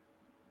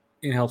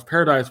in Hell's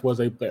Paradise was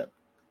a blip.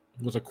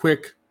 It was a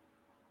quick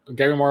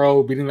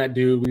Gabimaru beating that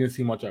dude. We didn't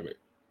see much of it,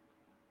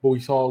 but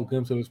we saw a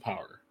glimpse of his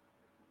power.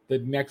 The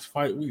next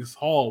fight we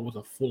saw was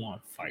a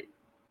full-on fight.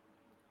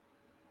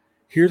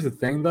 Here's the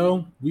thing,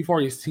 though. We've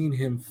already seen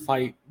him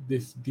fight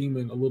this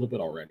demon a little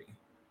bit already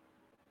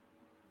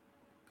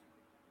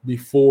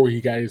before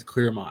he got his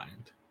clear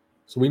mind.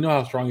 So we know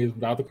how strong he is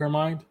without the clear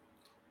mind.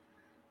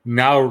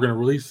 Now we're going to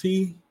really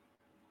see,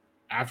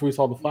 after we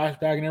saw the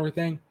flashback and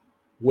everything,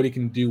 what he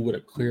can do with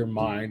a clear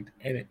mind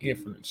and an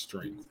infinite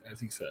strength, as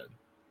he said.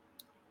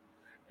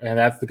 And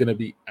that's going to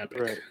be epic.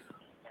 Right.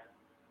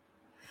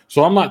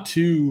 So I'm not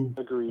too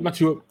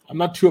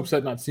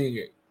upset not seeing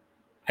it.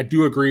 I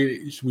do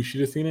agree that we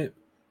should have seen it,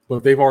 but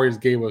if they've already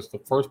gave us the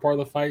first part of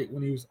the fight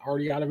when he was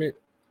already out of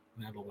it,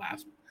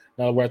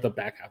 now we're at the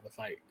back half of the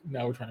fight.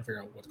 Now we're trying to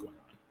figure out what's going on.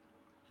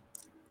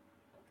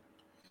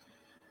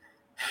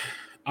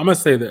 I'm gonna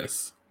say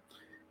this: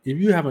 if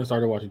you haven't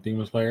started watching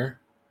Demon Slayer,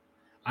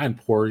 I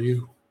implore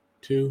you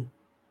to,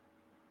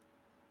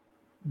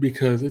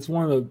 because it's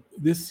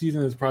this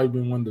season has probably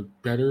been one of the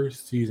better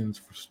seasons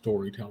for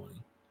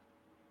storytelling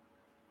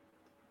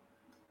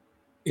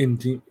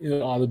in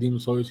all the Demon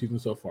Slayer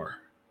seasons so far.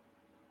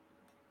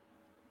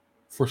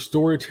 For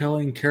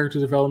storytelling, character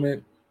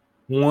development,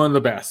 one of the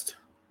best.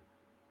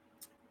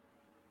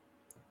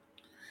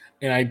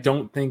 And I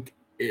don't think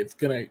it's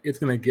gonna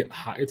get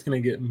high. It's gonna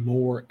get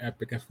more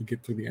epic as we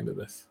get through the end of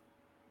this.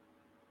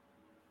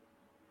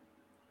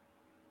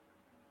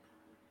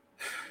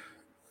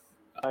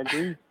 I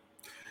agree.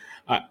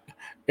 I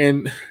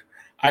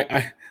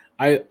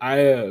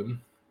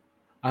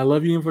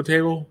love you,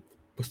 Infotable,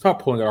 but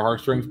stop pulling at our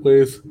heartstrings,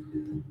 please.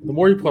 The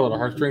more you pull at our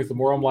heartstrings, the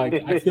more I'm like,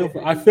 I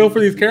feel for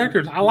these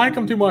characters. I like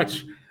them too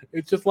much.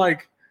 It's just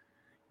like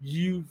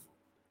you've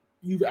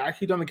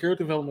actually done the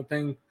character development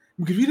thing,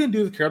 because you didn't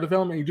do the character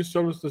development. You just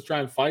showed us to try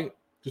and fight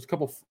just a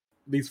couple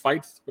these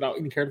fights without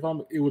any character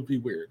development, it would be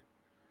weird.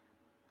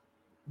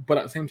 But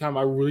at the same time,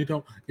 I really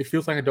don't. It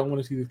feels like I don't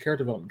want to see this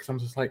character development because I'm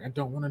just like, I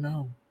don't want to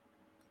know.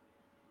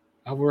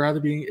 I would rather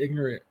be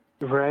ignorant.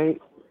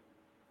 Right.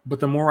 But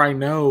the more I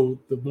know,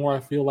 the more I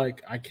feel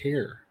like I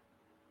care.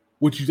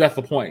 Which is that's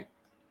the point.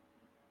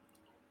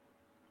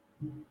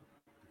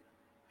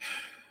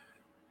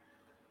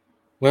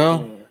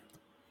 Well,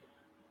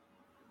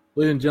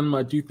 ladies and gentlemen,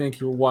 I do thank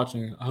you for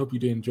watching. I hope you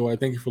did enjoy.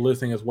 Thank you for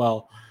listening as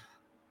well.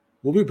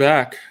 We'll be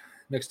back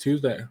next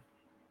Tuesday.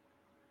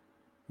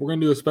 We're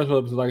going to do a special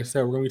episode, like I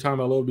said. We're going to be talking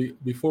about a little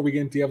bit, before we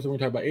get into the episode, we're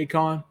going to talk about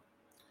A-Kon,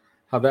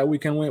 how that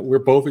weekend went. We're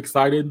both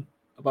excited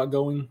about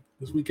going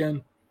this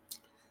weekend.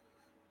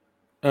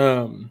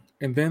 And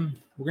then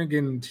we're going to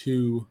get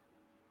into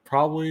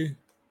probably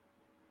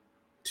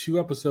 2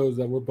 episodes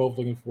that we're both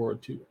looking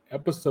forward to.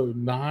 Episode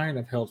 9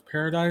 of Hell's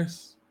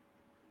Paradise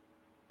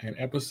and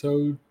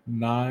episode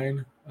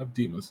 9 of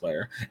Demon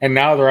Slayer. And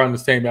now they're on the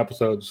same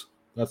episodes.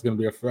 That's going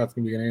to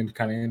be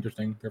kind of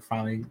interesting. They're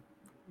finally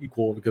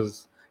equal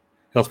because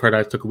Hell's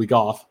Paradise took a week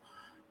off.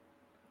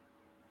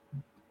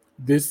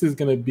 This is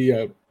going to be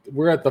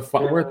we're at the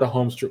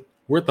home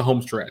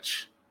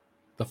stretch,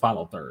 the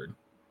final third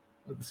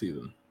of the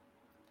season.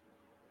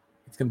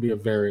 It's going to be a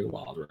very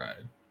wild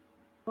ride.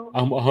 I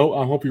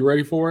hope you're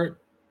ready for it,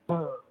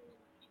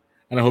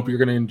 and I hope you're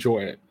going to enjoy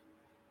it.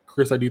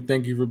 Chris, I do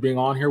thank you for being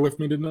on here with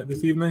me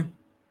this evening.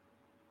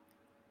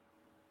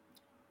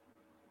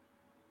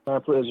 My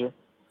pleasure.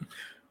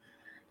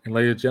 And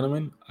ladies and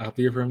gentlemen, I hope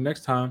to hear from him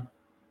next time.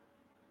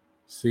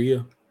 See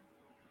ya.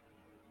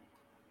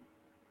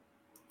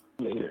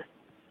 Later.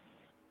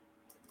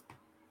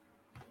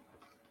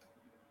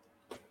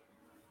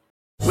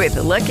 With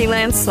the Lucky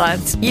Land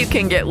Slots, you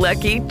can get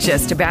lucky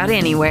just about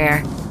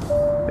anywhere.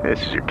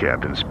 This is your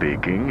captain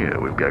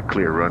speaking. We've got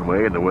clear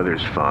runway and the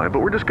weather's fine, but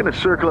we're just going to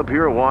circle up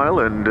here a while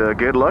and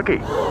get lucky.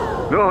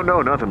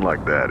 No, nothing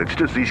like that. It's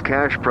just these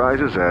cash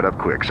prizes add up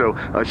quick. So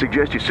I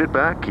suggest you sit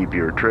back, keep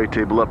your tray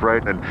table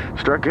upright, and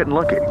start getting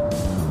lucky.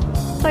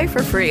 Play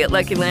for free at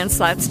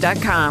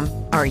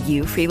LuckyLandSlots.com. Are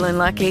you feeling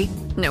lucky?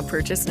 No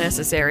purchase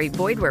necessary.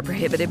 Void where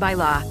prohibited by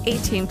law.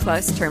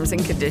 18+ terms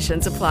and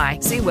conditions apply.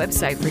 See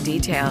website for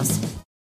details.